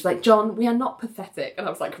over to him. She's like, John, we are not pathetic. And I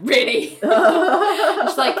was like, really? And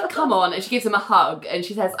she's like, come on. And she gives him a hug. And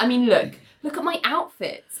she says, I mean, look at my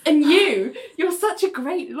outfits. And you're such a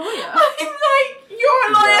great lawyer. I'm like, you're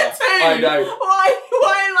a lawyer Yeah, too. I know.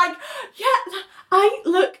 Why, like, yeah, I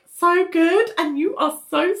look so good and you are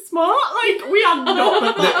so smart. Like, we are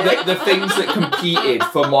not The things that competed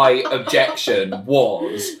for my objection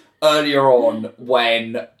was earlier on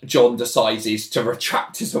when John decides to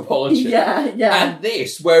retract his apology. Yeah. And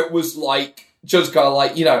this, where it was like, just kind of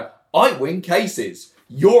like, you know, I win cases.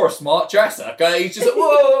 You're a smart dresser. Okay, he's just like,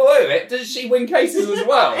 whoa, wait a minute. Does she win cases as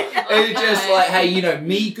well? And it's just like, hey, you know,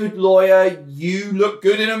 me, good lawyer. You look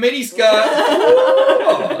good in a miniskirt.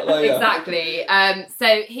 Exactly.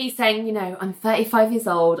 So he's saying, you know, I'm 35 years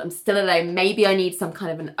old. I'm still alone. Maybe I need some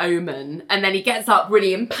kind of an omen. And then he gets up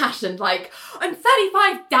really impassioned, like, I'm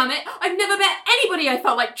 35, damn it. I've never met anybody I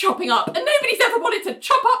felt like chopping up. And nobody's ever wanted to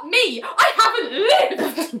chop up me. I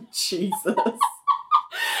haven't lived. Jesus.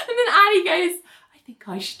 And then Ali goes, I think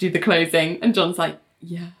I should do the closing. And John's like,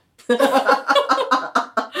 yeah.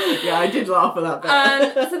 Yeah, I did laugh at that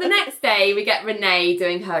bit. So the next day we get Renee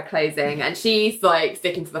doing her closing, and she's like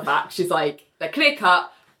sticking to the facts. She's like, they're clear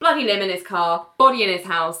cut, bloody limb in his car, body in his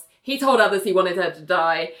house. He told others he wanted her to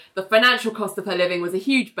die. The financial cost of her living was a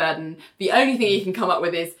huge burden. The only thing he can come up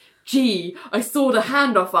with is, gee, I sawed a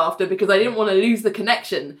hand off after because I didn't want to lose the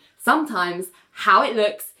connection. Sometimes How it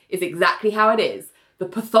looks is exactly how it is. The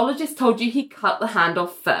pathologist told you he cut the hand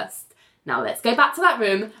off first. Now let's go back to that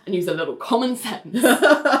room and use a little common sense.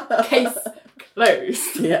 Case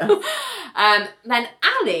closed. Yeah. Then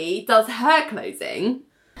Ali does her closing.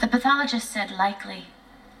 The pathologist said likely.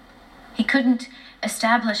 He couldn't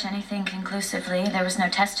establish anything conclusively. There was no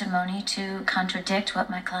testimony to contradict what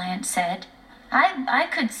my client said. I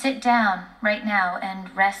could sit down right now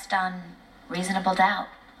and rest on reasonable doubt.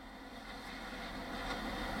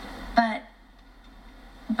 But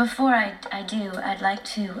before I do, I'd like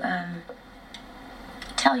to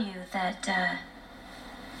tell you that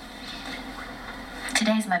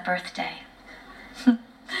today's my birthday.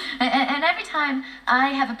 And every time I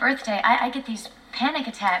have a birthday, I get these panic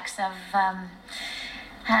attacks of,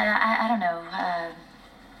 I don't know,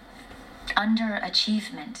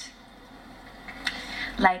 underachievement.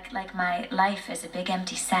 Like my life is a big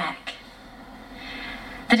empty sack.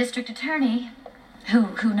 The district attorney,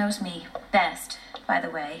 who knows me best, by the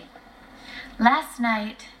way, last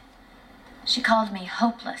night she called me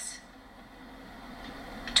hopeless.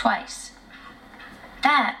 Twice.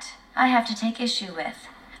 That I have to take issue with.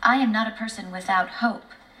 I am not a person without hope.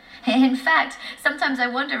 In fact, sometimes I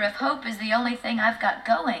wonder if hope is the only thing I've got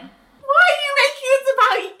going. Why are you making this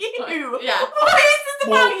about you? Yeah. Why is this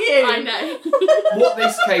about you? I know. What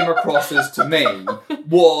this came across as to me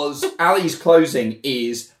was Ali's closing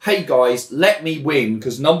is, hey guys, let me win,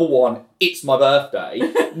 because number one, it's my birthday.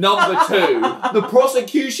 Number two, the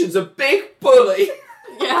prosecution's a big bully.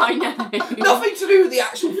 Yeah, I know. Nothing to do with the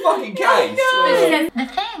actual fucking case. The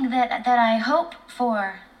thing that I hope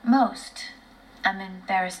for most, I'm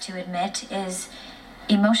embarrassed to admit, is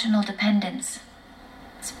emotional dependence.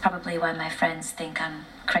 It's probably why my friends think I'm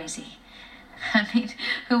crazy. I mean,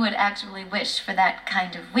 who would actually wish for that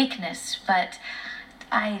kind of weakness? But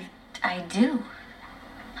I do.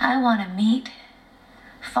 I want to meet,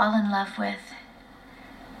 fall in love with,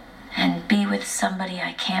 and be with somebody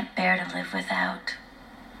I can't bear to live without.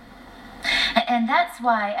 And that's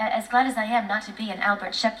why, as glad as I am not to be in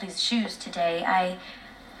Albert Shepley's shoes today, I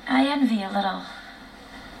envy a little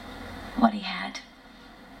what he had.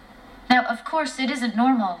 Now, of course, it isn't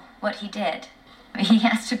normal what he did. He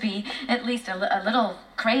has to be at least a little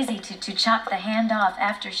crazy to chop the hand off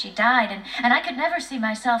after she died, and I could never see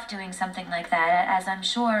myself doing something like that, as I'm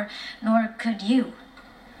sure nor could you.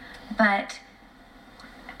 But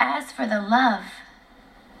as for the love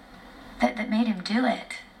that made him do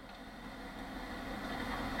it,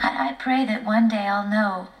 I pray that one day I'll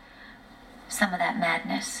know some of that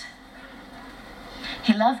madness.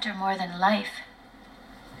 He loved her more than life.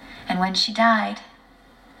 And when she died,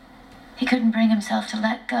 he couldn't bring himself to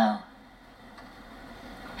let go.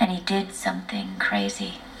 And he did something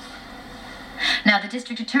crazy. Now, the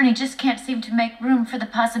district attorney just can't seem to make room for the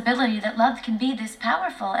possibility that love can be this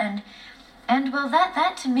powerful. And well,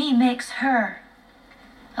 that to me makes her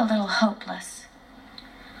a little hopeless.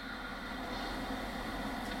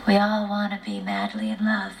 We all want to be madly in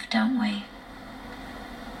love, don't we?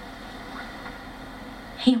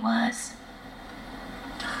 He was.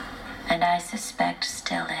 And I suspect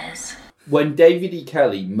still is. When David E.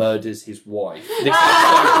 Kelly murders his wife, this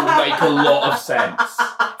episode will make a lot of sense.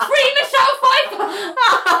 Free Michelle Pfeiffer!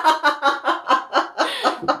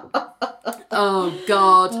 Oh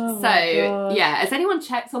God. God. Yeah, has anyone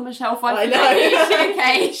checked on Michelle Pfeiffer? I know. Is she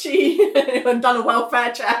okay? She done a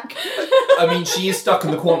welfare check. I mean, she is stuck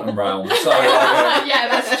in the quantum realm, so... Yeah,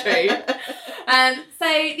 that's true. So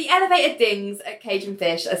the elevator dings at Cage and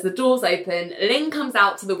Fish as the doors open. Ling comes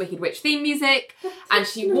out to the Wicked Witch theme music, and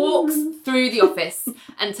she walks through the office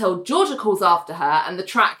until Georgia calls after her, and the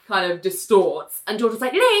track kind of distorts. And Georgia's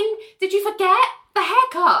like, Ling, did you forget the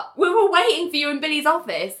haircut? We were waiting for you in Billy's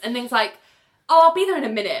office. And Ling's like, oh, I'll be there in a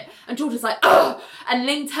minute. And Georgia's like, ugh. And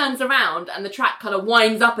Ling turns around and the track kind of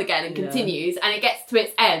winds up again and continues. And it gets to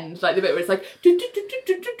its end, like the bit where it's like,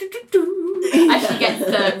 as she gets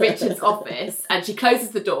to Richard's office and she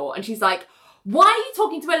closes the door and she's like, why are you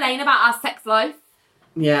talking to Elaine about our sex life?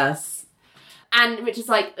 Yes. And Richard's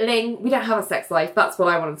like, Ling, we don't have a sex life. That's what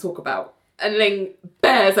I want to talk about. And Ling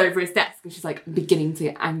bears over his desk and she's like, I'm beginning to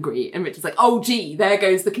get angry. And Richard's like, oh, gee, there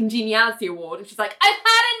goes the Congeniality Award. And she's like, I've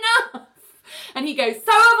had enough. And he goes,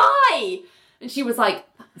 so have I! And she was like,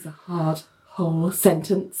 that was a hard whole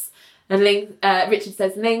sentence. And Richard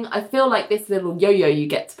says, Ling, I feel like this little yo-yo you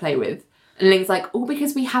get to play with. And Ling's like, all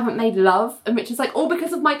because we haven't made love? And Richard's like, all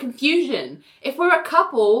because of my confusion. If we're a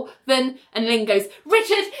couple, then... And Ling goes,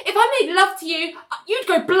 Richard, if I made love to you, you'd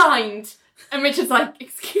go blind. And Richard's like,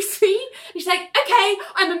 excuse me? And she's like, okay,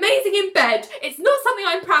 I'm amazing in bed. It's not something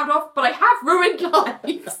I'm proud of, but I have ruined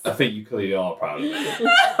lives. I think you clearly are proud of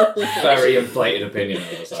it. Very inflated opinion of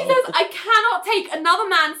She yourself. says, I cannot take another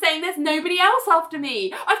man saying there's nobody else after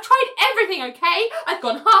me. I've tried everything, okay? I've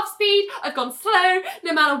gone half speed, I've gone slow.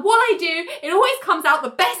 No matter what I do, it always comes out the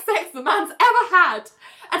best sex the man's ever had.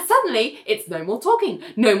 And suddenly, it's no more talking,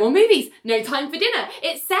 no more movies, no time for dinner.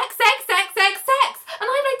 It's sex, sex, sex, sex, sex. And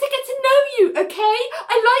I'd like to get to know you, okay?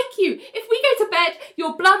 I like you. If we go to bed,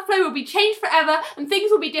 your blood flow will be changed forever and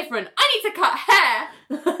things will be different. I need to cut hair.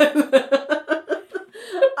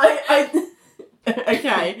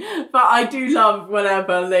 Okay, but I do love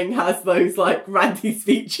whenever Ling has those like ranty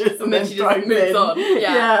speeches and then she just throws moves in. on.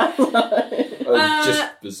 Yeah.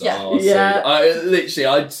 Just bizarre. yeah. I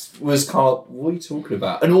just was kind of, what are you talking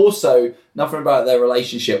about? And also, nothing about their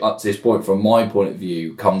relationship up to this point, from my point of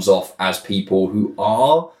view, comes off as people who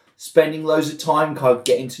are spending loads of time kind of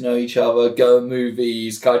getting to know each other, going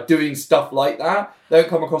movies, kind of doing stuff like that. They don't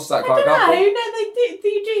come across that kind of couple. No, they do.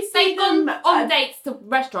 You do see They've gone them on dates to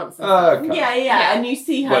restaurants and stuff. Okay. Yeah, and you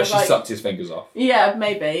see her Well, she like, sucked his fingers off. yeah,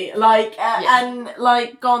 maybe like, and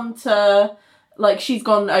like gone to, like she's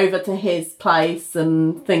gone over to his place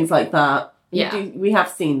and things like that. We have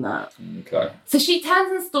seen that. Okay. So she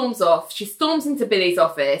turns and storms off. She storms into Billy's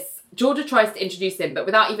office. Georgia tries to introduce him, but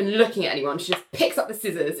without even looking at anyone, she just picks up the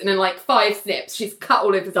scissors and in like 5 snips, she's cut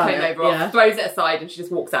all of his comb over off, throws it aside, and she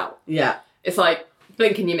just walks out. Yeah. It's like,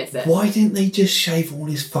 blink and you miss it. Why didn't they just shave all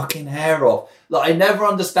his fucking hair off? Like, I never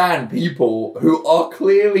understand people who are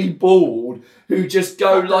clearly bald who just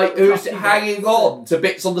go like, who's hanging on to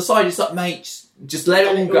bits on the side. It's like, mate, just let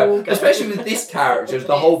it all go. Especially with this character,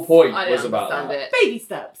 the whole point I was don't about understand that. it. Baby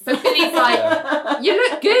steps. So Billy's like, you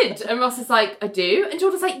look good. And Ross is like, I do. And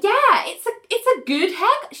Georgia's like, yeah, it's a good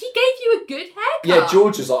haircut. She gave you a good haircut. Yeah,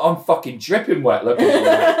 George is like, I'm fucking dripping wet looking for it.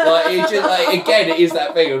 Like, it's just like, again, it is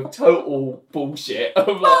that thing of total bullshit. Of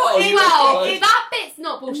like, that bit's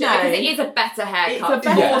not bullshit No. because it is a better haircut, It's a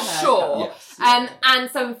better for haircut. sure. Yes. And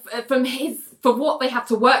so for what they have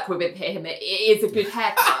to work with him, it is a good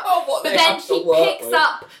haircut. What But they then have to she work picks with.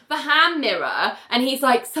 up the hand mirror and he's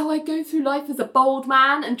like, so I go through life as a bold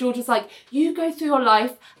man? And Georgia's like, you go through your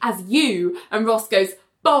life as you. And Ross goes,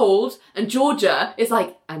 bold. And Georgia is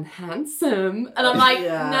like, and handsome. And I'm like, no.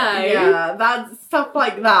 Yeah, that's stuff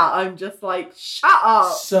like that. I'm just like, shut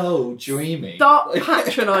up. So dreamy. Stop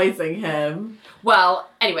patronising him. Well,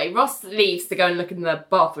 anyway, Ross leaves to go and look in the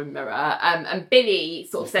bathroom mirror, and Billy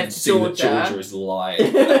sort of And says to see that Georgia, Georgia is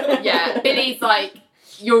lying. yeah, Billy's like,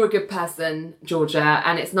 you're a good person, Georgia,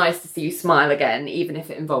 and it's nice to see you smile again, even if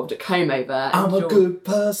it involved a comb over. And I'm a good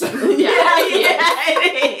person. Yeah,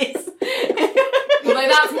 it is. Although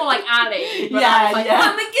that's more like Ali. But Yeah, I was like, yeah.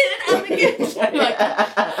 I'm a good. Like,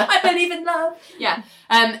 I believe in love. Yeah.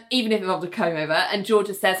 Even if it involved a comb over. And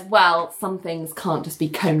Georgia says, well, some things can't just be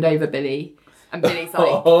combed over, Billy. And Billy's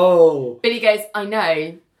like, Oh. Billy goes, I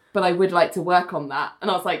know, but I would like to work on that. And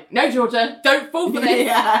I was like, no, Georgia, don't fall for this.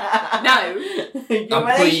 Yeah. No. Your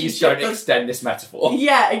And please don't relationship- extend this metaphor.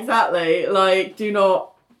 Yeah, exactly. Like, do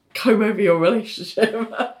not comb over your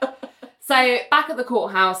relationship. So back at the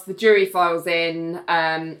courthouse, the jury files in.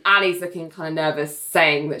 Ali's looking kind of nervous,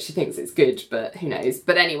 saying that she thinks it's good, but who knows.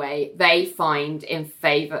 But anyway, they find they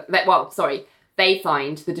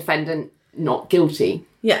find the defendant not guilty.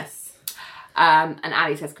 Yes. And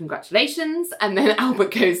Ali says, congratulations. And then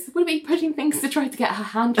Albert goes, would it be pushing things to try to get her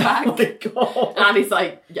hand back? Oh my god. And Ali's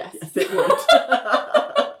like, yes. It would.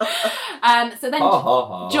 So then Ha ha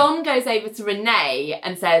ha. John goes over to Renee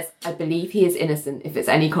and says, I believe he is innocent, if it's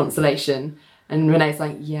any consolation. And Renee's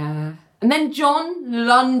like, yeah. And then John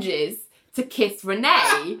lunges to kiss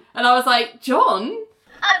Renee. And I was like, John?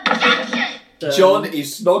 John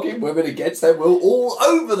is snogging women against their will all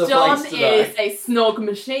over the John place today. is a snog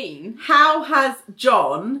machine. How has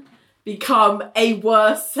John become a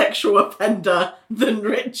worse sexual offender than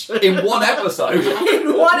Richard? In one episode.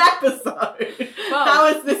 In one episode. Well,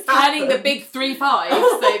 How has this Turning the happened? big 3-5,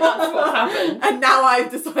 so that's what's happened. And now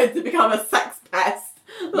I've decided to become a sex pest.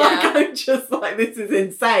 Like, Yeah. I'm just like, this is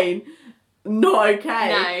insane. Not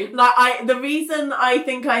okay. No. Like, the reason I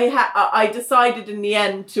think I decided in the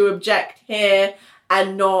end to object here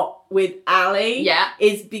and not with Ali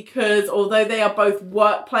is because although they are both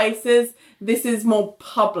workplaces, this is more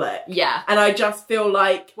public. Yeah. And I just feel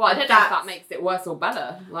like Well, I don't know if that makes it worse or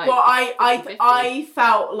better. Like, well, 50-50. I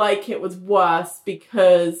felt like it was worse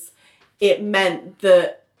because it meant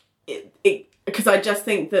that because I just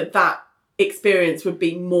think that experience would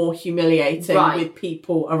be more humiliating with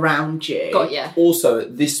people around you. Got ya. Also,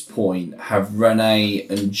 at this point, have Renee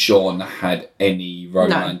and John had any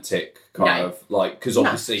romantic kind of like, because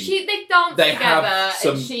obviously they dance they together have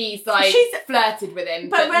some- and she's like flirted with him,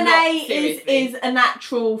 But not Renee seriously. is a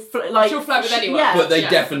natural, she'll flirt with anyone. Yeah. but they Yeah.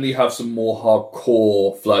 definitely have some more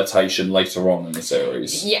hardcore flirtation later on in the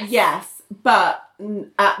series, Yes. But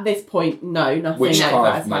at this point, no, nothing which like kind that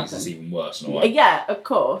of has makes happened. this even worse in a way. Yeah, of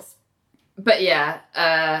course. But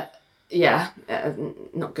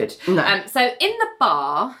not good. No. So in the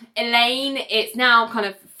bar, Elaine, it's now kind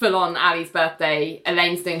of full on Ali's birthday.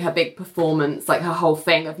 Elaine's doing her big performance, like her whole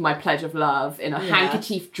thing of My Pledge of Love in a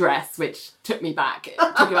handkerchief dress, which took me back.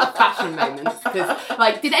 Talking about fashion moments. Because,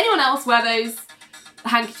 like, did anyone else wear those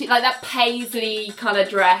handkerchief, like that paisley colour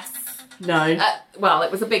dress? No. Well,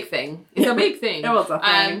 it was a big thing. It's a big thing. It was a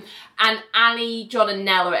thing. And Ali, John and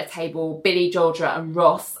Nell are at a table. Billy, Georgia and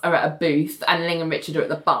Ross are at a booth. And Ling and Richard are at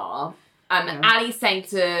the bar. Ali's saying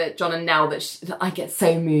to John and Nell that I get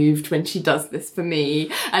so moved when she does this for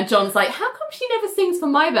me. And John's like, how come she never sings for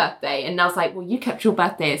my birthday? And Nell's like, well, you kept your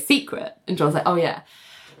birthday a secret. And John's like, oh yeah.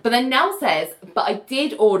 But then Nell says, but I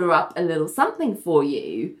did order up a little something for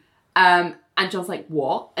you. And John's like,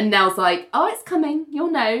 what? And Nell's like, oh, it's coming.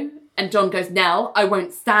 You'll know. And John goes, Nell, I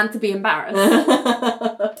won't stand to be embarrassed.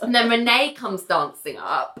 And then Renee comes dancing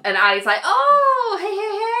up. And Ali's like, oh,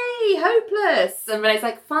 hey, hopeless. And Renee's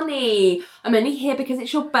like, funny. I'm only here because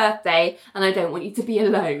it's your birthday and I don't want you to be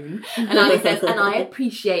alone. And Ali says, and I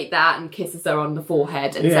appreciate that, and kisses her on the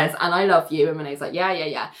forehead and says, and I love you. And Renee's like,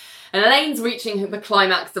 yeah. And Elaine's reaching the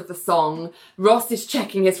climax of the song. Ross is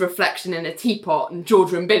checking his reflection in a teapot, and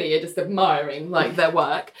Georgia and Billy are just admiring like their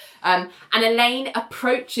work. And Elaine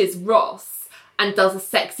approaches Ross and does a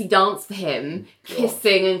sexy dance for him,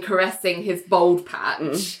 kissing and caressing his bald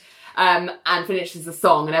patch. And finishes the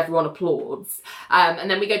song, and everyone applauds. And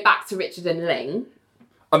then we go back to Richard and Ling.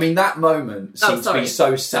 I mean, that moment seems to be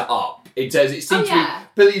so set up. It seems to be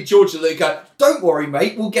Billy and Georgia that go, don't worry,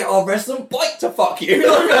 mate, we'll get our resident bike to fuck you.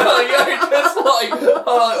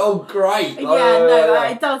 Oh, great.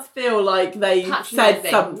 It does feel like they said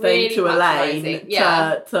something really to Elaine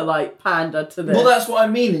to like pander to this. Well, that's what I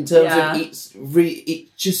mean in terms of it's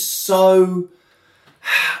just so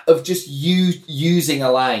of just using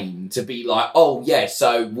Elaine to be like, oh yeah,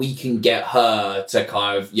 so we can get her to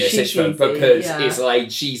kind of because it's like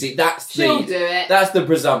cheesy. She'll do it. That's the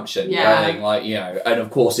presumption. I think, like, you know, and of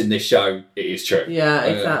course in this show it is true. Yeah,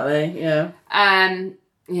 exactly.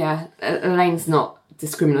 Elaine's not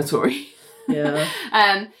discriminatory. Yeah.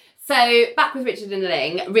 So back with Richard and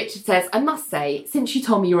Ling. Richard says, I must say, since you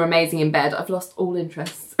told me you were amazing in bed, I've lost all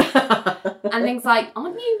interest. And Ling's like,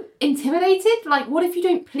 aren't you intimidated? Like, what if you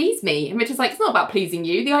don't please me? And Richard's like, it's not about pleasing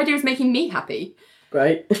you. The idea is making me happy.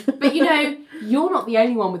 Great. But you know, you're not the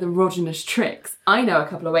only one with erogenous tricks. I know a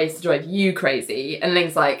couple of ways to drive you crazy. And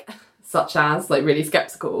Ling's like, such as, like, really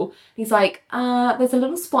sceptical. He's like, there's a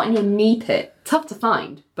little spot in your knee pit. Tough to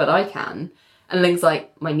find, but I can. And Ling's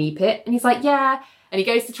like, my knee pit? And he's like, yeah. And he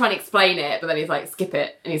goes to try and explain it, but then he's like, skip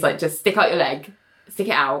it. And he's like, just stick out your leg, stick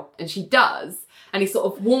it out. And she does. And he sort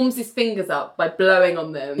of warms his fingers up by blowing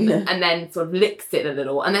on them and then sort of licks it a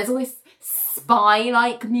little. And there's all this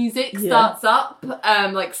spy-like music starts up,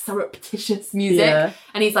 like surreptitious music. Yeah.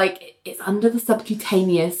 And he's like, it's under the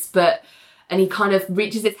subcutaneous, but... And he kind of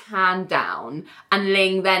reaches his hand down, and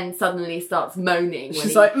Ling then suddenly starts moaning when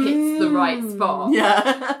he hits the right spot. Yeah.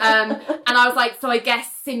 And I was like, so I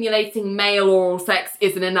guess simulating male oral sex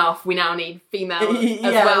isn't enough. We now need female as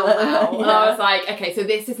well now. And I was like, okay, so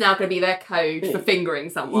this is now going to be their code for fingering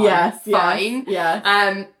someone. Yes. Fine. Yes.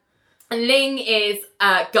 And Ling is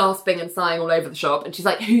gasping and sighing all over the shop, and she's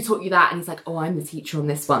like, who taught you that? And he's like, oh, I'm the teacher on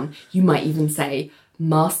this one. You might even say,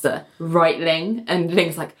 master, right, Ling? And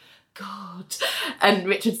Ling's like, God. And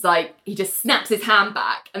Richard's like, he just snaps his hand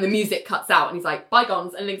back and the music cuts out and he's like,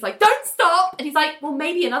 bygones. And Ling's like, don't stop. And he's like, well,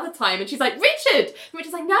 maybe another time. And she's like, Richard. And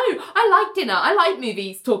Richard's like, no, I like dinner. I like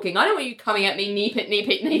movies, talking. I don't want you coming at me, knee pit, knee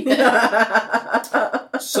pit, knee pit.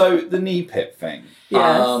 So the knee pit thing.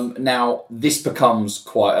 Yes. Now, this becomes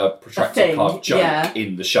quite a protracted kind of joke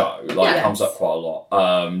in the show. Like, it comes up quite a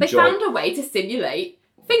lot. They found a way to simulate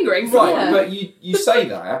fingering. Right, but you say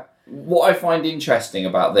that. What I find interesting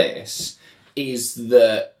about this is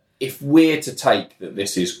that if we're to take that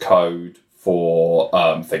this is code for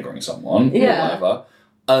fingering someone or whatever,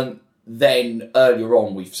 then earlier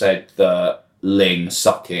on we've said that Ling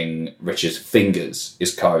sucking Richard's fingers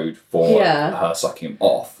is code for her sucking him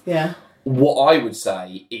off. Yeah. What I would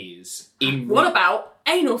say is... What about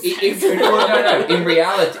anal sex? No. In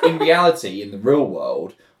reality, in the real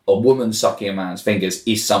world... a woman sucking a man's fingers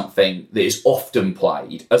is something that is often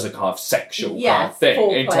played as a kind of sexual kind of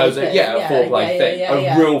thing. In terms of, a foreplay thing.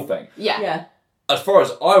 A real thing. Yeah. As far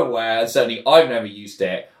as I'm aware, and certainly I've never used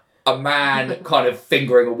it, a man kind of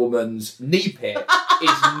fingering a woman's knee pit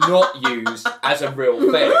is not used as a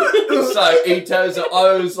real thing. So in terms of,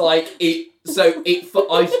 I was like, it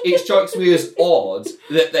strikes me as odd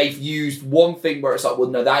that they've used one thing where it's like, well,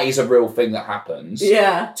 no, that is a real thing that happens.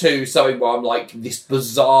 Yeah. To something where I'm like, this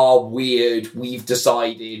bizarre, weird, we've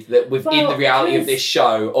decided that within the reality of this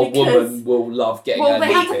show, a woman will love getting her knee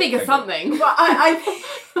they have to pit think of fingered. something. But I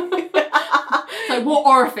So what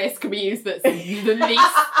orifice can be used that's the least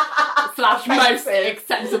 / most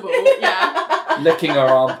acceptable? Yeah. Licking her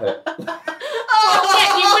armpit.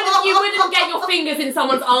 Yeah, you wouldn't get your fingers in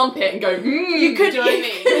someone's armpit and go, You could, do you know what I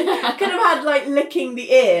mean? I could have had like licking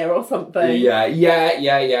the ear or something. Yeah. Yeah,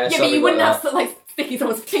 but something you wouldn't like have like sticking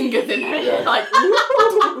someone's fingers in it. Yeah. Like, you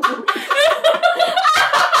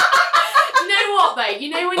know what though? You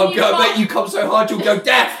know when that. Oh, I bet you come so hard you'll go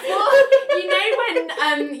deaf. You know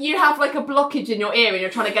when you have like a blockage in your ear and you're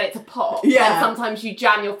trying to get it to pop? Yeah. And sometimes you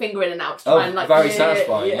jam your finger in and out to try and like. very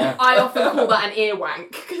satisfying. yeah. Yeah. I often call that an ear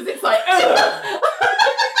wank because it's like.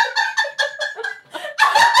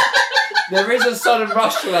 There is a sudden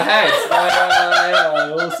rush to the head.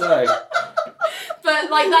 I will say. But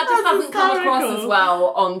like that just That's doesn't come across hysterical. as well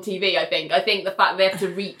on TV. I think the fact they have to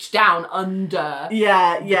reach down under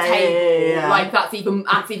Yeah, the yeah, table, yeah. like that's even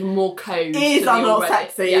adds even more code. Ears to the are not already-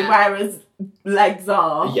 sexy, Yeah. whereas legs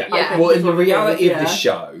are. Yeah. Yeah. Well, in is the what it reality is, of the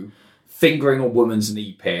show, fingering a woman's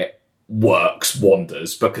knee pit works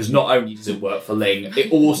wonders because not only does it work for Ling,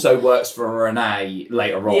 it also works for Renee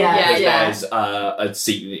later on. Yeah, because yeah. there's a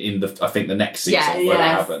scene in the next season Yeah, where yeah.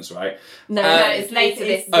 that happens, right? No, it's later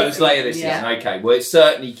this Oh, it's later this Yeah. season. Okay, well, it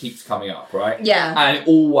certainly keeps coming up, right? Yeah. And it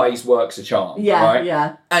always works a charm, Yeah, right?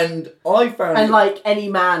 yeah. And I found And like any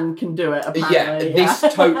man can do it, apparently. this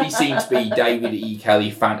totally seems to be David E.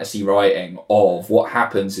 Kelly fantasy writing of what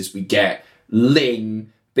happens is we get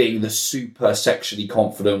Ling being the super sexually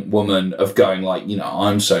confident woman of going like, you know,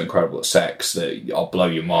 I'm so incredible at sex that I'll blow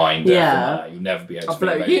your mind. Yeah. You'll never be able to I'll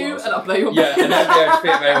blow think of you anyone else. and I'll blow your Yeah, and never be able to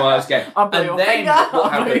think of anyone else again. I'll blow And your then finger.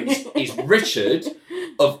 what I'll blow happens you. is Richard,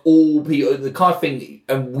 of all people, the kind of thing,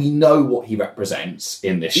 and we know what he represents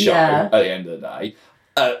in this show Yeah. at the end of the day,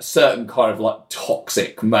 a certain kind of like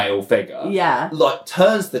toxic male figure, Yeah. like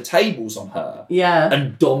turns the tables on her Yeah.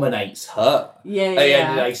 and dominates her Yeah, at the end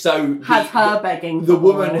of the yeah. day. So Has her begging the for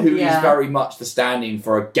woman more, who is yeah. very much the stand-in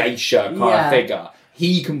for a geisha kind Yeah. of figure,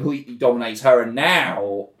 he completely dominates her, and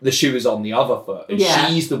now the shoe is on the other foot, and Yeah.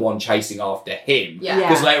 she's the one chasing after him. Yeah.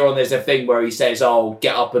 Because later on, there's a thing where he says, "Oh,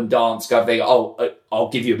 get up and dance," kind of thing. "Oh, I'll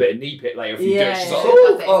give you a bit of knee pit later if you do Yeah, it." She's yeah. like, She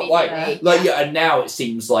 "Oh, does it wait." immediately. Like, yeah, and now it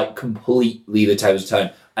seems like completely the tables turn,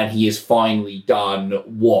 and he has finally done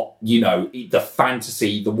what, you know, the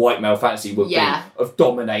fantasy, the white male fantasy would Yeah. be of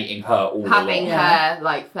dominating her all having along. Yeah. her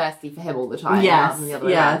like thirsty for him all the time. Yes, rather than the other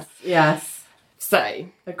way around. yes. So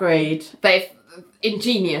Agreed. they've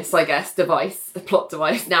ingenious, I guess, plot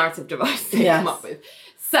device, narrative device they've Yes. come up with.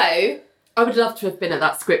 So I would love to have been at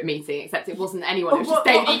that script meeting, except it wasn't anyone. It was just What-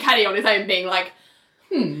 David E. Kelly on his own being like,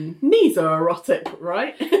 Knees are erotic,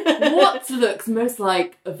 right? what looks most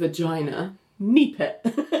like a vagina? Knee pit.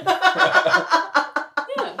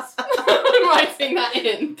 Yes. I'm writing that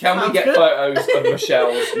in. Can we Sounds get good. photos of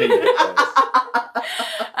Michelle's knee pit, please?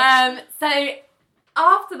 So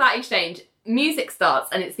after that exchange, music starts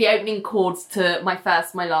and it's the opening chords to My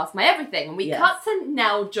First, My Last, My Everything. And we Yes. cut to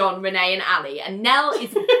Nell, John, Renee and Ali. And Nell is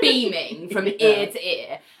beaming from ear to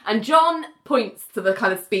ear. And John points to the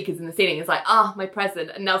kind of speakers in the ceiling. It's like, my present.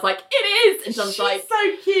 And Nell's like, it is. And John's She's like...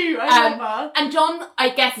 so cute. I love her. And John, I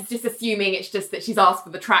guess, is just assuming it's just that she's asked for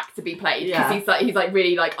the track to be played because Yeah. he's like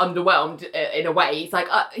really like underwhelmed in a way. He's like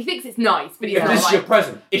he thinks it's nice, but he's Yeah. not This is like, your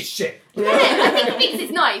present. It's shit. yeah, I think he thinks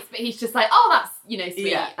it's nice, but he's just like, that's sweet.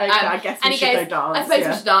 Yeah, okay, I guess we and he should goes, go dance, I suppose yeah.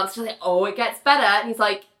 we should dance. She's like, it gets better, and he's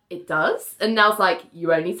like, it does. And Nell's like,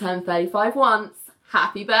 you only turned 35 once.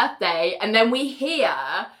 Happy birthday. And then we hear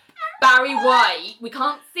Barry White. We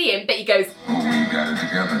can't see him, but he goes. We got it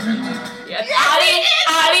together, didn't we? Yeah,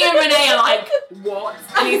 Ali and Renee are like, what?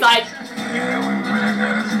 And he's like, Yeah, we really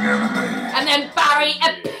got it together, baby. and then Barry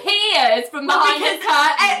appears from behind his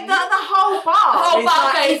curtain. The whole bar. The whole is bar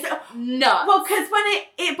like- goes nuts. Well, because when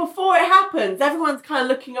it before it happens, everyone's kind of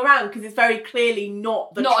looking around because it's very clearly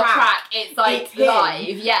not the not track. a track, it's like It's him.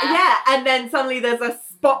 live, yeah. Yeah, and then suddenly there's a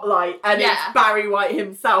spotlight and Yeah. it's Barry White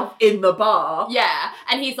himself in the bar. Yeah,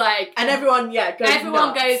 and he's like, And everyone, goes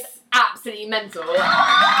everyone nuts. goes absolutely mental.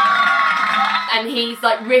 And he's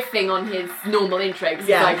like riffing on his normal intro because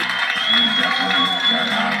Yeah. he's like,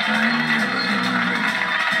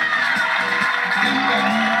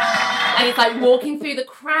 and he's like walking through the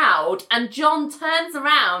crowd, and John turns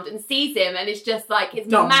around and sees him, and it's just like his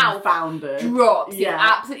mouth Dumbfounded. drops. Yeah. He's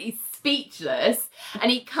absolutely speechless, and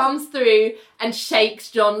he comes through and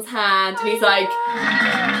shakes John's hand, and he's like,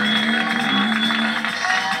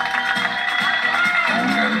 We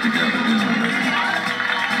got it together, didn't we, baby?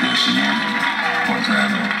 Yes, you,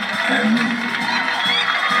 Montana, and me.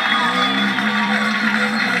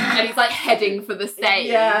 and he's like heading for the stage.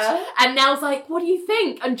 Yeah. And Nell's like, what do you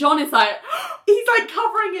think? And John is like, He's like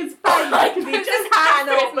covering his face because he Puts just his hand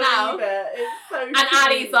cannot to his mouth. believe it. It's so and cute.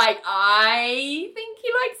 Ali's like, I think he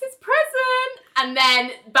likes his present. And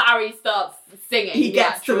then Barry starts singing. he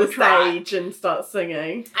gets to actual the track. stage and starts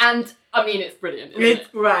singing. And I mean, it's brilliant, isn't It's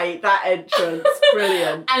it? great. That entrance,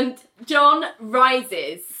 brilliant. And John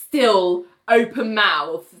rises, still open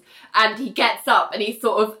mouthed, and he gets up and he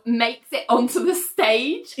sort of makes it onto the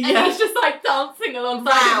stage. And Yeah. he's just like dancing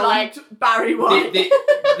alongside him, Round like, Barry White.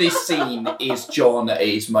 This scene is John at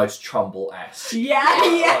his most Trumbull-esque. Yeah.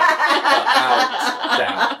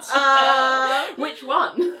 Without doubt. which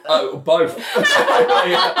one? Oh, both.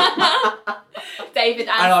 David and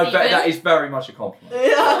And I Stephen. bet that is very much a compliment.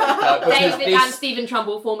 Because David this- and Stephen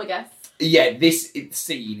Trumbull, former guests. Yeah, this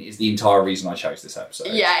scene is the entire reason I chose this episode.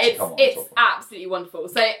 Yeah, to come on and it's talk about. absolutely wonderful.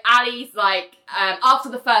 So Ali's like, after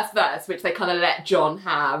the first verse, which they kind of let John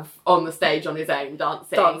have on the stage on his own,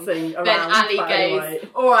 dancing Dancing then around Ali Barry goes,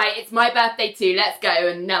 White. all right, it's my birthday too, let's go.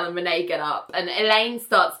 And Nell and Renee get up. And Elaine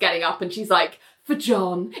starts getting up and she's like, for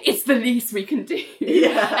John, it's the least we can do.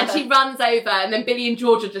 Yeah. And she runs over, and then Billy and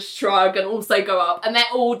Georgia just shrug and also go up. And they're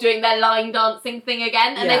all doing their line dancing thing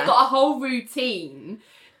again. And Yeah. they've got a whole routine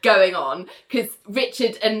going on, because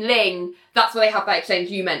Richard and Ling, that's where they have that exchange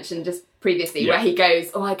you mentioned just previously, Yeah. where he goes,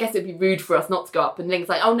 oh, I guess it'd be rude for us not to go up. And Ling's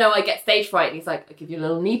like, oh no, I get stage fright. And he's like, I'll give you a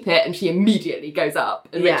little knee pit. And she immediately goes up.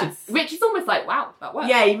 And Yes. Richard's almost like, wow, that worked.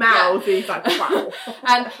 Yeah, he mouths. He's like, wow.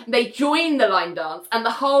 And they join the line dance, and the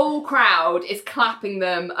whole crowd is clapping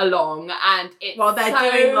them along, and it's Well, they're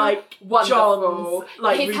so doing, like, wonderful. John's,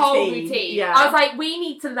 like, his whole routine. routine. Yeah. I was like, we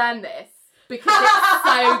need to learn this because it's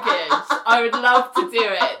so good. I would love to do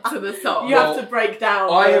it to the song. You have to break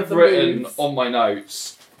down I the have written moves. on my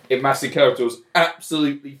notes in massive capitals,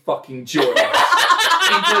 absolutely fucking joyous.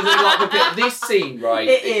 In terms of, like, because this scene, right?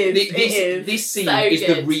 It is, This scene So is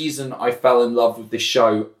the good. reason I fell in love with this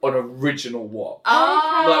show on original watch.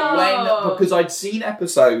 Oh. Like because I'd seen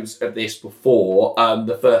episodes of this before.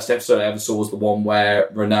 The first episode I ever saw was the one where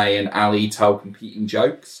Renee and Ali tell competing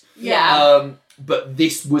jokes. Yeah. But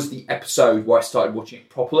this was the episode where I started watching it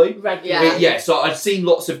properly. Regularly. Yeah. So I'd seen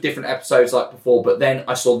lots of different episodes like before, but then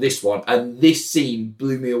I saw this one, and this scene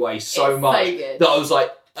blew me away so It's much so good. that I was like,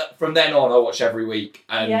 from then on, I watch every week,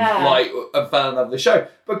 and Yeah. I fell in love with the show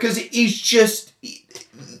because it is just.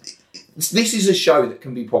 This is a show that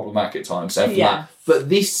can be problematic at times, so for Yes. that. But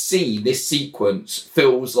this scene, this sequence,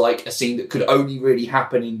 feels like a scene that could only really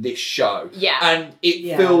happen in this show. Yeah. And it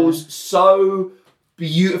Yeah. feels so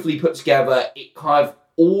beautifully put together. It kind of,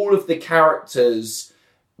 all of the characters,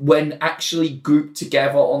 when actually grouped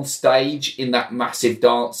together on stage in that massive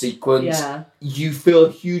dance sequence, Yeah. you feel a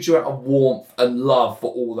huge amount of warmth and love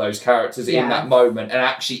for all those characters Yeah. in that moment. And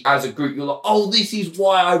actually, as a group, you're like, oh, this is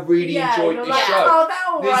why I really enjoyed you're this like, show. oh,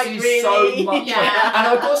 they're all This right, is really. so much Yeah. fun. And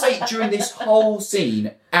I've got to say, during this whole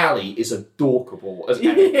scene, Ali is adorkable as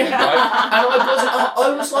anything, Yeah. right? And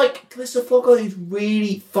I was like, Calista Flockhart is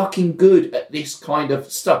really fucking good at this kind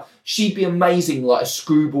of stuff. She'd be amazing, like a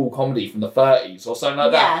screwball comedy from the 30s or something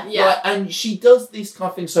like that. Yeah. Like, and she does this kind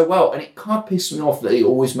of thing so well, and it kind of pissed me off that they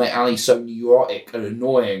always make Ali so neurotic and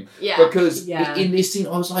annoying. Yeah. Because Yeah. in this scene,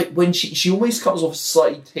 I was like, when she always comes off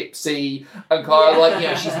slightly tipsy and kind of like, you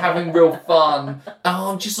know, she's having real fun. And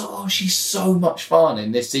I'm just like, oh, she's so much fun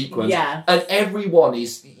in this sequence. Yeah. And everyone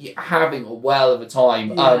is having a whale of a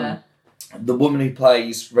time. Yeah. The woman who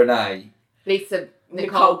plays Renee, Nicole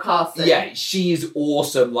Nicole Carson. yeah, she is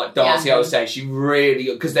awesome. Like dancing, Yeah. I would say she really,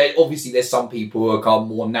 because obviously there's some people who are kind of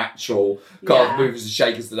more natural, kind Yeah. of movers and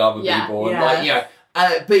shakers than other Yeah. people, and Yeah. like, you know.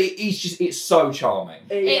 But it's so charming.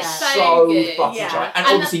 It's Yeah. so good. fucking Yeah. charming, and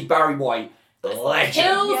And obviously Barry White, legend.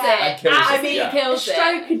 Kills Yeah. it. Kills it, Absolutely yeah. A kills it.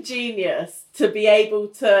 stroke of genius to be able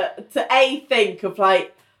to think of,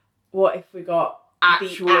 like, what if we got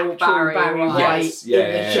Actual the actual Barry White. White Yes, yeah,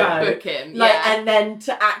 in the yeah, show? yeah. Book him. Like, yeah. and then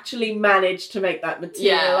to actually manage to make that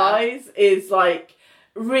materialize is like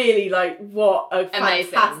really like what a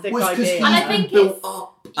Amazing. fantastic Was because idea. he's And I been think built it's-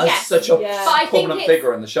 up as yes. such a But I think prominent it's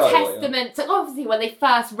figure in the show. testament to, obviously, when they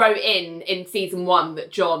first wrote in season 1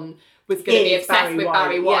 that John was going to be obsessed with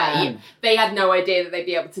Barry White, they had no idea that they'd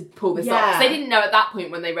be able to pull this off. They didn't know at that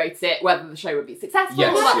point when they wrote it whether the show would be successful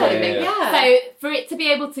or that kind of thing. So for it to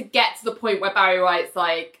be able to get to the point where Barry White's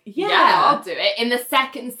like, I'll do it, in the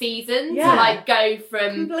second season, to like go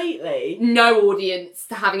from completely no audience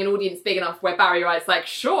to having an audience big enough where Barry White's like,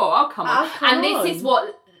 sure, I'll come on. And this is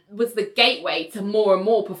what was the gateway to more and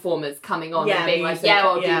more performers coming on and being like,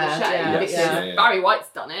 I'll do the show. Because Barry White's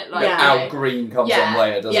done it. Like, Al Green comes on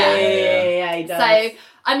later, doesn't he? Yeah, he does. So,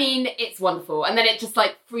 I mean, it's wonderful. And then it just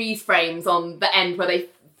like freeze frames on the end where they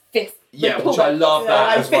fist. Which I love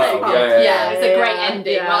that as well. It's a great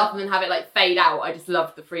ending rather than have it like fade out. I just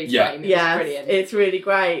love the freeze frame. It's brilliant. It's really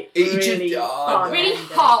great. Really fun. Really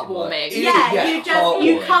heartwarming.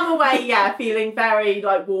 You come away feeling very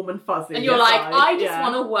like warm and fuzzy. And you're like, I just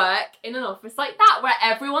want to work in an office like that where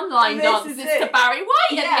everyone line dances to Barry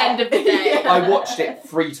White at the end of the day. I watched it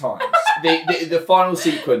 3 times. The final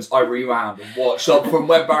sequence I rewound and watched from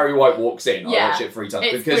when Barry White walks in. I watched it 3 times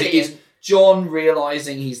because brilliant. it is John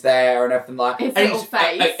realising he's there and everything like that. His little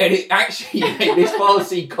face. And it actually, this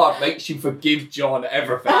policy card makes you forgive John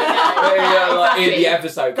everything. In the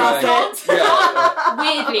episode.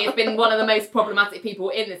 Weirdly, it's been one of the most problematic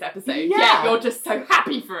people in this episode. Yeah, you're just so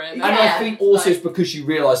happy for him. And I think also it's because you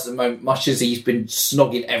realise at the moment, much as he's been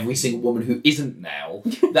snogging every single woman who isn't Nell,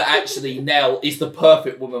 that actually Nell is the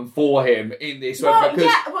perfect woman for him in this way,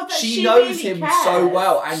 because she knows really him cares. so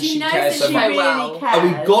well and she cares so much. well. I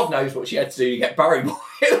mean, God knows what she had to do to get Barry White.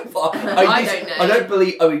 I don't know. I don't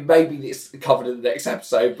believe. I mean, maybe it's covered in the next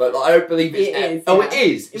episode, but I don't believe it's. It is. Oh, it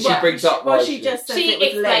is. She brings up. Well, she just says she it was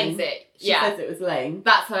explains lame. it. She says it was lame.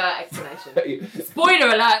 That's her explanation. Spoiler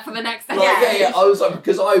alert for the next episode. I was like,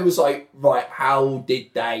 because I was like, right, how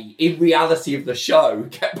did they, in reality of the show,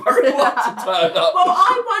 get Barry White to turn up? Well,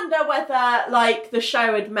 I wonder whether like the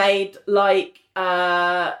show had made like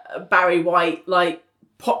Barry White like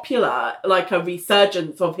popular, like a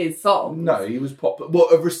resurgence of his songs. No, he was popular. Well,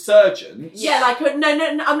 a resurgence. Yeah, like no,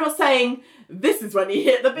 I'm not saying this is when he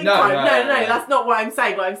hit the big time. No, that's not what I'm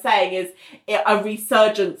saying. What I'm saying is a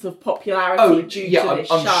resurgence of popularity due to this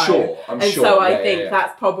show. I'm and sure. so I think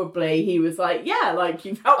that's probably, he was like, like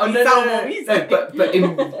you've helped me sell more music. No, but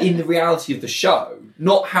in the reality of the show,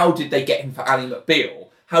 not how did they get him for Ally McBeal?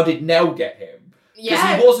 How did Nell get him?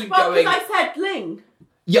 Yeah, he wasn't going. Because I said Ling.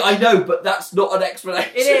 Yeah, I know, but that's not an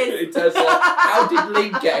explanation. It is. In terms of how did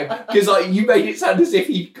Ling get him? Because you made it sound as if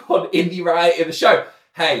he'd gone in the reality of the show.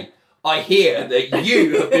 Hey, I hear that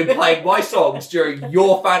you have been playing my songs during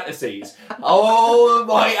your fantasies. Oh,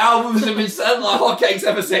 my albums have been selling like hotcakes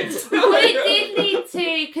ever since. Well, it did lead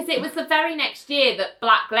to, because it was the very next year that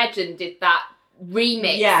Black Legend did that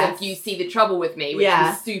remix of You See the Trouble With Me, which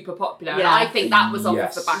was super popular. And I think that was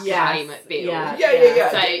off the back of Ally McBeal. Yeah.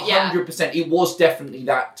 100%. It was definitely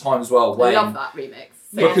that time as well. I love that remix.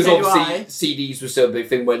 Because obviously CDs were still a big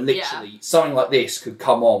thing where literally something like this could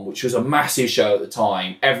come on, which was a massive show at the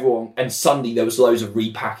time. Everyone, and suddenly there was loads of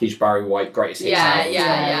repackaged Barry White greatest hits.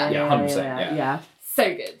 Yeah, 100%.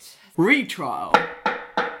 So good. Retrial.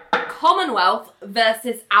 Commonwealth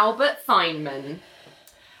versus Albert Feynman.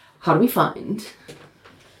 How do we find?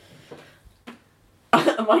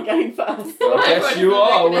 Am I going first? Well, I guess you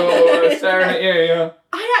are. We're staring at you, yeah.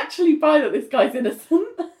 I actually buy that this guy's innocent.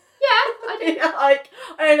 I do. Like,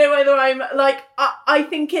 I don't know whether I'm like, I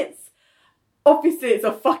think it's obviously it's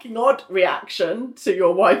a fucking odd reaction to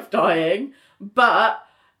your wife dying, but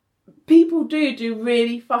people do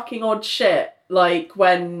really fucking odd shit. Like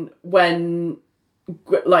when like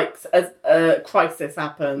a crisis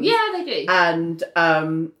happens. Yeah, they do. And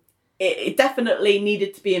it definitely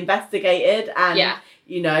needed to be investigated and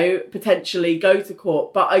you know, potentially go to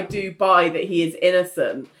court. But I do buy that he is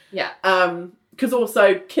innocent. Yeah. Because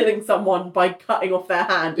also killing someone by cutting off their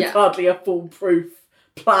hand is hardly a foolproof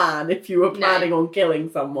plan if you were planning on killing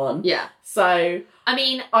someone. Yeah. So, I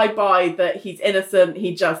mean, I buy that he's innocent.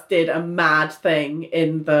 He just did a mad thing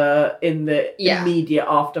in the immediate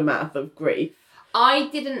aftermath of grief. I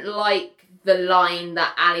didn't like the line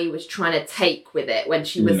that Ali was trying to take with it when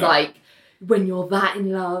she was like, when you're that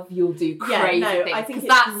in love, you'll do crazy things. I think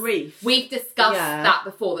it's grief. We've discussed that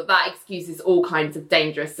before, that excuses all kinds of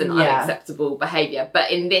dangerous and unacceptable behaviour. But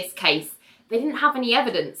in this case, they didn't have any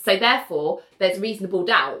evidence. So therefore, there's reasonable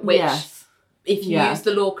doubt, which, if you use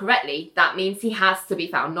the law correctly, that means he has to be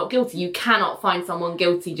found not guilty. You cannot find someone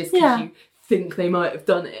guilty just because you think they might have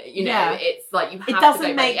done it. You know, it's like you have to go by the evidence. It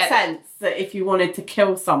doesn't make sense that if you wanted to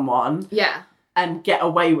kill someone and get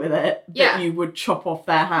away with it, that you would chop off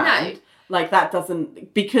their hand. No. Like, that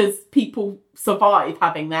doesn't, because people survive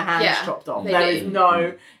having their hands Yeah, chopped off. they There do. is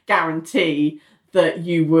no guarantee that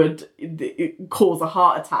you would cause a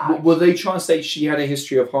heart attack. Were they trying to say she had a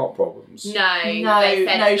history of heart problems? No, No, they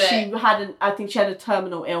said that- she had I think she had a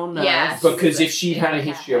terminal illness. Yeah. Because if she'd had a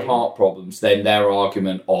history of heart problems, then their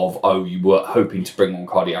argument of, oh, you were hoping to bring on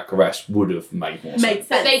cardiac arrest would have made more sense. Makes sense.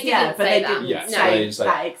 But they didn't yeah, but say they that. didn't Yeah, say so they didn't say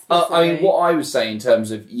that explicitly. I mean, what I was saying in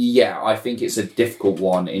terms of, I think it's a difficult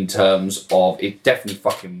one in terms of, it's definitely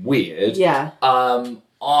fucking weird. Yeah.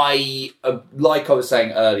 Like I was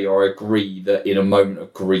saying earlier, I agree that in a moment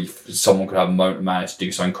of grief, someone could have a moment of madness to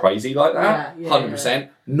do something crazy like that. Yeah, 100%.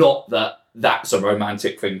 Not that that's a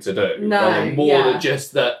romantic thing to do. No, more than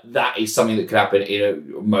just that is something that could happen in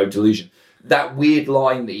a mode delusion. That weird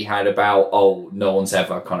line that he had about, oh, no one's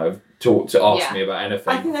ever kind of asked Yeah. me about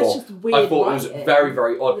anything. I think that's just weird. I thought it was writing. very,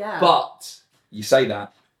 very odd. Yeah. But you say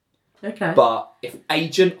that. Okay. But if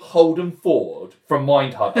Agent Holden Ford from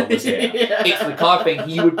Mindhunter was here, Yeah. it's the kind of thing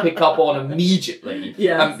he would pick up on immediately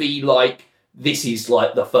Yes. and be like, this is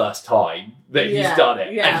like the first time that he's Yeah, done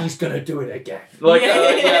it, yeah. and he's gonna do it again. Like,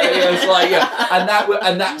 it's like,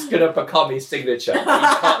 and that's gonna become his signature. He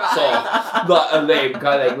cuts off like a limb,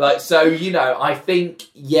 kind of thing. Like, so I think,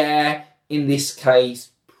 in this case,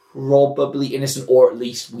 probably innocent, or at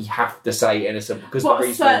least we have to say innocent because the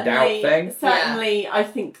reasonable doubt thing. Certainly, I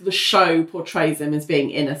think the show portrays him as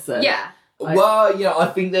being innocent. Yeah. Well, I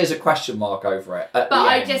think there's a question mark over it. But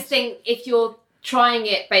I just think if you're trying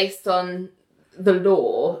it based on the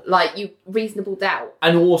law, like, you reasonable doubt.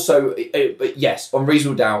 And also, but yes, on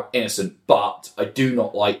reasonable doubt, innocent, but I do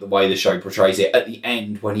not like the way the show portrays it at the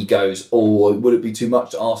end when he goes, oh, would it be too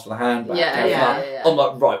much to ask for the hand back? Yeah. I'm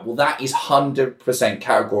like, right, well, that is 100%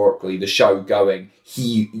 categorically the show going,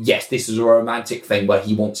 yes, this is a romantic thing where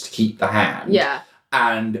he wants to keep the hand. Yeah.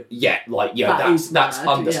 And That that's is mad,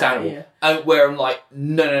 understandable. yeah. And where I'm like,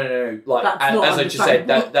 no. Like, That's not as I just said,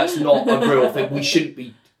 understandable. that's not a real thing. We shouldn't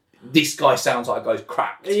be. This guy sounds like a guy's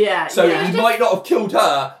cracked. Yeah. So yeah. he might not have killed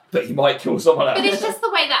her, but he might kill someone else. But it's just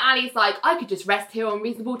the way that Ali's like, I could just rest here on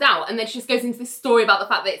reasonable doubt. And then she just goes into this story about the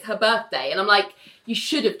fact that it's her birthday. And I'm like, you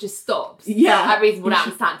should have just stopped Yeah. at reasonable doubt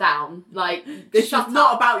and sat down. Like, This shut is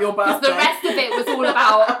not up. about your birthday. Because the rest of it was all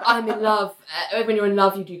about, I'm in love. When you're in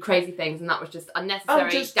love, you do crazy things. And that was just unnecessary,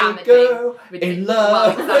 I'm just damaging. a girl ridiculous. in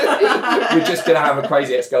love. Well, exactly. We're just going to have a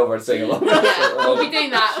crazy ex-girlfriend sing along. Yeah, we'll be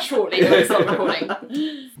doing that shortly when we stop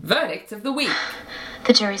recording. Verdict of the week.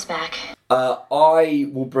 The jury's back. I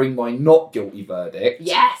will bring my not guilty verdict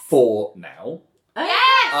Yes. for now.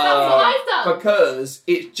 Yes, that's what I've done. Because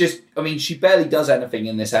it's just, she barely does anything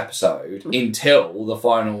in this episode until the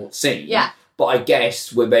final scene. Yeah. But I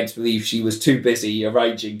guess we're meant to believe she was too busy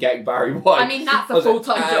arranging getting Barry White. I mean, that's a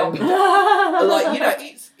full-time job.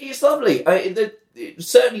 It's lovely.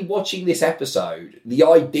 Certainly watching this episode, the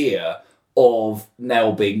idea of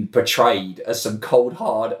Nell being portrayed as some cold,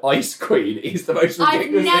 hard ice queen is the most I've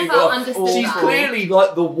ridiculous thing. never understood She's that. clearly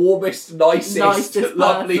like the warmest, nicest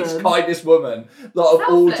loveliest, person. kindest woman of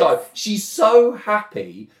all Selfless. time. She's so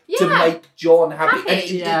happy to Yeah. make John happy. Happy. And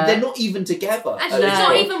Yeah. they're not even together. And at she's this not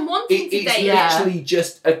point. even wanting to It's date literally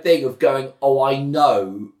just a thing of going, oh, I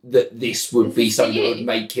know that this would be This is for something that you. would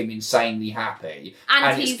make him insanely happy.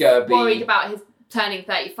 And it's he's gonna be, worried about his turning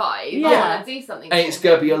 35. Yeah. I want to do something. and for it's him.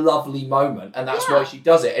 going to be a lovely moment, and that's Yeah. why she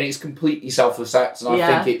does it. And it's completely selfless acts, and I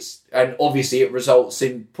Yeah. think and obviously it results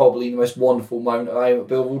in probably the most wonderful moment of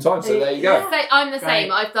Bill of all time. So there you go. So I'm the Great.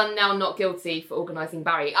 same. I've done now not guilty for organising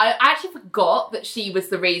Barry. I actually forgot that she was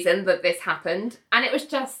the reason that this happened. And it was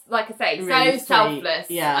just, like I say, Really so sweet. selfless.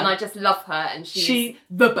 Yeah. And I just love her, and she's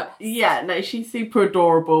the best. Yeah, no, she's super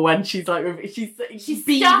adorable when she's like, she's just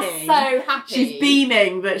beaming. so happy. She's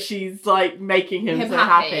beaming that she's like making him so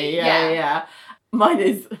happy, happy. yeah. Yeah. Mine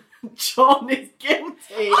is John is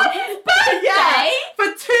guilty. On his birthday? Yeah, for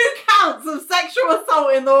 2 counts of sexual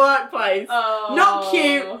assault in the workplace. Oh. Not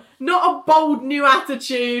cute, not a bold new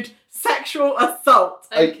attitude, sexual assault.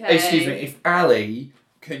 Okay. Excuse me, if Ali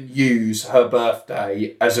can use her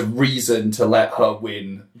birthday as a reason to let her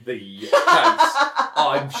win the case,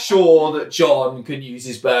 I'm sure that John can use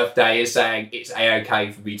his birthday as saying it's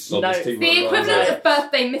A-OK for me to solve No. this too. The equivalent of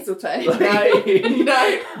birthday mistletoe.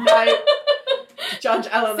 No. Judge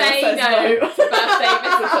Eleanor Say says no no. to birthday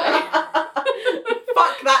mistletoe.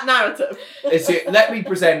 Fuck that narrative. Let me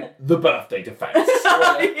present the birthday defence.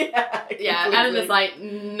 Yeah, Yeah, completely. Eleanor's like,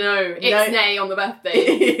 no, it's No. nay on the birthday.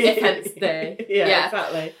 If day. Yeah,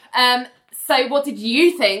 exactly. So what did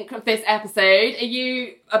you think of this episode? Are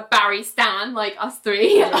you a Barry stan like us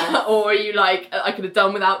three? Yeah. Or are you like, I could have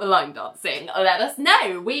done without the line dancing? Let us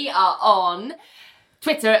know. We are on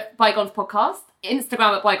Twitter at Bygones Podcast,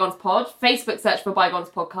 Instagram at Bygones Pod, Facebook search for Bygones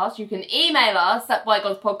Podcast. You can email us at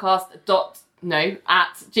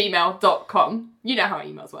bygonespodcast@gmail.com. You know how our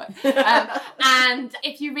emails work. And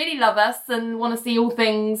if you really love us and want to see all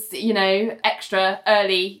things, extra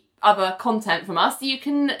early other content from us, you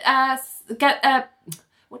can get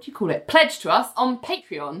pledge to us on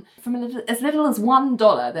Patreon from as little as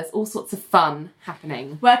 $1. There's all sorts of fun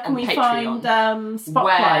happening. Where can on we Patreon. find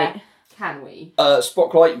Spotlight? Where can we?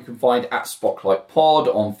 Spotlight you can find at Spotlight Pod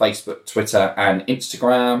on Facebook, Twitter and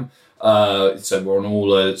Instagram. So we're on all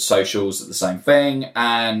the socials at the same thing,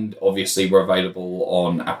 and obviously we're available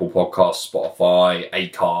on Apple Podcasts, Spotify,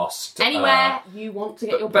 Acast, anywhere you want to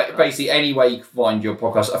get your podcast. Basically anywhere you can find your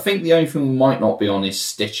podcast. I think the only thing we might not be on is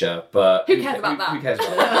Stitcher, but who cares about that? Who cares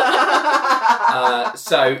about that?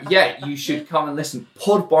 So yeah, you should come and listen.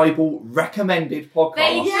 Pod Bible recommended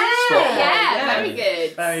podcast. Yeah, very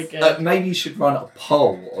good. Very good. Maybe you should run a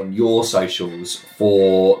poll on your socials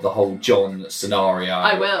for the whole John scenario.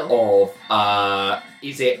 I will. Of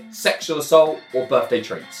is it sexual assault or birthday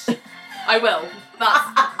treats? I will.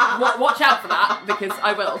 Watch out for that, because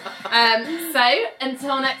I will. So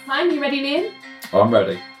until next time, you ready, Liam? I'm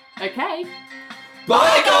ready. Okay.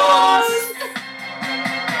 Bye,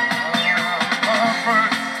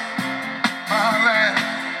 guys.